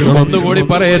പഠിപ്പിക്കണം. ഒന്നുകൂടി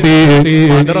പറയട്ടെ,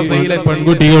 മദ്രസയിലെ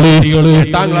പെൺകുട്ടികൾ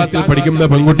 8ാം ക്ലാസ്സിൽ പഠിക്കുന്ന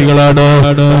പെൺകുട്ടികളാണ്,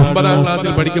 9ാം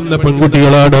ക്ലാസ്സിൽ പഠിക്കുന്ന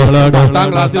പെൺകുട്ടികളാണ്, 10ാം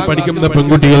ക്ലാസ്സിൽ പഠിക്കുന്ന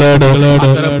പെൺകുട്ടികളാണ്.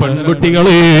 അത്തരം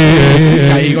പെൺകുട്ടികളെ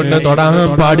കൈകൊണ്ട് തൊടാൻ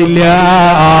പാടില്ല.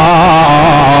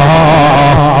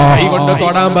 കൈകൊണ്ട്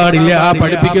തൊടാൻ പാടില്ല.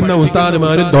 പഠിപ്പിക്കുന്ന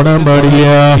ഉസ്താദുമാരും തൊടാൻ പാടില്ല.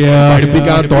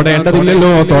 പഠിപ്പിക്കാൻ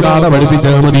തൊടേണ്ടതില്ലല്ലോ, തൊടാതെ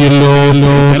പഠിപ്പിച്ചാൽ മതിയല്ലോ.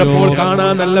 ചിലപ്പോൾ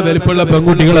കാണാൻ നല്ല വലുപ്പമുള്ള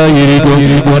പെൺകുട്ടികളായിരിക്കും,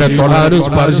 അവരെ തൊടാനും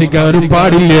സ്പർശിക്കാനും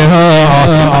പാടില്ല.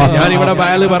 ഞാനിവിടെ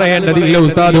വയല് പറയേണ്ട പറയേണ്ടതില്ല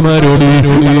ഉസ്താദുമാരോട്.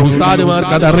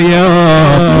 ഉസ്താദുമാർക്ക് അതറിയാം.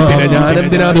 പിന്നെ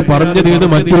ഞാനെന്തിനാ അത് പറഞ്ഞത് എന്ന്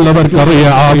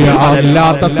മറ്റുള്ളവർക്കറിയാം.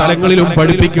 അതല്ലാത്ത സ്ഥലങ്ങളിലും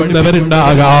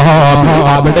പഠിപ്പിക്കുന്നവരുണ്ടാകാം.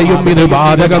 അവിടെയും ഇത്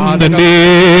ബാധകം തന്നെ.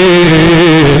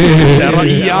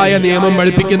 ശർഈയായ നിയമം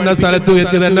പഠിപ്പിക്കുന്ന സ്ഥലത്ത്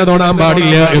വെച്ച് തന്നെ തൊടാൻ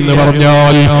പാടില്ല എന്ന്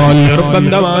പറഞ്ഞാൽ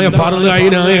നിർബന്ധമായ ഫർദ്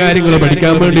ഐനായ കാര്യങ്ങൾ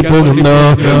പഠിക്കാൻ വേണ്ടി പോകുന്ന,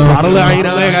 ഫർദ്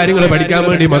ഐനായ കാര്യങ്ങൾ പഠിക്കാൻ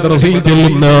വേണ്ടി മദ്രസയിൽ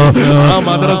ചെല്ലുന്ന, ആ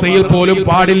മദ്രസയിൽ പോലും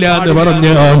പാടില്ല എന്ന്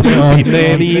പറഞ്ഞാൽ പിന്നെ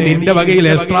നീ നിന്റെ വകയിൽ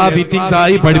എക്സ്ട്രാ ഫിറ്റിംഗ്സ്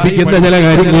ആയി പഠിപ്പിക്കുന്ന ചില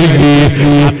കാര്യങ്ങളില്ലേ,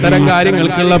 അത്തരം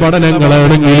കാര്യങ്ങൾക്കുള്ള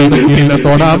പഠനങ്ങളാണെങ്കിൽ പിന്നെ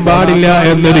തൊടാൻ പാടില്ല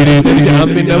എന്നതിന് ഞാൻ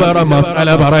പിന്നെ വേറെ മസാല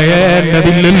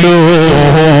പറയേണ്ടതില്ലല്ലോ.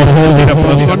 പിന്നെ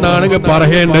പ്ലസ് വൺ ആണെങ്കിൽ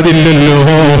പറയേണ്ടതില്ലല്ലോ,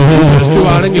 പ്ലസ് ടു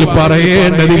ആണെങ്കിൽ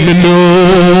പറയേണ്ടതില്ലല്ലോ.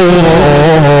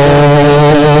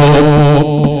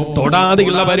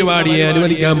 തൊടാതെയുള്ള പരിപാടിയെ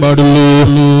അനുവദിക്കാൻ പാടുള്ളൂ.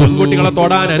 പെൺകുട്ടികളെ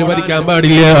തൊടാൻ അനുവദിക്കാൻ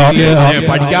പാടില്ല.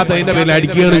 പഠിക്കാത്തതിന്റെ പേരിൽ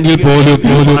അടിക്കുകയാണെങ്കിൽ പോലും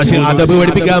അതബ്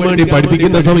പഠിപ്പിക്കാൻ വേണ്ടി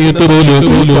പഠിപ്പിക്കുന്ന സമയത്ത് പോലും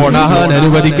തൊടാൻ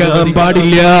അനുവദിക്കാൻ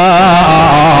പാടില്ല.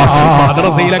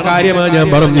 മദ്രസയിലെ കാര്യമാണ് ഞാൻ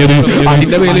പറഞ്ഞത്.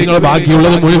 അതിന്റെ പേരിൽ നിങ്ങൾ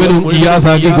ബാക്കിയുള്ളത് മുഴുവനും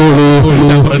ഖിയാസാക്കിക്കോളൂ.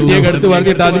 പ്രത്യേകം എടുത്ത്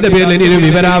പറഞ്ഞിട്ട് അതിന്റെ പേരിൽ ഇനി ഒരു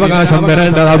വിവരാവകാശം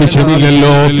വരേണ്ട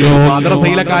ആവശ്യമില്ലല്ലോ.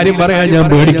 മദ്രസയിലെ കാര്യം പറയാൻ ഞാൻ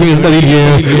പേടിക്കേണ്ടതില്ല.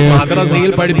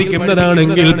 മദ്രസയിൽ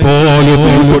പഠിപ്പിക്കുന്നതാണെങ്കിൽ പോലും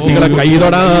കുട്ടികളെ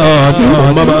കൈതൊടാൻ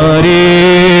ഉമ്മമാരെ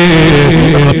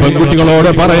പെൺകുട്ടികളോട്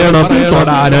പറയണം,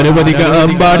 തൊടാൻ അനുവദിക്കാൻ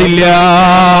പാടില്ല.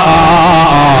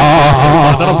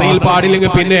 മദ്രസയിൽ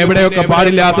പാടില്ലെങ്കിൽ പിന്നെ എവിടെയൊക്കെ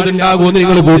പാടില്ലാത്തതുണ്ടാകുമെന്ന്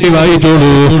നിങ്ങൾ കൂട്ടി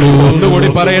വായിച്ചോളൂ. ഒന്നുകൂടി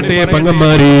പറയട്ടെ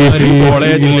പെങ്ങന്മാരെ,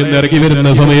 കോളേജിൽ നിന്ന് ഇറങ്ങി വരുന്ന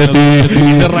സമയത്ത്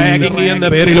റാഗിംഗ് എന്ന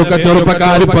പേരിലൊക്കെ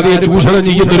ചെറുപ്പക്കാർ പതിയെ ചൂഷണം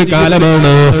ചെയ്യുന്ന ഒരു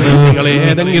കാലമാണ്. നിങ്ങൾ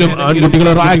ഏതെങ്കിലും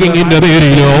ആൺകുട്ടികളെ റാഗിങ്ങിന്റെ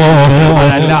പേരിലോ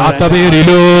അല്ലാത്ത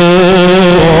പേരിലോ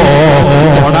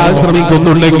തൊടാൻ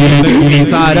ശ്രമിക്കുന്നുണ്ടെങ്കിൽ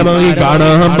നിസാരമായി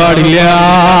കാണാൻ പാടില്ല.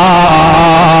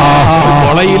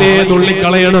 മുളയിലെ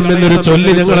നുള്ളിക്കളയണം എന്നൊരു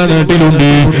ചൊല്ല് ഞങ്ങളുടെ നാട്ടിലുണ്ട്.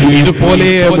 ഇതുപോലെ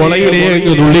മുളയിലെ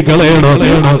നുള്ളിക്കളയണം.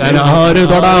 അങ്ങനെ ആര്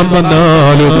തൊടാൻ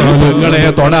വന്നാലും നിങ്ങളെ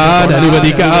തൊടാൻ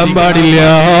അനുവദിക്കാൻ പാടില്ല.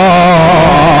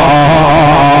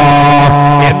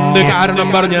 എന്ത് കാരണം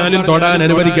പറഞ്ഞാലും തൊടാൻ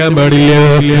അനുവദിക്കാൻ പാടില്ല.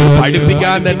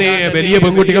 പഠിപ്പിക്കാൻ തന്നെ വലിയ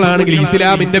പെൺകുട്ടികളാണെങ്കിൽ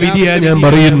ഇസ്ലാമിന്റെ വിധിയാണ് ഞാൻ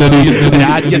പറയുന്നത്.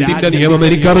 രാജ്യത്തിന്റെ നിയമം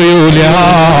എനിക്കറിയൂല.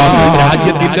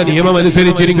 രാജ്യത്തിന്റെ നിയമം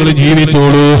അനുസരിച്ച് നിങ്ങൾ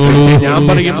ജീവിച്ചോളൂ. ഞാൻ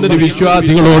പറയുന്നത്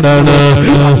വിശ്വാസികളോടാണ്.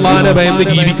 അല്ലാഹുവിനെ ഭയന്ന്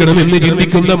ജീവിക്കണമെന്ന്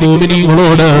ചിന്തിക്കുന്ന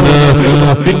മോമിനീങ്ങളോടാണ്.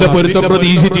 റബ്ബിന്റെ പൊരുത്തം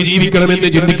പ്രതീക്ഷിച്ച്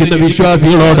ജീവിക്കണമെന്ന് ചിന്തിക്കുന്ന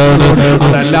വിശ്വാസികളോടാണ്.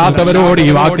 അതല്ലാത്തവരോട് ഈ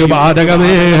വാക്ക്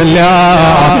ബാധകമേ അല്ല.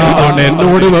 അതുകൊണ്ട്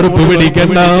എന്നോട് വെറുപ്പ്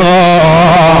പിടിക്കണ്ട.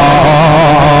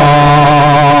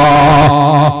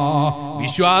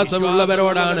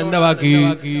 വിശ്വാസമുള്ളവരോടാണ് എന്റെ വാക്ക്,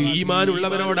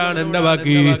 ഈമാനുള്ളവരോടാണ് എന്റെ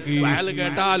വാക്ക്. വഅൽ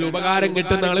കേട്ടാൽ ഉപകാരം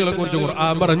കിട്ടുന്ന ആളുകളെ കുറിച്ച്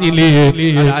ഖുർആൻ പറഞ്ഞില്ലേ,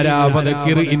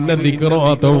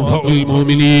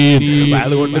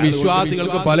 വഅൽ കൊണ്ട്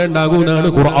വിശ്വാസികൾക്ക് ഫലം ഉണ്ടാകുമെന്നാണ്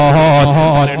ഖുർആൻ.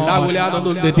 ഉണ്ടാകൂല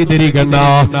എന്നൊന്നും തെറ്റിദ്ധരിക്കണ്ട.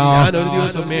 ഞാൻ ഒരു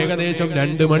ദിവസം ഏകദേശം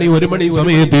 2 മണി 1 മണി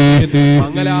സമയത്ത്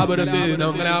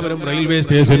മംഗലാപുരം റെയിൽവേ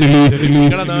സ്റ്റേഷനിൽ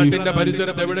നിങ്ങളുടെ നാട്ടിന്റെ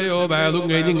പരിസരത്ത് എവിടെയോ വഅലും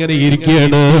കഴിഞ്ഞ് ഇങ്ങനെ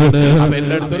ഇരിക്കുകയാണ്. അപ്പൊ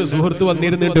എന്റെ അടുത്തൊരു സുഹൃത്ത്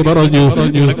വന്നിരുന്നിട്ട് പറഞ്ഞു,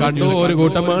 കണ്ടു ഒരു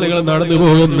കൂട്ടം ആളുകൾ നടന്നു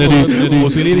പോകുന്നത്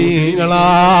മുസ്ലിമീങ്ങളാണ്.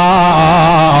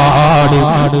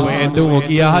 പേന്റ്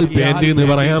നോക്കിയാൽ പേന്റ് എന്ന്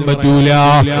പറയാൻ പറ്റൂല.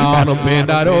 കാരണം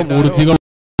പേന്റ് ആരോ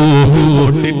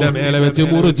മുറിച്ചുകൾ ൊട്ടിന്റെ മേലെ വെച്ച്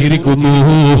മുറിച്ചിരിക്കുന്നു.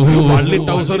 പള്ളി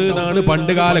ടൗസർ എന്നാണ്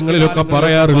പണ്ട് കാലങ്ങളിലൊക്കെ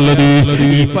പറയാറുള്ളത്.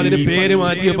 ഇപ്പൊ അതിന് പേര്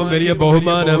മാറ്റിയപ്പം വലിയ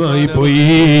ബഹുമാനമായി പോയി.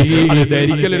 അത്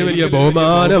ധരിക്കലൊരു വലിയ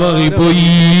ബഹുമാനമായി പോയി.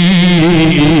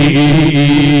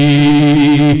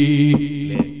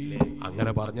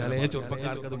 അങ്ങനെ പറഞ്ഞാലേ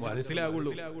ചെറുപ്പക്കാർക്ക് അത്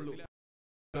മനസ്സിലാവുള്ളൂ.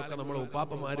 നമ്മളെ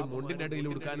ഉപ്പാപ്പമാരും മുണ്ടിന്റെ ഇടയിൽ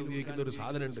ഉടുക്കാൻ ഉപയോഗിക്കുന്ന ഒരു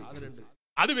സാധനമുണ്ട്.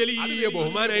 അത് വലിയ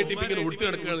ബഹുമാനമായിട്ട് ഇപ്പൊ ഇങ്ങനെ ഉടുത്തു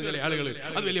നടക്കുകയാണ് ചില ആളുകൾ.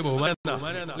 അത് വലിയ ബഹുമാനം.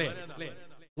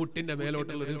 മുട്ടിന്റെ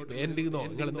മേലോട്ടുള്ള ഒരു പേന്റ് എന്നോ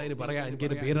നിങ്ങൾ എന്തായാലും പറയാ,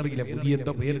 എനിക്കതിന് പേരറിയില്ല. പുതിയ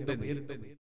എന്തോ പേരുണ്ട്,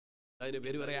 അതിന്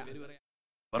പേര് പറയാ.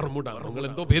 നിങ്ങൾ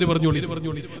എന്തോ പേര് പറഞ്ഞോളി.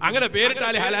 അങ്ങനെ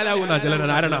പേരിട്ടാലേ ഹലാലാവുന്ന ചില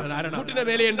ധാരണ. മുട്ടിന്റെ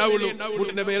മേലെ ഉണ്ടാവുള്ളൂ.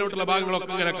 മുട്ടിന്റെ മേലോട്ടുള്ള ഭാഗങ്ങളൊക്കെ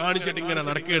ഇങ്ങനെ കാണിച്ചിട്ട് ഇങ്ങനെ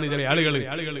നടക്കുകയാണ് ചില ആളുകൾ.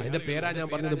 അതിന്റെ പേരാ ഞാൻ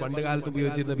പറഞ്ഞത്. പണ്ട് കാലത്ത്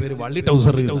ഉപയോഗിച്ചിരുന്ന പേര് വള്ളി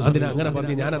ടൗസർ. അതിന് അങ്ങനെ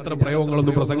പറഞ്ഞു. ഞാൻ അത്ര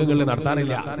പ്രയോഗങ്ങളൊന്നും പ്രസംഗങ്ങളിൽ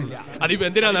നടത്താറില്ല. അതിപ്പോ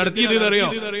എന്തിനാ നടത്തിയത് എന്നറിയോ?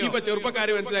 ഇപ്പൊ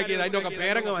ചെറുപ്പക്കാര് മനസ്സിലാക്കിയത് അതിന്റെ ഒക്കെ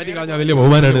പേരൊക്കെ മാറ്റി കളഞ്ഞാൽ വലിയ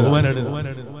ബഹുമാനാണ്.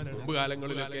 മുമ്പ്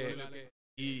കാലങ്ങളിലൊക്കെ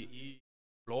ഈ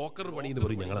ബ്ലോക്കർ പണി എന്ന്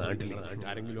പറയും ഞങ്ങളുടെ നാട്ടിൽ.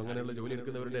 ആരെങ്കിലും അങ്ങനെയുള്ള ജോലി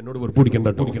എടുക്കുന്നവരുടെ എന്നോട് വെറുപ്പിടിക്കണ്ട.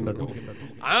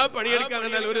 ആ പണിയെടുക്കാൻ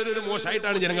ഒരു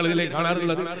മോശമായിട്ടാണ് ജനങ്ങൾ ഇതിലേക്ക്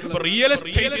കാണാറുള്ളത്. റിയൽ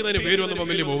എസ്റ്റേറ്റ് പേര് വന്നപ്പോൾ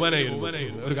വലിയ ബഹുമാനായിരുന്നു.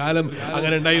 ഒരു കാലം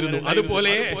അങ്ങനെ ഉണ്ടായിരുന്നു.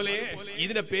 അതുപോലെ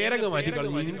ഇതിന്റെ പേരങ്ങ് മാറ്റി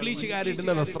കളഞ്ഞു.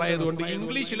 ഇംഗ്ലീഷുകാരിടുന്ന വസ്ത്രമായതുകൊണ്ട്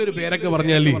ഇംഗ്ലീഷിലൊരു പേരൊക്കെ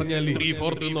പറഞ്ഞാൽ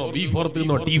 3/4 എന്നോ B4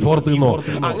 എന്നോ T4 എന്നോ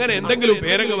അങ്ങനെ എന്തെങ്കിലും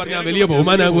പേരങ്ങ് പറഞ്ഞാൽ വലിയ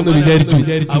ബഹുമാനാകുമെന്ന് വിചാരിച്ചു.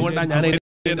 അതുകൊണ്ടാണ്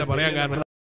ഞാൻ പറയാൻ കാരണം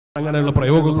അങ്ങനെയുള്ള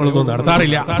പ്രയോഗങ്ങളൊന്നും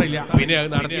നടത്താറില്ല. പിന്നെ അത്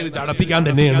നടത്തിയത് ചടപ്പിക്കാൻ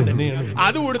തന്നെയാണ്.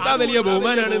 അത് കൊടുത്താൽ വലിയ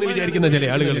ബഹുമാനാണ് എന്ന് വിചാരിക്കുന്ന ചില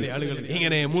ആളുകൾ.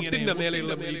 ഇങ്ങനെ മുട്ടിന്റെ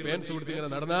മേലെയുള്ള ഈ പാൻസ് കൊടുത്ത് ഇങ്ങനെ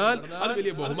നടന്നാൽ അത്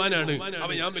വലിയ ബഹുമാനാണ്.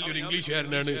 അപ്പൊ ഞാൻ വലിയൊരു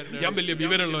ഇംഗ്ലീഷുകാരനാണ്, ഞാൻ വലിയ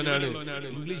വിവരമുള്ളവനാണ്.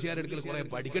 ഇംഗ്ലീഷുകാരെടുക്കൽ കുറെ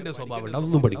പഠിക്കേണ്ട സ്വഭാവം ഉണ്ട്,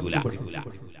 അതൊന്നും പഠിക്കൂല.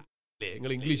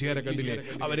 നിങ്ങൾ ഇംഗ്ലീഷുകാരെ കണ്ടില്ലേ?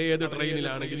 അവരേത്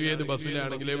ട്രെയിനിലാണെങ്കിലും ഏത്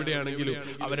ബസ്സിലാണെങ്കിലും എവിടെയാണെങ്കിലും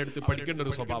അവരെടുത്ത് പഠിക്കേണ്ട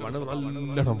ഒരു സ്വഭാവമാണ്.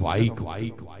 നല്ലോണം വായിക്കും,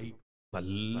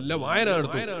 നല്ല വായന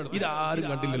നടത്തും. ഇതാരും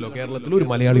കണ്ടില്ലല്ലോ കേരളത്തിൽ, ഒരു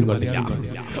മലയാളിയും കണ്ടില്ല.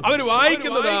 അവര്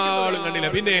വായിക്കുന്നത് ആളും കണ്ടില്ല.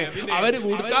 പിന്നെ അവര്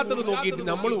കൊടുക്കാത്തത് നോക്കിയിട്ട്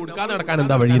നമ്മൾ കൊടുക്കാതെ നടക്കാൻ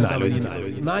എന്താ വഴി?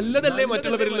 നല്ലതല്ലേ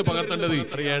മറ്റുള്ളവരിൽ നിന്ന് പകർത്തേണ്ടത്?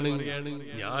 അറിയാണ്,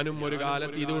 ഞാനും ഒരു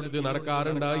കാലത്ത് ഇത് കൊടുത്ത്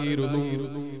നടക്കാറുണ്ടായിരുന്നു.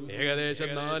 ഏകദേശം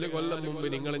 4 കൊല്ലം മുമ്പ്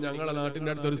നിങ്ങൾ ഞങ്ങളുടെ നാട്ടിന്റെ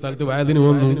അടുത്തൊരു സ്ഥലത്ത് വയതിന്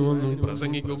വന്നു.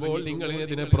 പ്രസംഗിക്കുമ്പോൾ നിങ്ങൾ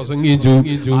ഇതിനെ പ്രസംഗിച്ചു.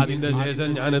 അതിന്റെ ശേഷം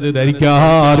ഞാനത്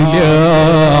ധരിക്കാറില്ല.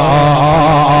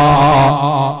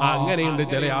 അങ്ങനെയുണ്ട്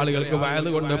ചില ആളുകൾക്ക് വയത്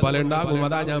കൊണ്ട് പല ഉണ്ടാകും.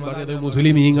 അതാ ഞാൻ പറഞ്ഞത്,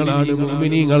 മുസ്ലിമീങ്ങളാണ്,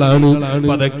 മുഅ്മിനീങ്ങളാണ്.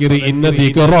 ഫദക്കിർ ഇന്ന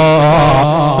ദിക്റാ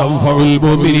തൻഫഉൽ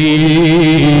മുഅ്മിനീൻ.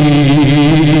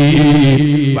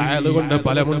 വയത് കൊണ്ട്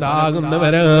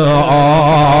ഫലമുണ്ടാകുന്നവരാണ്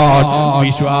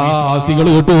വിശ്വാസികൾ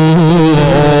കേട്ടോ.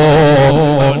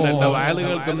 എന്റെ വയത്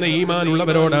കേൾക്കുന്ന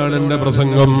ഈമാനുള്ളവരോടാണ് എന്റെ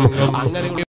പ്രസംഗം. അങ്ങനെ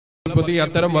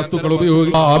അത്തരം വസ്തുക്കൾ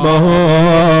ഉപയോഗിക്കാം.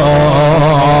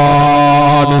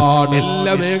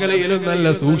 എല്ലാ മേഖലയിലും നല്ല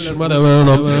സൂക്ഷ്മത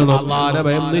വേണം. അല്ലാഹുവിനെ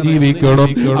ഭയന്ന് ജീവിക്കണം,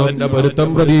 അവന്റെ പൊരുത്തം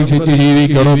പ്രതീക്ഷിച്ച്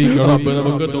ജീവിക്കണം. റബ്ബ്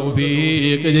നമുക്ക്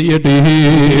തൗഫീഖ് ചെയ്യട്ടെ.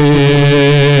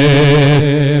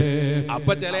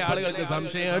 അപ്പൊ ചില ആളുകൾക്ക്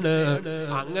സംശയമാണ്,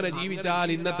 അങ്ങനെ ജീവിച്ചാൽ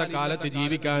ഇന്നത്തെ കാലത്ത്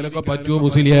ജീവിക്കാനൊക്കെ പറ്റുമോ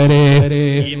മുസ്ലിയാരെ?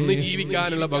 ഇന്ന്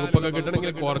ജീവിക്കാനുള്ള വകുപ്പൊക്കെ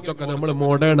കിട്ടണമെങ്കിൽ കുറച്ചൊക്കെ നമ്മൾ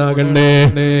മോഡേൺ ആകണ്ടേ,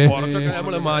 കുറച്ചൊക്കെ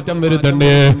നമ്മൾ മാറ്റം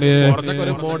വരുത്തണ്ടേ, കുറച്ചൊക്കെ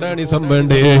ഒരു മോഡേണിസം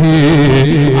വേണ്ടേ?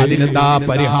 അതിനെന്താ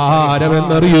പരിഹാരം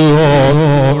എന്നറിയോ?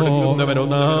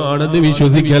 കൊടുക്കുന്നവനൊന്നാണെന്ന്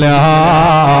വിശ്വസിക്കല.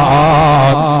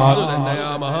 അത് തന്നെയാ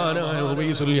മഹാനായ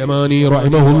യമാനി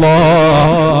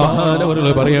റഹിമഹുല്ലാഹ്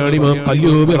പറയാണ്, ഇമാം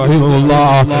ഖയ്യൂബി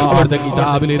റഹിമഹുല്ലാഹ് അവിടുത്തെ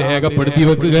കിതാബിൽ രേഖപ്പെടുത്തി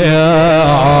വെക്കുകയാണ്.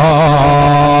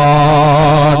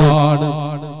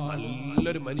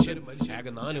 നല്ലൊരു മനുഷ്യൻ,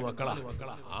 4 മക്കളാ.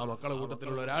 ആ മക്കളെ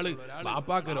കൂട്ടത്തിലുള്ള ഒരാള്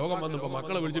ബാപ്പാക്ക് രോഗം വന്നപ്പോ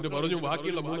മക്കളെ വിളിച്ചിട്ട് പറഞ്ഞു,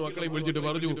 ബാക്കിയുള്ള 3 മക്കളെയും വിളിച്ചിട്ട്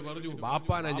പറഞ്ഞു,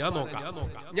 ബാപ്പാനെ ഞാൻ നോക്കാം,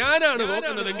 ഞാനാണ്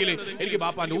നോക്കുന്നതെങ്കിൽ എനിക്ക്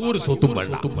ബാപ്പാന്റെ ഒരു സ്വത്തും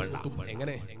വേണ്ട.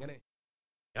 എങ്ങനെ?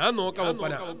 ഞാൻ നോക്കാം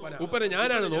ഉപ്പനെ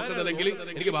ഞാനാണ് നോക്കുന്നതെങ്കിൽ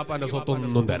എനിക്ക് ബാപ്പാന്റെ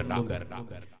സ്വത്തൊന്നും തരണ്ട.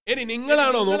 ഇനി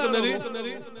നിങ്ങളാണോ നോക്കുന്നത്?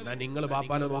 നിങ്ങൾ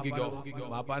ബാപ്പാനെ നോക്കിക്കോ.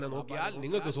 ബാപ്പാനെ നോക്കിയാൽ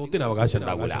നിങ്ങൾക്ക് സ്വത്തിന് അവകാശം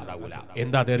ഉണ്ടാവില്ല.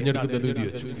 എന്താ തെരഞ്ഞെടുക്കുന്നത്?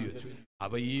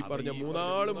 അപ്പൊ ഈ പറഞ്ഞ 3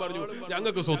 ആളും പറഞ്ഞു,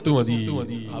 ഞങ്ങൾക്ക് സ്വത്ത് മതി.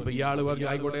 അപ്പൊ ഇയാള് പറഞ്ഞു,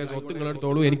 ആയിക്കോട്ടെ, സ്വത്ത് നിങ്ങൾ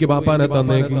എടുത്തോളൂ, എനിക്ക് ബാപ്പാനെ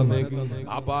തന്നേക്ക്.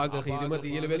 ബാപ്പാക്ക് ഖിദ്മത്ത്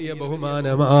ചെയ്യൽ വലിയ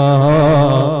ബഹുമാനമാ,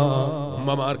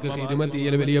 ഉമ്മമാർക്ക് ഖിദ്മത്ത്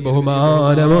ചെയ്യൽ വലിയ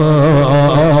ബഹുമാനമാ.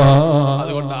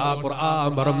 അതുകൊണ്ട് ആ ഖുർആൻ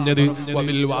പറഞ്ഞത്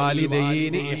വബിൽ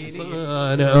വാലിദൈനി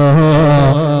ഇഹ്സാനാ,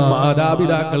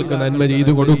 മാതാപിതാക്കൾക്ക് നന്മ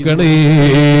ചെയ്തു കൊടുക്കണേ.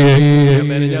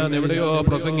 ഞാൻ എവിടെയോ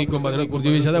പ്രസംഗിക്കുമ്പോൾ അതിനെ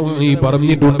കുറിച്ച് വിശദമായി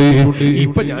പറഞ്ഞിട്ടുണ്ട്.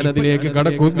 ഇപ്പൊ ഞാൻ അതിലേക്ക്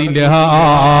കടക്കുന്നില്ല.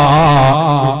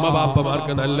 ഉമ്മ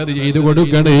ബാപ്പമാർക്ക് നല്ലത് ചെയ്തു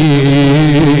കൊടുക്കണേ.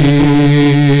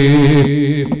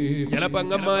 ചില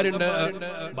പെങ്ങന്മാരുണ്ട്,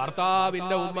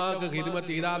 ഭർത്താവിന്റെ ഉമ്മാക്ക്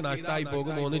ഖിദ്മത്ത് ചെയ്താൽ നഷ്ടമായി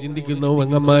പോകുമോ എന്ന് ചിന്തിക്കുന്ന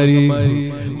പെങ്ങന്മാര്,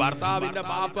 ഭർത്താവിന്റെ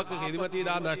ബാപ്പക്ക് ഖിദ്മത്ത്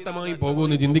ചെയ്താൽ നഷ്ടമായി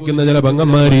പോകുമെന്ന് ചിന്തിക്കുന്ന ചില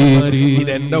പെങ്ങന്മാര്.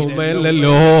 ഇതെന്റെ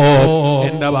ഉമ്മയല്ലല്ലോ,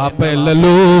 എന്റെ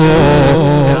ബാപ്പയല്ലല്ലോ,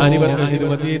 ഞാനിവർക്ക്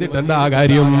ഖിദ്മത്ത് ചെയ്തിട്ട് എന്താ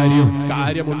കാര്യം?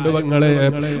 കാര്യമുണ്ട് പെങ്ങളെ.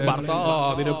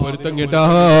 ഭർത്താവിന് പൊരുത്തം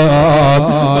കിട്ടാൻ,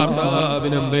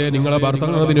 ഭർത്താവിന് എന്തേ നിങ്ങളെ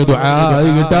ഭർത്താവിന് ദുആ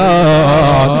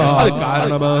കിട്ടാൻ അത്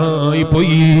കാരണമായി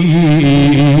പോയി.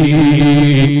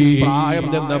 പ്രായം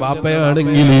ചെന്ന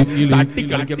ബാപ്പയാണെങ്കിൽ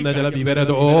തട്ടിക്കളിക്കുന്ന ചില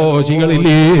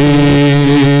വിവരദോഷികളില്ലേ?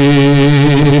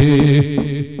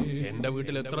 എന്റെ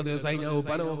വീട്ടിൽ എത്ര ദിവസമായി ഞാൻ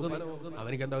ഉപ്പാനെ നോക്കുന്നു,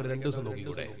 അവനിക്ക് എന്താ ഒരു 2 ദിവസം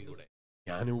നോക്കിക്കൂടെ?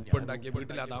 ഞാൻ ഉപ്പുണ്ടാക്കിയ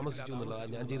വീട്ടിലാ താമസിച്ചു എന്നുള്ളതാ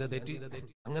ഞാൻ ചെയ്ത തെറ്റ്.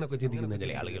 അങ്ങനൊക്കെ ചിന്തിക്കുന്ന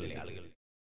ചില ആളുകളിലെ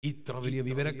ഇത്ര വലിയ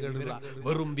വിവരക്കേടുള്ള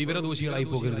വെറും വിവരദോഷികളായി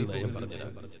പോകരുത് ഞാൻ പറഞ്ഞത്.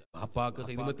 ബാപ്പാക്ക്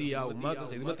ഖിദ്മത്ത് ചെയ്യാ, ഉമ്മാക്ക്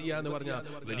ഖിദ്മത്ത് ചെയ്യാ എന്ന് പറഞ്ഞാൽ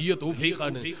വലിയ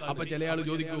തൗഫീഖാണ്. അപ്പൊ ചില ആള്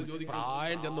ചോദിക്കും,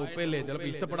 പ്രായം ചെന്ന ഉപ്പയല്ലേ, ചിലപ്പോ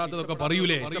ഇഷ്ടപ്പെടാത്തതൊക്കെ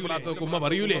പറയൂലേ, ഇഷ്ടപ്പെടാത്തതൊക്കെ ഉമ്മ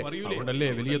പറയൂലേ, അതുകൊണ്ടല്ലേ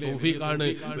വലിയ തൗഫീഖാണ്,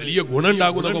 വലിയ ഗുണം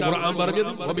ഉണ്ടാകുന്നൊക്കെ ഖുർആൻ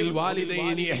പറഞ്ഞത്. വബിൽ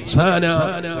വാലിദൈനി ഇഹ്സാനാ,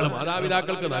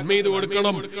 മാതാപിതാക്കൾക്ക് നന്മ ചെയ്തു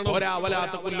കൊടുക്കണം. ഒരാ വലാ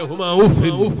തഖുല്ലഹുമാ ഉഫ്,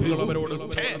 അവരോട്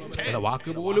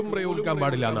വാക്ക് പോലും പ്രയോഗിക്കാൻ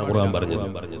പാടില്ല എന്നാണ് ഖുർആൻ പറഞ്ഞത്.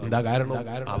 എന്താ കാരണം?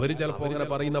 അവര് ചിലപ്പോ അങ്ങനെ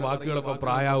പറയുന്ന വാക്കുകളൊക്കെ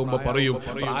പ്രായ പ്രായമാകുമ്പോ പറയും.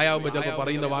 പ്രായമാകുമ്പോ ചിലപ്പോൾ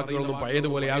പറയുന്ന വാക്കുകളൊന്നും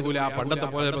പഴയതുപോലെ ആകൂല, പണ്ടത്തെ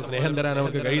പോലെ ചിലപ്പോൾ സ്നേഹം തരാൻ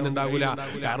അവർക്ക് കഴിയുന്നുണ്ടാകൂല.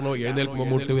 കാരണം എഴുന്നേൽക്കുമ്പോൾ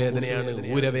മുട്ടുവേദനയാണ്,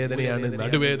 ഊരവേദനയാണ്,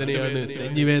 നടുവേദനയാണ്,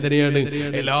 നെഞ്ഞുവേദനയാണ്,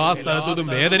 എല്ലാ സ്ഥലത്തും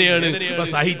വേദനയാണ്.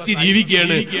 സഹിച്ച്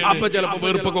ജീവിക്കുകയാണ്. അപ്പൊ ചിലപ്പോ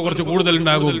വെറുപ്പൊക്കെ കുറച്ച് കൂടുതൽ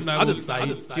ഉണ്ടാകും. അത്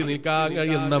സഹിച്ച് നിൽക്കാൻ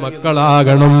കഴിയുന്ന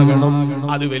മക്കളാകണം.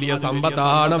 അത് വലിയ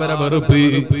സമ്പത്താണ്. അവരെ വെറുപ്പ്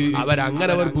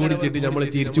അവരങ്ങനെ വെറുപ്പ് പിടിച്ചിട്ട് നമ്മൾ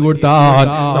ചിരിച്ചു കൊടുത്താൽ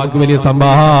നമുക്ക് വലിയ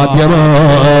സമ്പാദ്യമാണ്.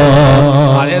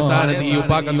 അതേ സ്ഥാനത്ത് ഈ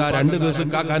ഉപ്പാക്കെന്താ 2 ദിവസം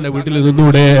കാക്കാന്റെ വീട്ടിൽ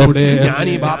നിന്നൂടെ? ഞാൻ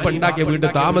ഈ ബാപ്പ ഉണ്ടാക്കിയ വീട്ടിൽ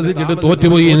താമസിച്ചിട്ട്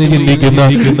തോറ്റുപോയി എന്ന് ചിന്തിക്കുന്ന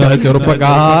ചില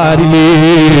ചെറുപ്പക്കാരിലേ,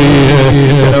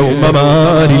 ചില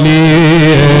ഉമ്മമാരിലേ,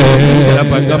 ചില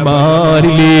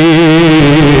പെങ്ങന്മാരിലേ,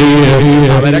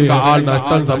 അവരെക്കാൾ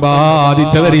നഷ്ടം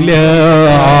സമ്പാദിച്ചവരില്ല.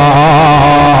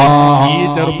 ഈ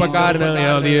ചെറുപ്പക്കാരനായ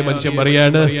അതേ മനുഷ്യൻ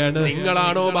പറയാണ്,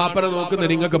 നിങ്ങളാണോ ബാപ്പനെ നോക്കുന്നത്?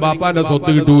 നിങ്ങൾക്ക് ബാപ്പാന്റെ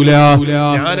സ്വത്ത് കിട്ടൂല.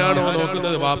 ഞാനാണോ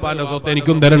നോക്കുന്നത്? ബാപ്പാന്റെ സ്വത്ത്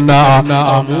എനിക്കും തരണ്ട.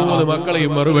 3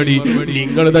 മക്കളെയും മറുപടി,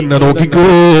 നിങ്ങൾ തന്നെ നോക്കിക്കോ,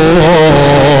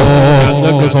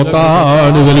 ഞങ്ങൾക്ക്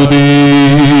സ്വത്താണ് വലുത്.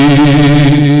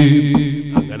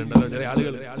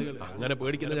 അങ്ങനെ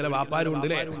പേടിക്കുന്ന ചില വ്യാപാരം ഉണ്ട്.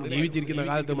 ജീവിച്ചിരിക്കുന്ന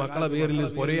കാലത്ത് മക്കളെ പേരിൽ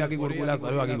പൊരയാക്കി കൊടുക്കൂല,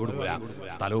 സ്ഥലമാക്കി കൊടുക്കൂല.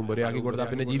 സ്ഥലവും പൊരയാക്കി കൊടുത്താൽ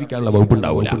പിന്നെ ജീവിക്കാനുള്ള വകുപ്പ്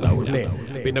ഉണ്ടാവില്ല.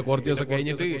 പിന്നെ കുറച്ച് ദിവസം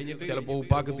കഴിഞ്ഞിട്ട് ചിലപ്പോ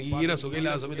ഉപ്പാക്ക് തീരെ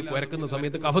സുഖമില്ലാത്ത സമയത്ത് കുരക്കുന്ന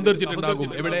സമയത്ത് കഫം തെറിച്ചിട്ടുണ്ടാകും.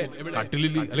 എവിടെ?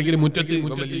 കട്ടിലിൽ അല്ലെങ്കിൽ മുറ്റത്ത്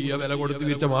വലിയ വില കൊടുത്ത്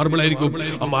വിരിച്ച മാർബിളായിരിക്കും.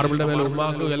 ആ മാർബിളിന്റെ മേലെ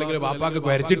ഉമ്മാക്ക് അല്ലെങ്കിൽ വാപ്പാക്ക്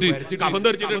കുരച്ചിട്ട് കഫം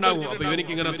തെറിച്ചിട്ടുണ്ടാകും. അപ്പൊ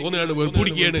ഇവനിക്ക് ഇങ്ങനെ തോന്നുകയാണ്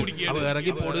വെറുപ്പിടിക്കുകയാണ്. അപ്പൊ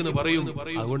ഇറങ്ങിപ്പോടെന്ന് പറയും.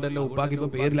 അതുകൊണ്ട് തന്നെ ഉപ്പാക്ക് ഇപ്പൊ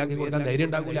പേരിലാക്കി കൊടുക്കാൻ ധൈര്യം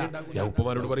ഉണ്ടാക്കില്ല. ഞാൻ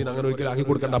ഉപ്പമാരോട് പറയുന്നത് അങ്ങനെ ഒരിക്കലും ആക്കി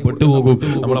കൊടുക്കണ്ട, പെട്ടുപോകും.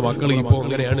 നമ്മളെ മക്കൾ ഇപ്പൊ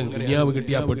അങ്ങനെയാണ്. ദുനിയാവ്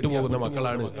കിട്ടിയാ പെട്ടുപോകുന്ന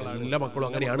മക്കളാണ്. എല്ലാ മക്കളും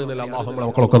അങ്ങനെയാണ്. അല്ലാഹു നമ്മളെ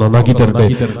മക്കളൊക്കെ നന്നാക്കി തരട്ടെ.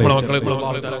 നമ്മളെ മക്കളെ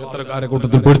അത്തരക്കാരെ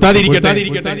കൂട്ടത്തിൽ പെടുത്താതിരിക്കട്ടെ.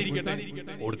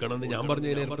 കൊടുക്കണമെന്ന് ഞാൻ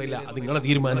പറഞ്ഞതിന് അർത്ഥമില്ല. അത് നിങ്ങളെ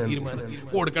തീരുമാനമാണ്.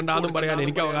 കൊടുക്കണ്ടെന്നും പറയാൻ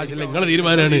എനിക്ക് അവകാശമില്ല, നിങ്ങളെ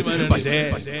തീരുമാനമാണ്. പക്ഷേ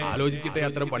ആലോചിച്ചിട്ടേ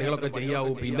അത്തരം പണികളൊക്കെ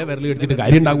ചെയ്യാവൂ. പിന്നെ വിരൽ കടിച്ചിട്ട്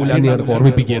കാര്യം ഉണ്ടാകൂല എന്ന് ഞാൻ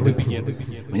ഓർമ്മിപ്പിക്കുകയാണ്.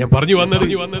 ഞാൻ പറഞ്ഞു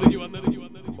വന്നത്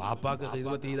ബാപ്പാക്ക്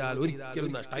ഖിദ്മത്ത് ചെയ്താൽ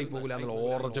ഒരിക്കലും നഷ്ടമായി പോകില്ല എന്നുള്ള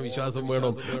ഉറച്ച വിശ്വാസം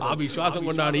വേണം. ആ വിശ്വാസം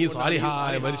കൊണ്ടാണ് ഈ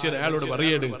സാലിഹായ മനുഷ്യൻ അയാളോട്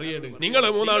പറയുന്നത്, നിങ്ങൾ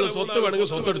 3 ആൾ സ്വത്ത് വേണമെങ്കിൽ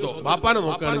സ്വത്ത് എടുത്തോ, ബാപ്പാനെ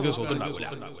നോക്കുകയാണെങ്കിൽ സ്വത്ത് ഉണ്ടാവില്ല.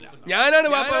 ഞാനാണ്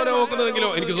ബാപ്പാനെ നോക്കുന്നതെങ്കിലോ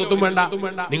എനിക്ക് സ്വത്തും വേണ്ട,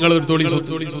 നിങ്ങൾ എടുത്തോളി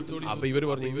സ്വത്ത്. അപ്പൊ ഇവര്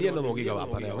പറഞ്ഞു, ഇനി എന്നെ നോക്കിക്ക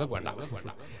ബാപ്പാനെ, ഞങ്ങൾക്ക് വേണ്ട,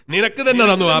 നിനക്ക് തന്നെ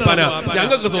തന്നു ബാപ്പാന,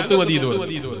 ഞങ്ങൾക്ക് സ്വത്ത് മതി.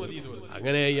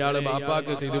 അങ്ങനെ ഇയാള്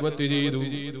ബാപ്പാക്ക് ഖിദ്മത്ത് ചെയ്തു.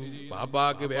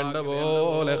 ബാപ്പാക്ക് വേണ്ട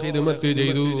പോലെ ഖിദ്മത്ത്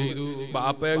ചെയ്തു.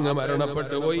 ബാപ്പ അങ്ങ്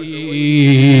മരണപ്പെട്ടു പോയി.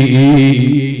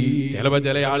 ചിലപ്പോ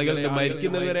ചില ആളുകളുടെ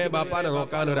മരിക്കുന്നതുവരെ ബാപ്പാനെ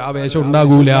നോക്കാൻ ഒരു ആവേശം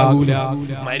ഉണ്ടാകൂല.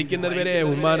 മരിക്കുന്നതുവരെ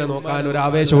ഉമ്മാനെ നോക്കാൻ ഒരു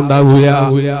ആവേശം ഉണ്ടാകൂല.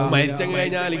 മരിച്ചു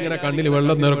കഴിഞ്ഞാൽ ഇങ്ങനെ കണ്ണിൽ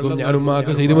വെള്ളം നിറക്കും. ഞാൻ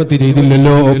ഉമ്മാക്ക് ഖിദ്മത്ത്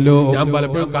ചെയ്തില്ലല്ലോ. ഞാൻ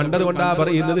പലപ്പോഴും കണ്ടത് കൊണ്ടാ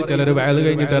പറയുന്നത്. ചിലർ വയല്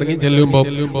കഴിഞ്ഞിട്ട് ഇറങ്ങി ചെല്ലുമ്പോ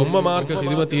ഉമ്മമാർക്ക്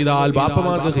ഖിദ്മത്ത് ചെയ്താൽ,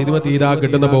 ബാപ്പമാർക്ക് ഖിദ്മത്ത് ചെയ്താൽ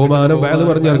കിട്ടുന്ന ബഹുമാനം വയല്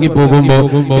പറഞ്ഞ് ഇറങ്ങി പോകുമ്പോ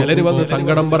ചിലര് വന്ന്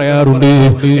സങ്കടം പറയാറുണ്ട്.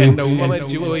 എന്റെ ഉമ്മ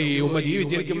മരിച്ചുപോയി, ഉമ്മ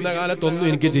ജീവിച്ചിരിക്കുന്ന കാലത്തൊന്നും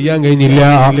എനിക്ക് ചെയ്യാൻ കഴിഞ്ഞില്ല.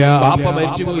 ബാപ്പ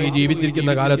മരിച്ചുപോയി,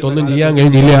 ജീവിച്ചിരിക്കുന്ന കാലത്തൊന്നും ചെയ്യാൻ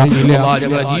കഴിഞ്ഞില്ല.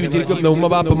 ഞങ്ങളെ ജീവിച്ചിരിക്കുന്ന ഉമ്മ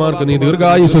ബാപ്പമാർക്ക് നീ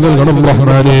ദീർഘായുസ് നൽകണം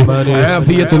റഹ്മാനെ,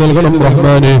 ആഫിയത്ത് നൽകണം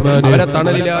റഹ്മാനെ. അവരെ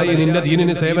തണലിലായി നിന്റെ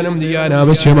ദീനിന് സേവനം ചെയ്യാൻ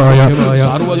ആവശ്യമായ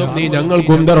സർവ്വതും നീ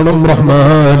ഞങ്ങൾക്കും തരണം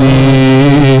റഹ്മാനെ.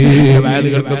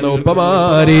 കേൾക്കുന്ന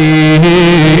ഉപ്പമാരെ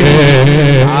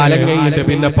കാലം കഴിഞ്ഞിട്ട്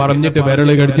പിന്നെ പറഞ്ഞിട്ട്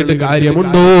വിരല് കടിച്ചിട്ട്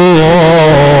കാര്യമുണ്ടോ?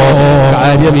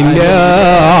 കാര്യമില്ല.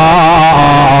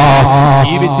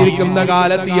 ജീവിച്ചിരിക്കുന്ന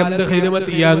കാലത്ത് എന്ത്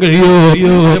ഖിദ്മത്ത് ചെയ്യാൻ കഴിയോ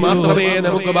അത് മാത്രമേ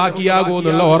നമുക്ക് ബാക്കിയാകൂ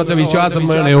എന്നുള്ള ഉറച്ച വിശ്വാസം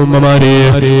വേണേ ഉമ്മമാരെ,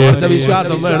 ഉറച്ച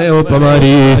വിശ്വാസം വേണേ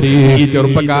ഉപ്പമാരെ. ഈ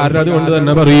ചെറുപ്പക്കാരൻ അതുകൊണ്ട്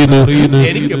തന്നെ പറയുന്നു,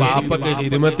 എനിക്ക് ബാപ്പക്ക്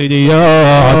ഖിദ്മത്ത്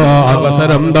ചെയ്യാൻ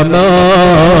അവസരം തന്നാ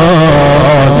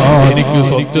എനിക്ക്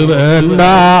സ്വത്ത് വേണ്ട.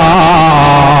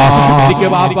 എനിക്ക്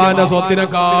ബാപ്പാന്റെ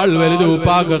സ്വത്തിനേക്കാൾ വലുത്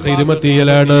ഉപ്പാക്ക് ഖിദ്മത്ത്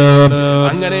ചെയ്യലാണ്.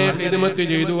 അങ്ങനെ ഖിദ്മത്ത്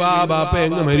ചെയ്തു. ആ ബാപ്പ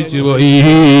എങ്ങ് മരിച്ചുപോയി.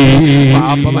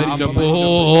 ബാപ്പ മരിച്ചപ്പോ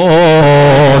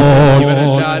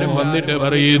ഇവരെല്ലാരും വന്നിട്ട്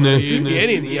പറയുന്നു,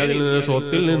 ഇനി നീ അതിൽ നിന്ന്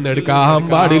സ്വത്തിൽ നിന്ന് എടുക്കാൻ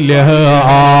പാടില്ല.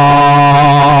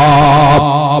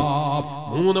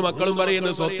 3 മക്കളും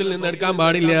പറയുന്നത് സ്വത്തിൽ നിന്ന് എടുക്കാൻ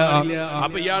പാടില്ല.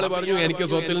 അപ്പൊ ഇയാള് പറഞ്ഞു, എനിക്ക്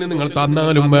സ്വത്തിൽ നിന്ന് നിങ്ങൾ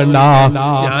തന്നാലും വേണ്ട,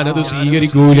 ഞാനത്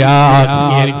സ്വീകരിക്കൂല.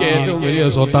 എനിക്ക് ഏറ്റവും വലിയ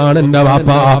സ്വത്താണ് എന്റെ ബാപ്പ.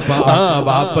 ആ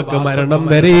ബാപ്പക്ക് മരണം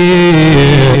വരെ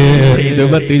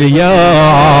ഖിദ്മത്ത്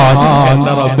ചെയ്യാൻ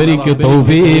എന്റെ റബ്ബിനിക്ക്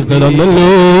തൗഫീഖ് തന്നല്ലോ.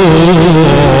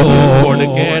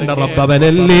 കൊടുക്കേണ്ട റബ്ബ്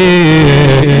അവനല്ലേ,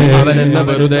 അവൻ എന്നെ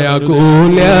വെറുതെ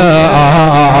ആക്കൂല.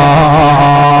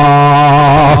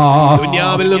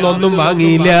 ദുനിയാവിൽ നിന്നൊന്നും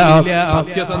വാങ്ങിയില്ല.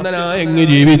 സത്യസന്ധനായ അങ്ങ്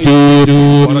ജീവിച്ചു.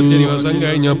 കുറച്ച് ദിവസം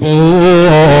കഴിഞ്ഞപ്പോ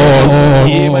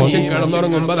ഈ മനുഷ്യൻ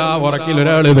കിടന്നുറങ്ങുമ്പോ ആ ഉറക്കിൽ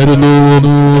ഒരാൾ വരുന്നു.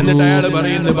 എന്നിട്ട് അയാൾ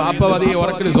പറയുന്നു, ബാപ്പ അതേ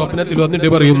ഉറക്കിൽ സ്വപ്നത്തിൽ വന്നിട്ട്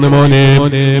പറയുന്നു, മോനെ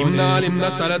എന്നാൽ ഇന്ന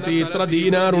സ്ഥലത്ത് ഇത്ര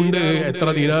ദീനാറുണ്ട്. എത്ര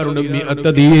ദീനാറുണ്ട്? 100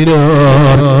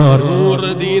 ദീനാർ. 100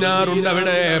 ദീനാറുണ്ട്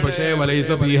അവിടെ. പക്ഷേ വലൈസ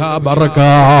ഫീഹാ ബറക,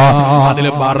 അതിൽ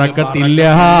ബറക്കത്തില്ല.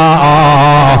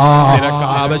 നിനക്ക്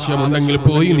ആവശ്യമുണ്ടെങ്കിൽ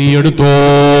പോയി നീ എടുത്തോ.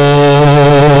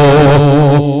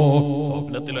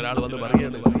 സ്വപ്നത്തിൽ ഒരാൾ വന്ന്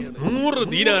പറയാണ്, 100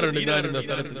 ദീനാറുണ്ട് ഇന്ന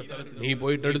സ്ഥലത്ത്, നീ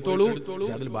പോയിട്ട് എടുത്തോളൂ,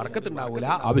 അതിൽ ബറക്കത്തുണ്ടാവൂല,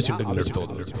 ആവശ്യമുണ്ടെങ്കിൽ എടുത്തോ.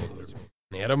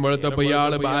 നേരം വെളുത്തപ്പോ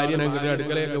ഇയാള് ഭാര്യനെ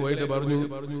അടുക്കളയൊക്കെ പോയിട്ട് പറഞ്ഞു,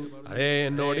 അതേ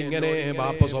എന്നോട് ഇങ്ങനെ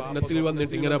ബാപ്പ സ്വപ്നത്തിൽ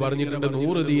വന്നിട്ട് ഇങ്ങനെ പറഞ്ഞിട്ടുണ്ട്,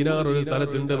 100 ദീനാർ ഒരു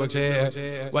സ്ഥലത്തുണ്ട്, പക്ഷേ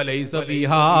വലൈസ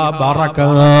ഫീഹാ ബറക,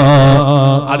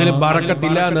 അതിൽ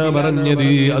ബറക്കത്തില്ല എന്നാ പറഞ്ഞത്,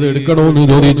 അത് എടുക്കണോന്ന്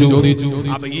ചോദിച്ചു.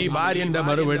 അപ്പൊ ഈ ഭാര്യന്റെ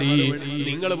മറുപടി,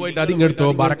 നിങ്ങൾ പോയിട്ട് അതിങ്ങെടുത്തോ,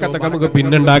 ബറക്കത്തൊക്കെ നമുക്ക്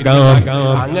പിന്നുണ്ടാക്കാം.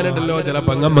 അങ്ങനെ ഉണ്ടല്ലോ ചില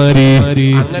പെങ്ങന്മാര്,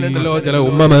 അങ്ങനെ ഉണ്ടല്ലോ ചില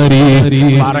ഉമ്മമാര്,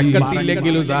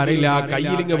 ബറക്കത്തില്ലെങ്കിലും സാരില്ല,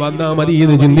 കയ്യിലിങ്ങ് വന്നാ മതി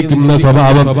എന്ന് ചിന്തിക്കുന്ന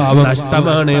സ്വഭാവം നഷ്ടമാണ്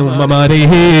ഉമ്മമാരെ.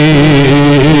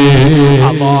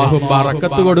 അല്ലാഹു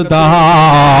ബറക്കത്ത്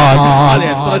കൊടുത്താൽ അത്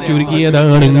എത്ര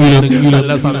ചുരുങ്ങിയതാണെങ്കിലും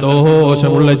നല്ല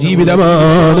സന്തോഷമുള്ള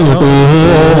ജീവിതമാണ്.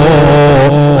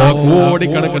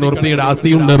 കോടിക്കണക്കിന് ഉറുപ്പിയുടെ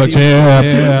ആസ്തിയുണ്ട്, പക്ഷേ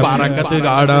ബറക്കത്ത്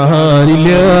കാണാനില്ല.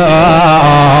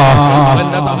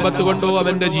 അവന്റെ സമ്പത്ത് കൊണ്ടോ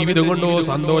അവന്റെ ജീവിതം കൊണ്ടോ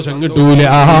സന്തോഷം കിട്ടൂല.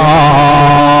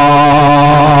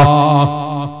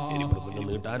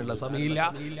 സമയമില്ല,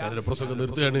 ഞാനെന്റെ പ്രസംഗം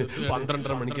നിർത്തുകയാണ്.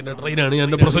 12:30 മണിക്കിന്റെ ട്രെയിനാണ്, ഞാൻ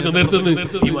എന്റെ പ്രസംഗം നിർത്തുന്നത്.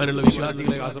 ഈമാനുള്ള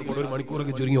വിശ്വാസികളെ കാസർഗോഡ് 1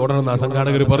 മണിക്കൂറൊക്കെ ചുരുങ്ങി ഓടണമെന്ന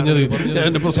സംഘാടകർ പറഞ്ഞത്. ഞാൻ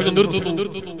എന്റെ പ്രസംഗം നിർത്തുന്നു.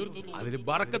 അതിന്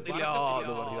ബറക്കത്തില്ല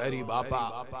എന്ന് പറഞ്ഞു ബാപ്പ.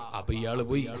 അപ്പൊ ഇയാള്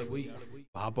പോയി.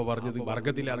 ബാപ്പ പറഞ്ഞത്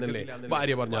ബറക്കത്തില്ല എന്നല്ലേ,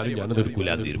 ഭാര്യ പറഞ്ഞാലും ഞാനത് എടുക്കൂല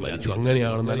തീരുമാനിച്ചു.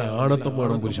 അങ്ങനെയാണ് നല്ല ആണത്തം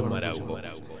വേണം പുരുഷന്മാരാകുമ്പോ.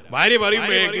 ഭാര്യ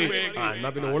പറയുമ്പോഴേക്ക് എന്നാ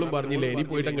പിന്നെ ഓളും പറഞ്ഞില്ലേ, ഇനി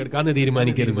പോയിട്ട് അങ്ങ് എടുക്കാന്ന്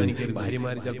തീരുമാനിക്കരുത്.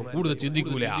 ഭാര്യമാര് ചിലപ്പോൾ കൂടുതൽ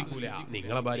ചിന്തിക്കൂല.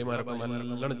 നിങ്ങളെ ഭാര്യമാരൊക്കെ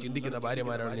നല്ലോണം ചിന്തിക്കുന്ന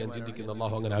ഭാര്യമാരാണ് ഞാൻ ചിന്തിക്കുന്നത്.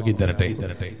 അല്ലാഹു അങ്ങനെ ആക്കി തരട്ടെ.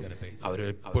 അവര്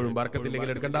എപ്പോഴും ബറക്കത്തില്ലെങ്കിൽ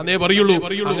എടുക്കണ്ടെന്നേ പറയുള്ളൂ.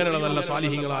 അങ്ങനെയുള്ള നല്ല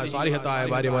സ്വാലിഹീങ്ങളായ സ്വാലിഹത്തായ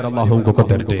ഭാര്യമാർ അല്ലാഹു നമുക്ക്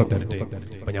തരട്ടെ.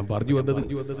 അപ്പൊ ഞാൻ പറഞ്ഞു വന്നത്,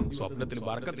 സ്വപ്നത്തിൽ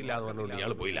ബറക്കത്തില്ല എന്ന് പറഞ്ഞുകൊണ്ട്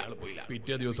ഇയാൾ പോയില്ല.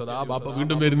 പിറ്റേ ദിവസം ആ ബാപ്പ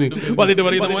വീണ്ടും വരുന്നു. വന്നിട്ട്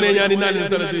പറയുന്ന, മോനെ ഞാൻ ഇന്നാലും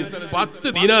സ്ഥലത്ത് 10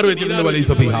 ദീനാർ വെച്ചിട്ടുണ്ട്,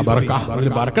 വലൈസ ഫീഹാ ബറക, അതിൽ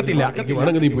ബറക്കത്തില്ല, എനിക്ക്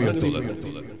വേണമെങ്കിൽ നീ പോയി എടുത്തോളൂ.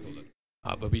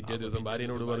 അപ്പൊ പിറ്റേ ദിവസം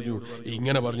ഭാര്യനോട് പറഞ്ഞു,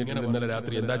 ഇങ്ങനെ പറഞ്ഞിട്ടുണ്ട് ഇന്നലെ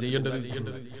രാത്രി, എന്താ ചെയ്യേണ്ടത്?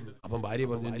 അപ്പം ഭാര്യ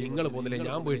പറഞ്ഞു, നിങ്ങൾ പോകുന്നില്ലേ,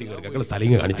 ഞാൻ പോയിട്ട് കിടക്കുക,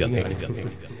 സ്ഥലങ്ങൾ കാണിച്ചു തന്നെ.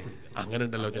 അങ്ങനെ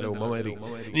ഉണ്ടല്ലോ ചില ഉമ്മമാര്,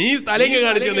 നീ സ്ഥലങ്ങൾ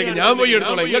കാണിച്ചു തന്നേക്ക്, ഞാൻ പോയി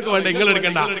എടുത്തോളാം, നിങ്ങൾക്ക് വേണ്ട, നിങ്ങൾ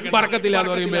എടുക്കണ്ട, ബറക്കത്തില്ല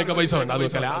എന്ന് പറയുമ്പോഴൊക്കെ പൈസ വേണ്ട.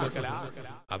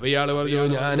 അപ്പൊ ഇയാള് പറഞ്ഞു,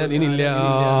 ഞാനതിനില്ല,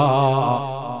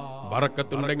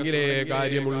 ബറക്കത്തുണ്ടെങ്കിലേ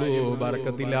കാര്യമുള്ളൂ,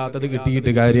 ബറക്കത്തില്ലാത്തത്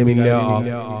കിട്ടിയിട്ട് കാര്യമില്ല.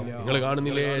 നിങ്ങൾ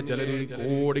കാണുന്നില്ലേ, ചിലര്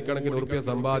കോടിക്കണക്കിന് ഉറുപ്പിക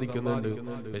സമ്പാദിക്കുന്നുണ്ട്,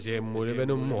 പക്ഷേ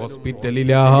മുഴുവനും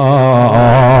ഹോസ്പിറ്റലിലാണ്.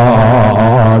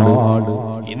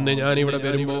 ഇന്ന് ഞാൻ ഇവിടെ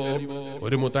വരുമ്പോ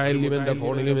ഒരു മുതഅല്ലിമിന്റെ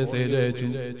ഫോണിൽ മെസ്സേജ് അയച്ചു.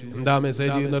 എന്താ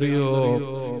മെസ്സേജ് എന്നറിയോ?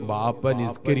 ബാപ്പ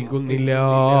നിസ്കരിക്കുന്നില്ല.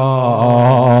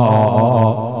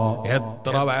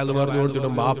 എത്ര വയല് പറഞ്ഞു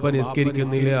കൊടുത്തിട്ടും ബാപ്പ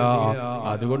നിസ്കരിക്കുന്നില്ല.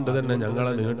 അതുകൊണ്ട് തന്നെ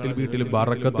ഞങ്ങളെ വീട്ടിൽ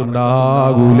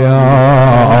ബറക്കത്തുണ്ടാകൂല.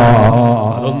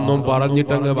 അതൊന്നും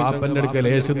പറഞ്ഞിട്ടങ്ങ് ബാപ്പന്റെ അടുക്ക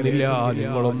ലേശുന്നില്ല.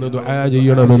 നിങ്ങളൊന്ന് ദുആ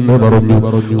ചെയ്യണമെന്ന്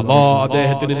പറഞ്ഞു.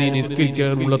 അദ്ദേഹത്തിന് നീ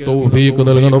നിസ്കരിക്കാനുള്ള തൗഫീഖ്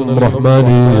നൽകണം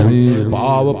റഹ്മാനേ.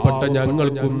 പാവപ്പെട്ട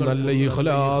ഞങ്ങൾക്കും നല്ല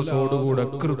ഇഖ്ലാസോടുകൂടെ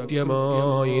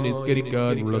കൃത്യമായി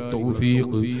നിസ്കരിക്കാനുള്ള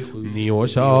തൗഫീഖ് നീ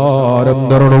ഓശാരം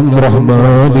തരണം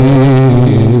റഹ്മാനേ.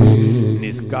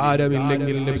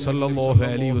 നിസ്കാരമില്ലെങ്കിൽ നബി സല്ലല്ലാഹു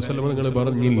അലൈഹി വസല്ലം നിങ്ങൾ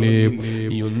പറഞ്ഞില്ലേ,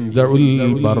 യുൻസഉൽ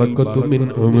ബറകത്തു മിൻ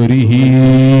ഉംരിഹി,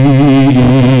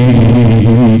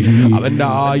 അവന്റെ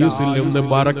ആയുസ്സിൽ നിന്ന്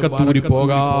ബറക്കത്തൂരി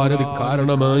പോകാൻ അത്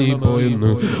കാരണമായി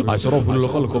പോയെന്ന് അഷ്റഫുൽ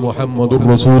ഖൽഖ് മുഹമ്മദുർ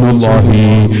റസൂലുള്ളാഹി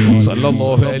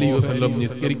സല്ലല്ലാഹു അലൈഹി വസല്ലം.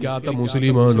 നിസ്കരിക്കാത്ത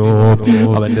മുസ്ലിമാണോ,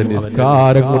 അവന്റെ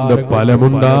നിസ്കാരം കൊണ്ട്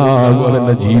ഫലമുണ്ടാകും,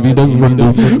 അവന്റെ ജീവിതം കൊണ്ട്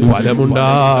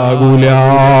ഫലമുണ്ടാകൂല.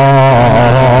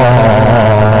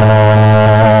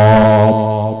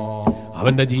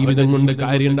 അവന്റെ ജീവിതം കൊണ്ട്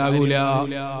കാര്യം ഉണ്ടാകൂല.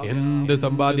 എന്ത്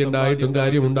സമ്പാദ്യം ഉണ്ടായിട്ടും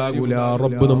കാര്യം ഉണ്ടാകൂല.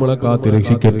 റബ്ബ് നമ്മളെ കാത്ത്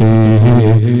രക്ഷിക്കട്ടെ.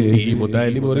 ഈ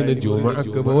മുതഅല്ലിം പറയുന്ന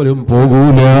ജുമുഅക്ക് പോലും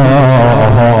പോകൂല.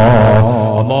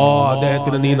 അല്ലാഹ്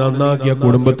അദ്ദേഹത്തിന് നീ നന്നാക്കിയ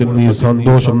കുടുംബത്തിന് നീ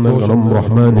സന്തോഷം നൽകണം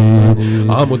റഹ്മാനേ.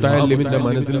 ആ മുതഅല്ലിമിന്റെ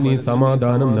മനസ്സിൽ നീ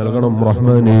സമാധാനം നൽകണം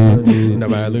റഹ്മാനേ. എന്റെ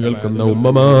വയല് കേൾക്കുന്ന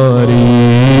ഉമ്മമാരെ,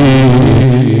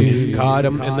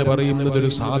 നിസ്കാരം എന്ന് പറയുന്നത് ഒരു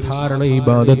സാധാരണ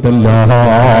ഇബാദത്തല്ല,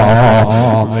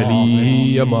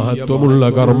 വലിയ മഹത്വമുള്ള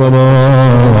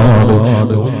കർമ്മമാണ്.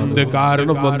 എന്ത്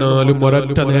കാരണം വന്നാലും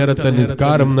ഒരൊറ്റ നേരത്തെ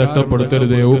നിസ്കാരം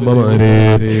നഷ്ടപ്പെടുത്തരുതേ ഉമ്മമാരെ,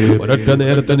 ഒരൊറ്റ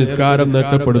നേരത്തെ നിസ്കാരം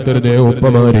നഷ്ടപ്പെടുത്തരുതേ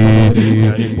ഉപ്പമാരെ.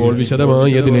 ഞാനിപ്പോൾ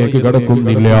വിശദമായി അതിലേക്ക്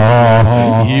കടക്കുന്നില്ല.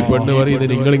 ഈ പെണ്ണ്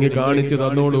പറയുന്നത് നിങ്ങളിങ്ങ് കാണിച്ചു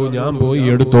തന്നോളൂ, ഞാൻ പോയി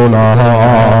എടുത്തോളാം.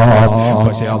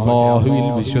 പക്ഷെ അല്ലാഹുവിൽ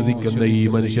വിശ്വസിക്കുന്ന ഈ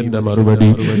മനുഷ്യന്റെ മറുപടി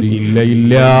ഇല്ല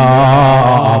ഇല്ല,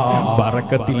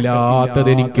 ബറക്കത്തില്ലാത്തത്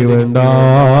എനിക്ക് വേണ്ട.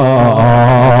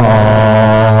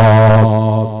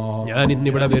 ഞാൻ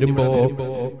ഇന്നിവിടെ വരുമ്പോ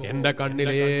എന്റെ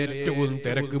കണ്ണിലെ ഏറ്റവും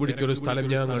തിരക്ക് പിടിച്ചൊരു സ്ഥലം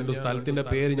ഞാൻ കണ്ടു. സ്ഥലത്തിന്റെ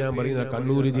പേര് ഞാൻ പറയുന്നത്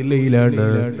കണ്ണൂർ ജില്ലയിലാണ്.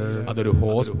 അതൊരു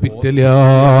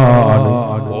ഹോസ്പിറ്റലാണ്.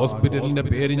 ഹോസ്പിറ്റലിന്റെ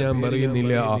പേര് ഞാൻ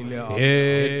പറയുന്നില്ല.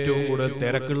 ഏറ്റവും കൂടുതൽ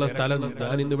തിരക്കുള്ള സ്ഥലം.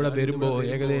 ഞാൻ ഇന്നിവിടെ വരുമ്പോ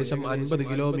ഏകദേശം 50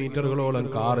 കിലോമീറ്ററുകളോളം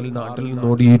കാറിൽ നാട്ടിൽ നിന്ന്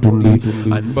ഓടിയിട്ടുണ്ട്.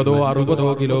 50 or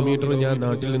 60 കിലോമീറ്റർ ഞാൻ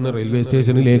നാട്ടിൽ നിന്ന് റെയിൽവേ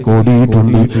സ്റ്റേഷനിലേക്ക്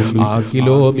ഓടിയിട്ടുണ്ട്. ആ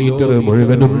കിലോമീറ്റർ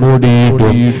മുഴുവനും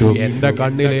ഓടിയിട്ടു എന്റെ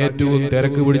കണ്ണിൽ ഏറ്റവും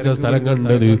തിരക്ക് പിടിച്ച സ്ഥലം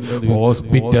കണ്ടത്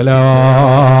ഹോസ്പിറ്റലാണ്.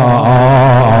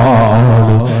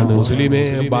 മുസ്ലിമേ,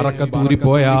 ബറക്കത്തൂരി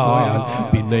പോയാൽ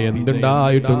പിന്നെ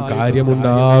എന്തുണ്ടായിട്ടും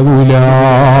കാര്യമുണ്ടാകൂല.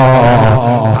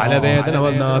 തലവേദന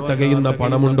വന്നാ തികയുന്ന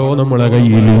പണമുണ്ടോ നമ്മളെ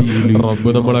കയ്യിൽ? റബ്ബ്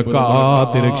നമ്മളെ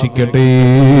കാത്ത് രക്ഷിക്കട്ടെ.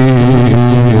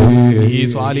 ഈ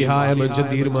സ്വാലിഹായ മനുഷ്യൻ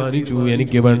തീരുമാനിച്ചു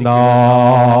എനിക്ക് വേണ്ട.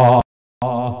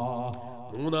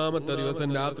 മൂന്നാമത്തെ ദിവസം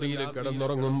രാത്രിയിൽ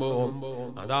കിടന്നുറങ്ങുമ്പോ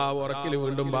അതാ ഉറക്കിൽ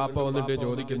വീണ്ടും ബാപ്പ വന്നിട്ട്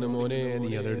ചോദിക്കുന്നു, മോനെ നീ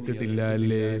അതെടുത്തിട്ടില്ല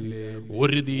അല്ലേ?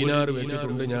 1 ദീനാർ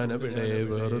വെച്ചിട്ടുണ്ട് ഞാൻ അവിടെ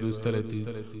വേറൊരു സ്ഥലത്ത്.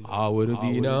 ആ 1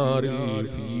 ദീനാറിൽ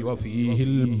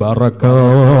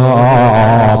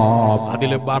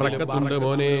അതില് ബറക്കത്തുണ്ട്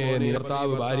മോനെ.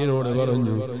 ഭർത്താവ് ഭാര്യനോട്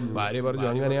പറഞ്ഞു. ഭാര്യ പറഞ്ഞു,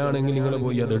 അങ്ങനെയാണെങ്കിൽ നിങ്ങൾ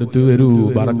പോയി അതെടുത്തു വരൂ,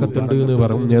 ബറക്കത്തുണ്ട് എന്ന്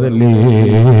പറഞ്ഞതല്ലേ.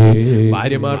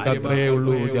 ഭാര്യമാർക്ക് അത്രേ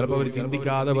ഉള്ളൂ. ചിലപ്പോ അവർ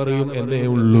ചിന്തിക്കാതെ പറയും എന്നേ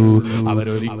ഉള്ളൂ.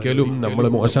 അവരൊരിക്കലും നമ്മൾ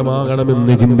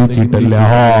മോശമാകണമെന്ന് ചിന്തിച്ചിട്ടല്ല,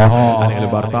 അല്ലെങ്കിൽ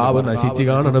ഭർത്താവ് നശിച്ചു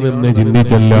കാണണമെന്ന്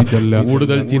ചിന്തിച്ചല്ല.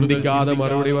 കൂടുതൽ ചിന്തിക്കാതെ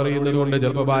മറുപടി പറയുന്നത് കൊണ്ട്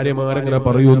ചിലപ്പോ ഭാര്യമാരെങ്ങനെ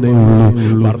പറയുന്നേ ഉള്ളൂ.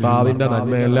 ഭർത്താവിന്റെ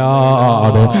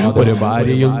നന്മയല്ലാതെ ഒരു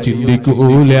ഭാര്യയും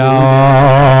ചിന്തിക്കൂല.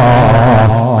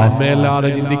 നന്മയല്ലാതെ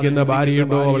ചിന്തിക്കുന്ന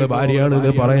ഭാര്യയുണ്ടോ? അവള്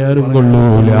ഭാര്യയാണെന്ന് പറയാനും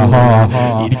കൊള്ളൂല.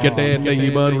 ഇരിക്കട്ടെ എന്റെ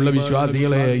ഈമാനുള്ള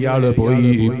വിശ്വാസികളെ, ഇയാള്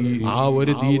പോയി ആ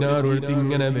 1 ദീനാർ ഒഴുത്തി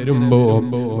ഇങ്ങനെ വരുമ്പോ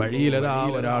വഴിയിലതാ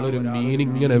ഒരാളൊരു മീൻ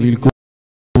ഇങ്ങനെ വിൽക്കും.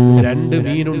 2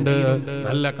 മീനുണ്ട്,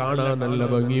 നല്ല കാണാൻ നല്ല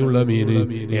ഭംഗിയുള്ള മീന്.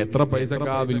 എത്ര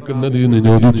പൈസക്കാ വിൽക്കുന്നത് എന്ന്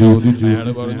ചോദിച്ചു.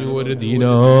 അയാള് പറഞ്ഞു 1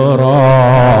 ദീനാറാ.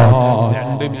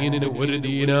 2 മീനിന് 1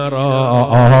 ദീനാറാ.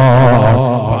 ആ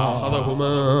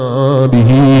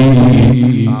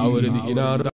 1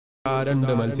 ദീനാർ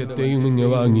 2 മത്സ്യത്തെയും ഇങ്ങ്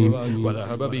വാങ്ങി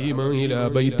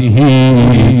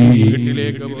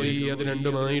വീട്ടിലേക്ക് പോയി. അത്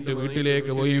 2മായിട്ട്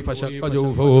വീട്ടിലേക്ക് പോയി.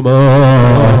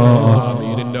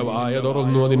 മീനിന്റെ വായ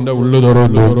തുറന്നു, അതിന്റെ ഉള്ളു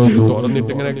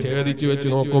തുറന്നിട്ട് ഇങ്ങനെ ഛേദിച്ചു വെച്ച്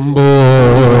നോക്കുമ്പോ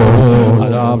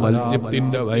അതാ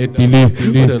മത്സ്യത്തിന്റെ വയറ്റില്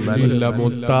ഒരു നല്ല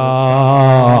മുത്താ.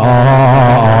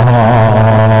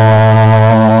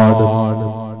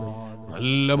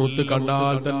 നല്ല മുത്ത്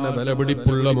കണ്ടാൽ തന്നെ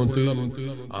വിലപിടിപ്പുള്ള മുത്ത്.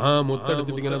 ആ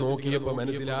മുത്തെടുത്തിട്ട് ഇങ്ങനെ നോക്കിയപ്പോ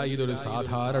മനസ്സിലായി ഇതൊരു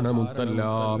സാധാരണ മുത്തല്ല.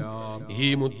 ഈ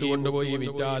മുത്ത് കൊണ്ടുപോയി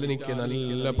വിറ്റാൽ എനിക്ക്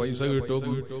നല്ല പൈസ കിട്ടും.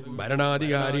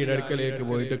 ഭരണാധികാരിയുടെ അടുക്കലേക്ക്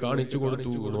പോയിട്ട് കാണിച്ചു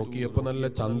കൊടുത്തു. നോക്കിയപ്പോ നല്ല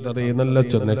ചന്ദ്രയെ നല്ല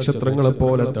നക്ഷത്രങ്ങളെ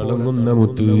പോലെ തിളങ്ങുന്ന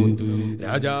മുത്ത്.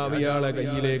 രാജാവ് ഇയാളെ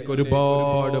കയ്യിലേക്ക്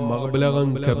ഒരുപാട് മബ്ലഗൻ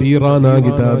കബീറാന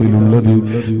കിതാബിലുള്ളത്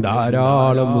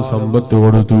ധാരാളം സമ്പത്ത്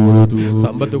കൊടുത്തു.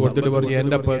 സമ്പത്ത് കൊടുത്തിട്ട് പറഞ്ഞു,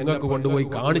 എന്റെ പെങ്ങൾക്ക് കൊണ്ടുപോയി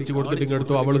കാണിച്ചു കൊടുത്തിട്ട്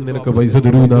എടുത്തു, അവളും നിനക്ക് പൈസ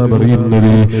തരൂന്നാ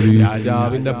പറയുന്നത്.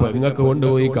 രാജാവിന്റെ പെങ്ങൾക്ക്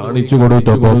കൊണ്ടുപോയി കാണിച്ചു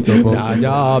കൊടുത്തപ്പോ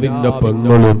രാജാവിന്റെ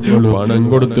പെങ്ങളും പണം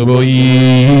കൊടുത്തുപോയി.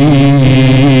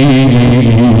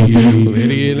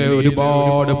 വലിയ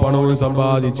ഒരുപാട് പണവും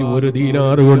സമ്പാദിച്ച് 1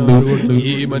 ദീനാർ കൊണ്ട്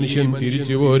ഈ മനുഷ്യൻ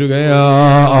തിരിച്ചു പോരുകയാ.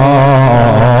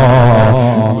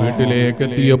 വീട്ടിലേക്ക്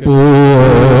എത്തിയപ്പോ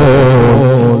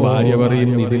ഭാര്യ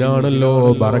പറയുന്നു, ഇതിനാണല്ലോ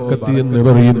ബറക്കത്ത് എന്ന്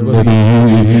പറയുന്നത്.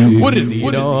 1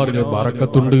 ദീനാറിന്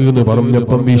ബറക്കത്തുണ്ട് എന്ന്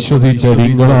പറഞ്ഞപ്പം വിശ്വസിച്ച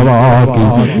നിങ്ങളെ വാക്ക്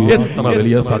എത്ര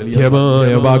വലിയ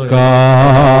സത്യമായ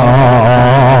വാക്കാണ്.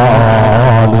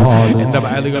 എന്റെ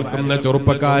വയത് കേൾക്കുന്ന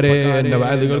ചെറുപ്പക്കാരെ, എന്റെ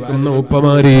വയത് കേൾക്കുന്ന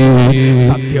ഉപ്പമാരെ,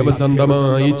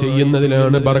 സത്യസന്ധമായി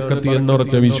ചെയ്യുന്നതിലാണ് ബറക്കത്ത്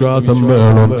എന്നുറച്ച വിശ്വാസം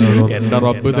വേണം. എന്റെ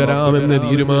റബ്ബ് തരാമെന്ന്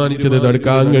തീരുമാനിച്ചത്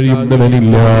തടുക്കാൻ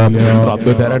കഴിയുന്നവനില്ല.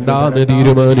 റബ്ബ് തരണ്ടാന്ന്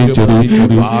തീരുമാനിച്ചത്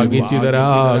വാങ്ങിച്ചു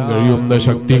തരാൻ കഴിയുന്ന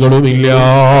ശക്തികളുമില്ല.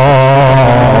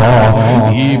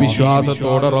 ഈ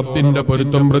വിശ്വാസത്തോടെ റബ്ബിന്റെ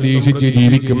പൊരുത്തം പ്രതീക്ഷിച്ച്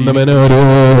ജീവിക്കുന്നവനാരോ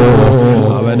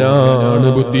അവനാണ്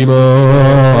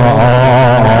ബുദ്ധിമാൻ.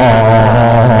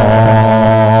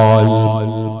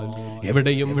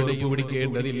 എവിടെയും വെറുപ്പ്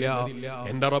പിടിക്കേണ്ടതില്ല.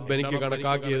 എന്റെ റബ്ബ് എനിക്ക്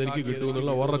കണക്കാക്കിയത് എനിക്ക്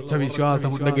കിട്ടുമെന്നുള്ള ഉറച്ച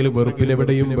വിശ്വാസമുണ്ടെങ്കിൽ വെറുപ്പിന്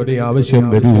എവിടെയും അതേ ആവശ്യം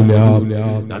വരില്ല.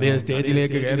 അതേ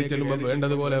സ്റ്റേജിലേക്ക് കയറി ചെല്ലുമ്പോൾ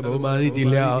വേണ്ടതുപോലെ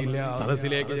ബഹുമാനിച്ചില്ല,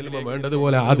 സദസ്സിലേക്ക് ചെല്ലുമ്പോൾ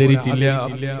വേണ്ടതുപോലെ ആദരിച്ചില്ല,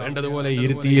 വേണ്ടതുപോലെ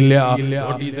ഇരുത്തിയില്ല,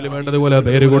 നോട്ടീസിൽ വേണ്ടതുപോലെ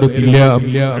പേര് കൊടുത്തില്ല,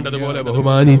 വേണ്ടതുപോലെ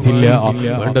ബഹുമാനിച്ചില്ല,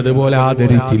 വേണ്ടതുപോലെ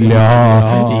ആദരിച്ചില്ല.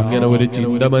 ഇങ്ങനെ ഒരു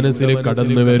ചിന്ത മനസ്സിൽ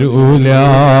കടന്നു വരൂല.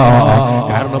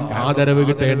 കാരണം ആദരവ്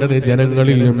കിട്ടേണ്ടത്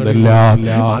ജനങ്ങളിൽ നിന്നല്ല,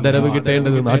 ആദരവ്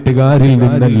കിട്ടേണ്ടത് നാട്ടുകാരിൽ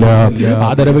നിന്നല്ല,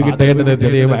 ആദരവ് കിട്ടേണ്ടത്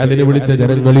അതിന് വിളിച്ച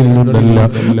ജനങ്ങളിൽ നിന്നല്ല.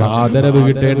 ആദരവ്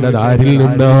കിട്ടേണ്ടത് ആരിൽ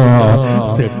നിന്നാ?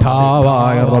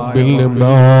 സിദ്ധാവായ റബ്ബിൽ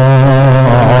നിന്നാ.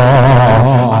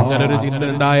 അങ്ങനെ ഒരു ചിന്ത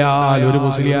ഉണ്ടായാൽ ഒരു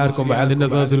മുസ്ലിയാർക്കും അതിന്റെ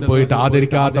സദസ്സിൽ പോയിട്ട്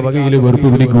ആദരിക്കാത്ത വകയിൽ വെറുപ്പ്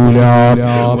പിടിക്കൂല.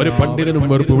 ഒരു പണ്ഡിതനും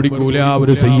വെറുപ്പ് പിടിക്കൂല,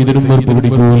 ഒരു സയ്യിദിനും വെറുപ്പ്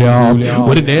പിടിക്കൂല,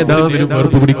 ഒരു നേതാവിനും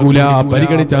വെറുപ്പ് പിടിക്കൂല.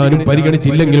 പരിഗണിച്ചാലും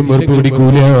പരിഗണിച്ചില്ലെങ്കിലും വെറുപ്പ്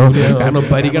പിടിക്കൂല. കാരണം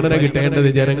പരിഗണന കിട്ടേണ്ടത്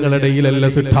ജനങ്ങളിടയിലല്ല,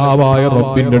 സിദ്ധാവായ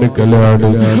റബ്ബിന്റെ അടുക്കലാണ്.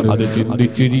 അത്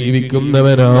ചിന്തിച്ച്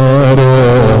ജീവിക്കുന്നവനാരോ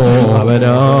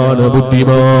അവനാണ്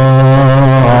ബുദ്ധിമാൻ.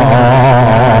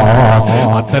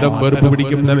 അത്തരം വെറുപ്പ്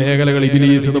പിടിക്കുന്ന മേഖലകൾ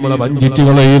ഇബ്ലീസ് നമ്മളെ വഞ്ചിച്ചു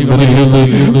കളയുന്നതിൽ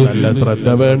നല്ല ശ്രദ്ധ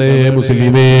വേണേ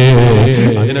മുസ്ലിമേ.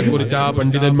 അതിനെക്കുറിച്ച് ആ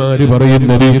പണ്ഡിതന്മാര്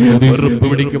പറയുന്നത്, വെറുപ്പ്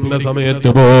പിടിക്കുന്ന സമയത്ത്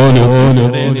പോലും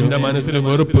നിന്റെ മനസ്സിൽ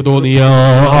വെറുപ്പ് തോന്നിയാ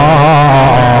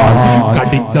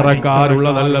കടിച്ചിറക്കാനുള്ള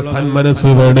നല്ല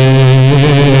സന്മനസ് വേണേ.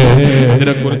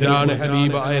 അതിനെക്കുറിച്ചാണ്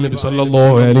ഹബീബായ നബി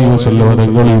സല്ലല്ലാഹു അലൈഹി വസല്ലം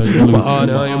തങ്ങൾ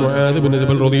മഹാനായ മുആദ് ഇബ്നു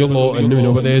ജബൽ റളിയല്ലാഹു അൻഹുവിന്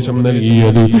ഉപദേശം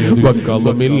നൽകിയത്.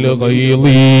 വഖലമിൽ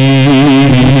ഗൈളി,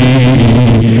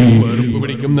 വെറുപ്പ്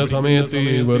പിടിക്കുന്ന സമയത്ത്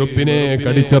വെറുപ്പിനെ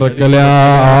കടിച്ചിറക്കലാ.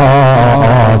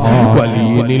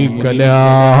 വലിയനിൽ കലാ,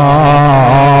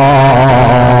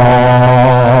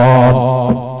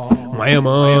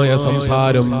 മയമായ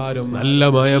സംസാരം, നല്ല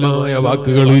മയമായ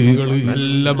വാക്കുകൾ,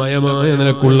 നല്ല മയമായ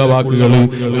നിലക്കുള്ള വാക്കുകൾ.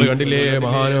 നിങ്ങൾ കണ്ടില്ലേ,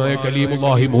 മഹാനായ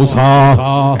കലീമുല്ലാഹി മൂസ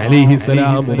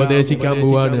അലൈഹിസ്സലാം ഉപദേശിക്കാൻ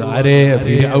പോവാണ്. ആരെ?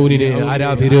 ഫിർഔനിനെ. ആരാ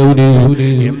ഫിർഔന്?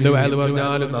 എന്ത് വയത്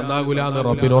പറഞ്ഞാലും നന്നാകൂലെന്ന്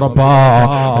റബ്ബിന് ഉറപ്പാ.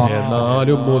 പക്ഷെ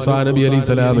എന്നാലും മൂസാ നബി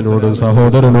അലൈഹിസ്സലാമിനോട്,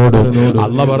 സഹോദരനോട്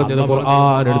അല്ലാഹ് പറഞ്ഞത്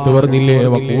ഖുർആൻ എടുത്തു പറഞ്ഞില്ലേ,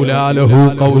 വഖൂലാ ലഹു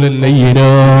ഖൗലൻ ലയ്യിനാ.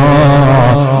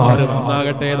 അവർ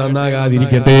നന്നാകട്ടെ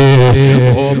നന്നാകാതിരിക്കട്ടെ,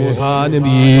 ഓ മൂസാ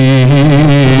നബി,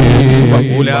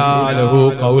 വഖൂലാ ലഹു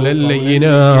ഖൗലൻ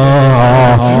ലയ്യിനാ,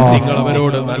 നിങ്ങൾ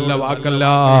അവരോട് നല്ല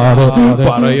വാക്കല്ലാതെ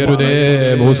പറയരുതേ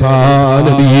മൂസാ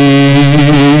നബി.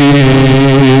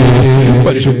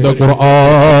 പരിശുദ്ധ ഖുർആൻ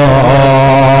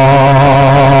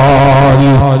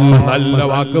നല്ല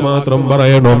വാക്ക് മാത്രം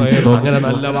പറയണം. അങ്ങനെ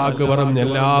നല്ല വാക്ക് പറഞ്ഞ്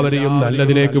എല്ലാവരെയും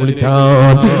നല്ലതിലേക്ക്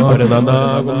വിളിച്ചാൽ അവര്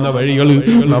നന്നാകുന്ന വഴികൾ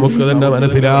നമുക്ക് തന്നെ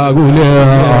മനസ്സിലാകൂല.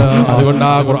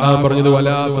 അതുകൊണ്ടാ ഖുർആൻ പറഞ്ഞത്,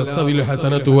 വലാ തസ്തവിൽ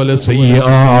ഹസനതു വല സയ്യിഅ.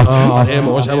 അതേ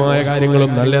മോശമായ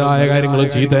കാര്യങ്ങളും നല്ലതായ കാര്യങ്ങളും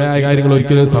ചീത്തയായ കാര്യങ്ങളും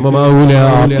ഒരിക്കലും സമമാവൂല.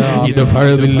 ഇദ്ഫഅ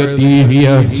ബില്ലതി ഹിയ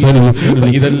അഹ്സൻ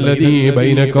ഫഇദല്ലദീ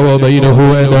ബൈനക വബൈനഹു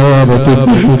അദാവത്തുൻ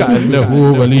കഅന്നഹു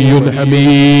വലിയ്യുൻ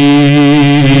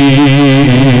ഹമീം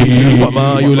വമാ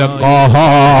യുലഖാഹാ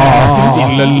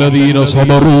ഇല്ലല്ലദീന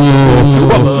സബറൂ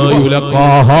വമാ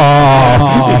യുലഖാഹാ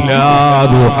ഇല്ലാ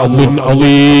ദു ഹദ്ദിൻ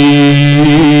അളീം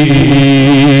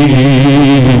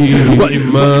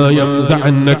വഇമ്മാ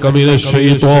യംസഅന്നക മിനശ്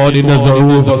ശൈത്വാനി നസഉ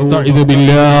ഫസ്തഇദ്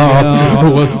ബില്ലാഹ്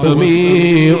ഹുവസ്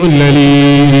സമീഉൽ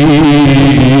അലീം.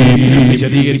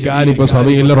 വിശദീകരിക്കാൻ ഇപ്പൊ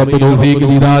സമയമില്ല. റബ്ബ് തൗഫീഖ്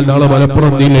ചെയ്താൽ നാളെ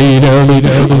മലപ്പുറം ജില്ലയിലാണ്,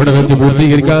 ഇവിടെ വെച്ച്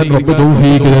പൂർത്തീകരിക്കാൻ റബ്ബ്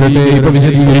തൗഫീഖ് തരട്ടെ. ഇപ്പൊ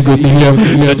വിശദീകരിക്കുന്നില്ല.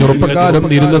 ചെറുപ്പക്കാരൻ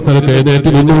ഇരുന്ന സ്ഥലത്ത് എഴുന്നേറ്റ്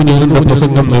നിന്നു ഞാൻ എന്റെ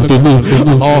പ്രസംഗം നിർത്തുന്നു.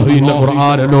 അല്ലാഹുവിന്റെ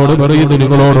ഖുർആൻ എന്നോട് പറയുന്നു,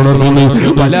 നിങ്ങളോട് ഉണർത്തുന്നു,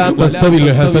 വലാ തസ്തവിൽ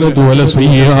ഹസനതു വല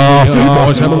സയ്യിഅ.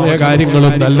 മോശമായ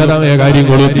കാര്യങ്ങളും നല്ലതായ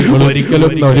കാര്യങ്ങളും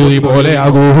ഒരിക്കലും ഒരുപോലെ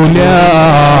ആകൂല,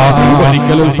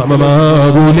 ഒരിക്കലും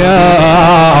സമമാകൂല.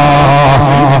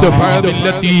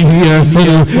 فبالتي هي أحسن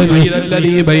فإذا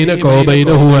الذي بينك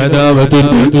وبينه عداوة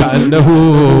كأنه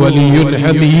ولي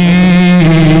حميم.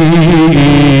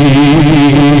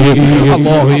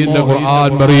 അല്ലാഹുവിന്റെ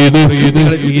ഖുർആൻ പറയുന്നു,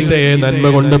 നിങ്ങൾ ചീത്തയെ നന്മ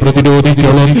കൊണ്ട്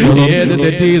പ്രതിരോധിക്കണം. ഏത്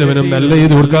തെറ്റ് ചെയ്തവനും നല്ല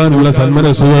ചെയ്ത് കൊടുക്കാനുള്ള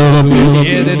സന്മനസ് വേണം.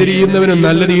 ഏതെതിരിയുന്നവനും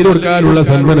നല്ല ചെയ്ത് കൊടുക്കാനുള്ള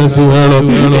സന്മനസ് വേണം.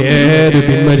 ഏത്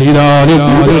തിന്മ ചെയ്താലും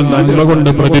നന്മ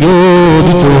കൊണ്ട്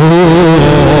പ്രതിരോധിച്ചു.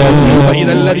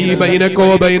 فإذا الذي بينك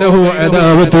وبينه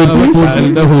عداوة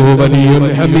كأنه ولي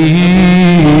حميم.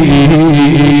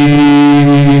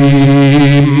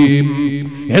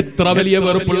 എത്ര വലിയ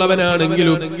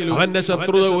വെറുപ്പുള്ളവനാണെങ്കിലും അവന്റെ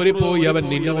ശത്രുത ഓരിപ്പോയി അവൻ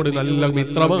നിന്നോട് നല്ല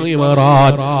മിത്രമായി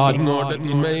മാറാൻ. ഇങ്ങോട്ട്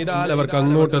തിന്മ ചെയ്താൽ അവർക്ക്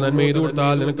അങ്ങോട്ട് നന്മ ചെയ്തു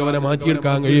കൊടുത്താൽ നിനക്ക് അവനെ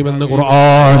മാറ്റിയെടുക്കാൻ കഴിയുമെന്ന്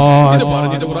ഖുർആൻ ഇത്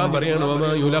പറഞ്ഞിട്ട് ഖുർആൻ പറയാണ്,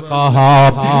 വമാ യുലഖാഹാ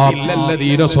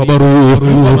ഇല്ലല്ലദീന സബറൂ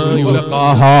വമാ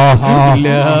യുലഖാഹാ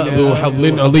ഇല്ലാ ദു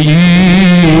ഹദ്ദിൻ അളീം.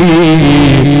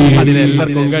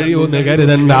 അതിനെല്ലാവർക്കും കഴിയുമെന്ന്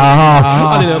കരുതണ്ട.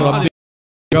 അതിനെ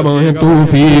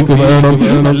തൗഫീഖ് വേണം.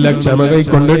 നല്ല ക്ഷമ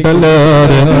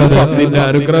കൈക്കൊണ്ടിട്ടല്ലാതെ റബ്ബിന്റെ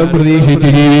അനുഗ്രഹം പ്രതീക്ഷിച്ച്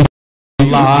ജീവിക്കാൻ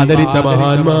ആദരിച്ച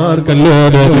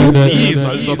മഹാന്മാർക്കല്ലാതെ ഈ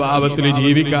സ്വഭാവത്തിൽ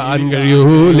ജീവിക്കാൻ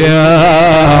കഴിയൂല.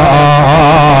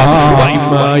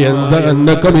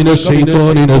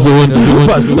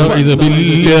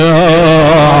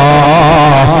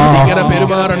 ഇങ്ങനെ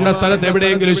പെരുമാറേണ്ട സ്ഥലത്ത്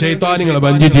എവിടെയെങ്കിലും ശൈത്താനുകൾ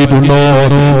വഞ്ചിച്ചിട്ടുണ്ടോ?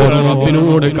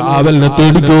 റബ്ബിനോട് കാവലിനെ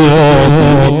തേടിക്കോ.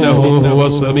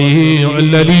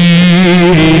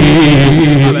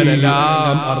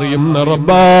 അവനെല്ലാം അറിയുന്ന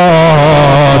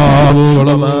റബ്ബാണ്.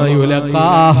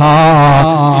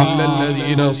 إلا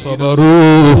الذين صبروا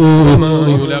وما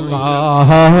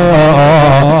يلقاها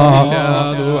إلا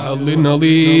ذو حظ عظيم.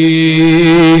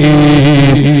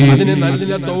 അതിന്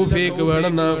നല്ല തൗഫീഖ്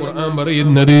വേണമെന്നാ ഖുർആൻ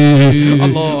പറയുന്നത്.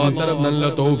 അല്ലാഹു അത്തരം നല്ല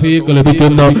തൗഫീഖ്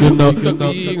ലഭിക്കുന്ന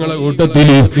മുത്തഖീങ്ങളെ കൂട്ടത്തിൽ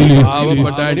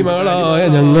പാവപ്പെട്ട അടിമകളായ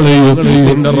ഞങ്ങളെയും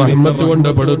നിന്റെ റഹ്മത്ത് കൊണ്ട്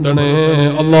പെടുത്തണേ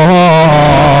അല്ലാഹ്.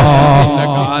 നിന്റെ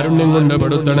കാരുണ്യം കൊണ്ട്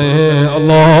പെടുത്തണേ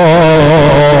അല്ലാഹ്.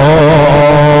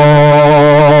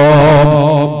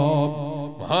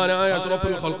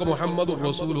 മുഹമ്മദ്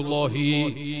റസൂലുള്ളാഹി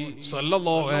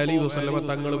സ്വല്ലല്ലാഹു അലൈഹി വസല്ലം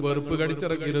തങ്ങൾ വെറുപ്പ്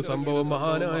കടിച്ചിറക്കിയ ഒരു സംഭവം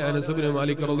മഹാനായ അനസ് ഇബ്നു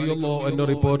മാലിക് റളിയല്ലാഹു അൻഹു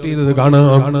റിപ്പോർട്ട് ചെയ്തത്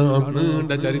കാണാം.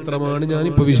 നീണ്ട ചരിത്രമാണ്,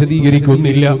 ഞാനിപ്പോ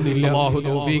വിശദീകരിക്കുന്നില്ല. അല്ലാഹു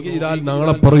തൗഫീഖ് ചെയ്താൽ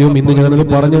നാളെ പറയും. ഇന്ന് ഞാനത്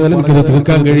പറഞ്ഞാലും എനിക്കത്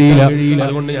തീർക്കാൻ കഴിയില്ല.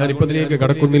 അതുകൊണ്ട് ഞാനിപ്പോ ഇതിലേക്ക്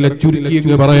കടക്കുന്നില്ല, ചുരുക്കി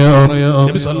അങ്ങ് പറയാം.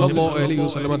 നബി സല്ലല്ലാഹു അലൈഹി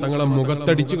വസല്ലം തങ്ങളെ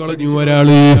മുഖത്തടിച്ചു കളഞ്ഞു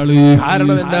ഒരാള്.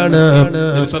 കാരണം എന്താണ്?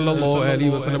 നബി സല്ലല്ലാഹു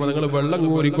അലൈഹി വസല്ലം തങ്ങൾ വെള്ളം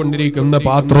കോരിക്കൊണ്ടിരിക്കുന്ന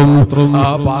പാത്രം, ആ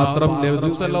പാത്രം നബി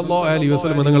സല്ലല്ലാഹു അലൈഹി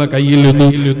വസല്ലം തങ്ങളെ കയ്യിൽ നിന്ന്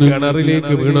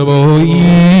കിണറിലേക്ക് വീണുപോയി.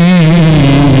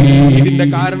 ഇതിന്റെ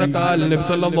കാരണത്താൽ നബി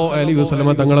സല്ലല്ലാഹു അലൈഹി വസല്ലം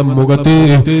തങ്ങളെ മുഖത്ത്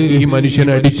ഈ മനുഷ്യൻ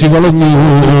അടിച്ചു കളഞ്ഞു.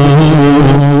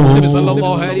 നബി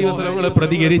സല്ലല്ലാഹു അലൈഹി വസല്ലം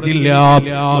പ്രതികരിച്ചില്ല.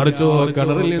 മറിച്ച്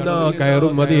കിണറിൽ നിന്ന്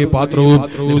കയറും അതേ പാത്രവും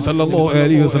നബി സല്ലല്ലാഹു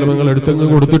അലൈഹി വസല്ലം എടുത്തങ്ങ്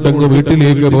കൊടുത്തിട്ടങ്ങ്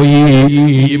വീട്ടിലേക്ക് പോയി.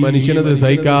 ഈ മനുഷ്യനത്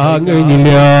സഹിക്കാൻ കഴിഞ്ഞില്ല.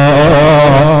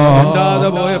 ഉണ്ടാതെ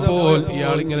പോയപ്പോൾ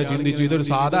ഇയാൾ ഇങ്ങനെ ചിന്തിച്ചു, ഇതൊരു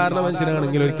സാധാരണ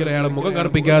മനുഷ്യനാണെങ്കിൽ ഒരിക്കലും അയാളെ മുഖം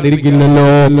കറുപ്പിക്കാതിരിക്കില്ലല്ലോ.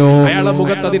 അയാളെ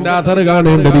മുഖത്ത് അതിന്റെ ആധാർ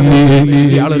കാണേണ്ടതില്ലേ?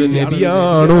 ഇയാളൊരു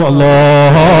നബിയാണോ?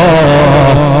 അല്ലാഹ്,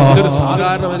 ഇതൊരു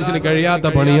സാധാരണ മനുഷ്യന് കഴിയാത്ത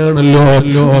പണിയാണല്ലോ.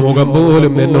 മുഖം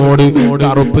പോലും എന്നോട്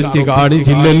കറുപ്പിച്ച്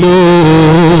കാണിച്ചില്ലല്ലോ.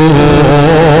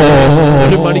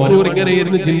 ഒരു മണിക്കൂർ ഇങ്ങനെ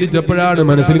ഇരുന്ന് ചിന്തിച്ചപ്പോഴാണ്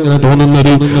മനസ്സിൽ ഇങ്ങനെ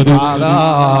തോന്നുന്നത്,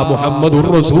 മുഹമ്മദുർ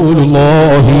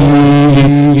റസൂലുള്ളാഹി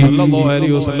സ്വല്ലല്ലാഹു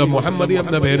അലൈഹി വസല്ലം, മുഹമ്മദ്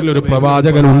എന്ന പേരിൽ ഒരു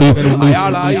പ്രവാചകനുണ്ട്,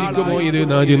 അയാളായിരിക്കുമോ ഇത്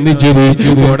ഞാൻ ചിന്തിച്ചത്.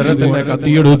 ഉടനെ തന്നെ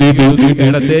കത്തിയെടുത്തിട്ട്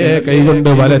ഇടത്തെ കൈകൊണ്ട്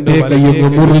വലത്തെ കൈയൊന്ന്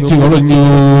മുറിച്ചു കളഞ്ഞു.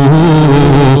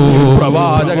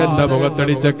 പ്രവാചകന്റെ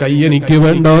മുഖത്തടിച്ച കൈ എനിക്ക്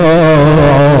വേണ്ട.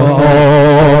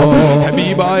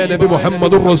 ഹബീബായ നബി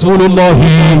മുഹമ്മദുർ റസൂലുള്ളാഹി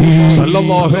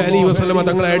സ്വല്ലല്ലാഹു അലൈഹി വസല്ലം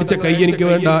തങ്ങളെ അടിച്ച കൈ എനിക്ക്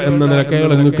വേണ്ട എന്ന നിലക്ക്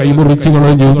അയാൾ കൈ മുറിച്ചു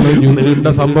കളഞ്ഞു. നീണ്ട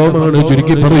സംഭവമാണ്,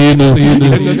 ചുരുക്കി പറയുന്നത്.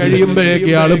 ഇതങ്ങ് കഴിയുമ്പോഴേക്ക്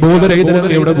അയാൾ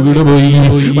ബോധരഹിതനായി ഇവിടെ വീടുപോയി.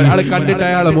 അയാൾ കണ്ടിട്ട്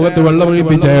അയാളെ മുഖത്ത്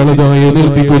വെള്ളമൊഴിപ്പിച്ച് അയാളതായി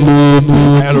എതിർപ്പിക്കുന്നു.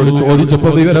 അയാളോട്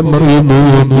ചോദിച്ചപ്പോൾ വിവരം പറയുന്നു.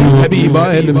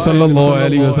 ഹബീബായ നബി സല്ലല്ലാഹു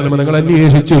അലൈഹി വസല്ലം തങ്ങൾ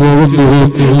അന്വേഷിച്ചു പോകുന്നു.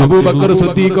 അബൂബക്കർ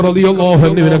സിദ്ദീഖ് റളിയല്ലാഹു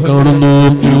അൻഹുവിനെ കാണുന്നു.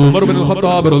 ഉമർ ഇബ്നുൽ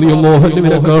ഖത്താബ് റളിയല്ലാഹു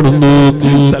അൻഹുവിനെ കാണുന്നു.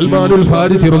 സൽമാനുൽ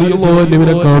ഫാരിസി റളിയല്ലാഹു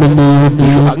അൻഹുവിനെ കാണുന്നു.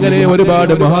 അങ്ങനെ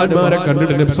ഒരുപാട് മഹാന്മാരെ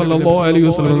കണ്ടിട്ട് നബി സല്ലല്ലാഹു അലൈഹി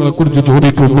വസല്ലമയെ കുറിച്ച്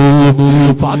ചോദിക്കുന്നു.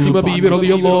 ഫാത്തിമ ബീവി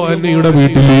റളിയല്ലാഹു അൻഹയുടെ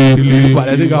വീട്ടിൽ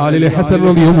വലത് കാലിൽ ഹസൻ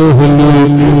റളിയല്ലാഹു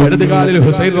അൻഹു, ഇടത് കാലിൽ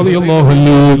ഹുസൈൻ റളിയല്ലാഹു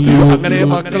അൻഹു, അങ്ങനെ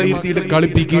മക്കളെ ഇരുത്തിയിട്ട്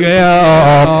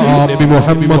കളിപ്പിക്കുകയാണ്. നബി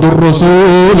മുഹമ്മദുർ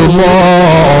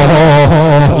റസൂലുള്ളാഹി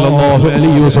സ്വല്ലല്ലാഹു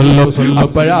അലൈഹി വസല്ലം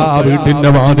അപ്പോഴാ വീട്ടിന്റെ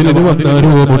വാതിലിന്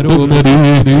വന്നാരോ മുട്ടുന്നത്.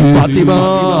 ഫാത്തിമ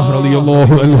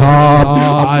റളിയല്ലാഹു അൻഹാ,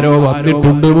 ആരോ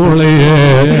വന്നിട്ടുണ്ട് മോളെ,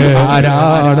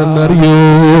 ആരാണെന്നറിയോ?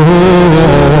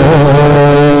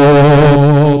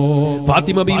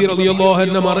 ഫാത്തിമ ബീവി റളിയല്ലാഹു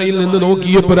അൻഹ മറയിൽ നിന്ന്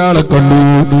നോക്കിയപ്പോൾ ഒരാളെ കണ്ടു.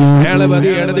 അയാളെ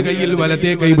ഇടത് കൈയിൽ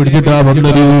വലത്തെ കൈ പിടിച്ചിട്ടാ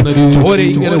വന്നത്. ചോര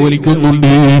ഇങ്ങനെ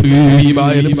ഒലിക്കുന്നുണ്ട്.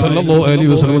 ഹബീബായ നബി സല്ലല്ലാഹു അലൈഹി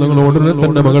വസല്ലം തങ്ങളോട്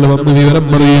തന്നെ മകൾ വന്ന് വിവരം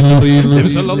പറയുന്നു. നബി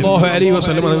സല്ലല്ലാഹു അലൈഹി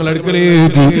വസല്ലം തങ്ങൾ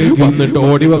അടുക്കലേക്ക് വന്നിട്ട്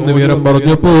ഓടി വന്ന് വിവരം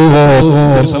പറഞ്ഞപ്പോൾ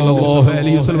നബി സല്ലല്ലാഹു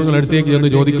അലൈഹി വസല്ലം തങ്ങൾ അടുത്തേക്ക് ചെന്ന്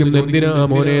ചോദിക്കുന്നു, എന്തിനാ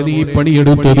മോനെ നീ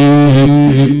പണിയെടുത്തത്?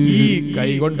 ഈ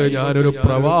കൈ കൊണ്ട് ഞാനൊരു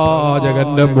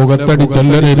പ്രവാചകന്റെ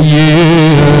മുഖത്തടിച്ചല്ല നബിയേ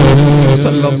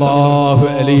സല്ലല്ലാഹു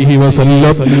അലൈഹി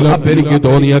വസല്ലം. എനിക്ക്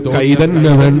തോന്നിയ കൈ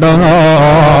തന്നെ വേണ്ട.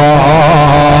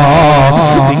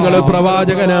 നിങ്ങൾ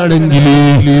പ്രവാചകനാണെങ്കിൽ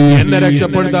എന്നെ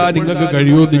രക്ഷപ്പെടുത്താൻ നിങ്ങൾക്ക്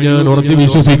കഴിയുമെന്ന് ഞാൻ ഉറച്ചു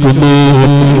വിശ്വസിക്കുന്നു.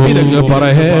 ഇതങ്ങ്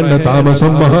പറയേണ്ട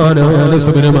താമസം മഹാനായ അനസ്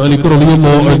ഇബ്നു മാലിക്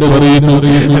റളിയല്ലാഹു അൻഹു പറയുന്നു.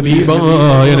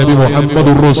 ഹബീബായ നബി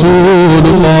മുഹമ്മദുർ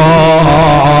റസൂലുള്ളാഹി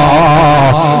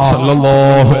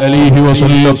സല്ലല്ലാഹു അലൈഹി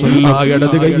വസല്ലം ആ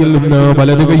ഇടത് കൈയിൽ നിന്ന്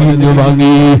വലത് കൈയിൽ നിന്ന്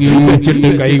വാങ്ങി വെച്ചിട്ട്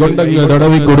കൈകൊണ്ടങ്ങ്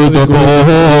തടവി കൊടുത്തപ്പോ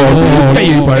കൈ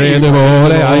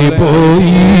പഴയതുപോലെ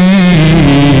ആയിപ്പോയി.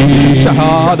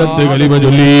 ഷഹാദത്ത് കലിമ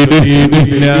ചൊല്ലിയിട്ട്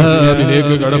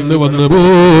ഇസ്ലാമിലേക്ക് കടന്നു വന്നു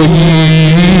പോയി.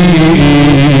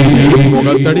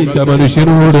 മുഖത്തടിച്ച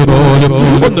മനുഷ്യരോട് പോലും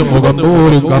ഒന്ന് മുഖം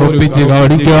പോലും കറുപ്പിച്ച്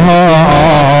കാണിക്കാൻ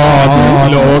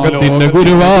ലോകത്തിന്റെ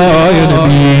ഗുരുവായ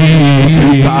നബി,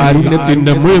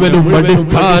 കാരുണ്യത്തിന്റെ മുഴുവനും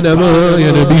അടിസ്ഥാനമായ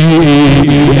നബി,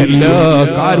 എല്ലാ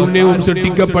കാരുണ്യവും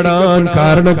സൃഷ്ടിക്കപ്പെടാൻ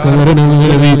കാരണക്കാരനായ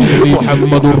നബി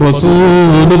മുഹമ്മദുർ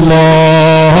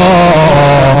റസൂലുള്ളാഹ്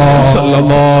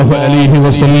സല്ലല്ലാഹു അലൈഹി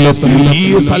വസല്ലം ഈ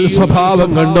സൽസ്വഭാവം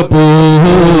കണ്ടപ്പോൾ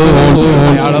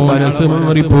അയാളെ മനസ്സ്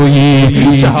മാറിപ്പോയി.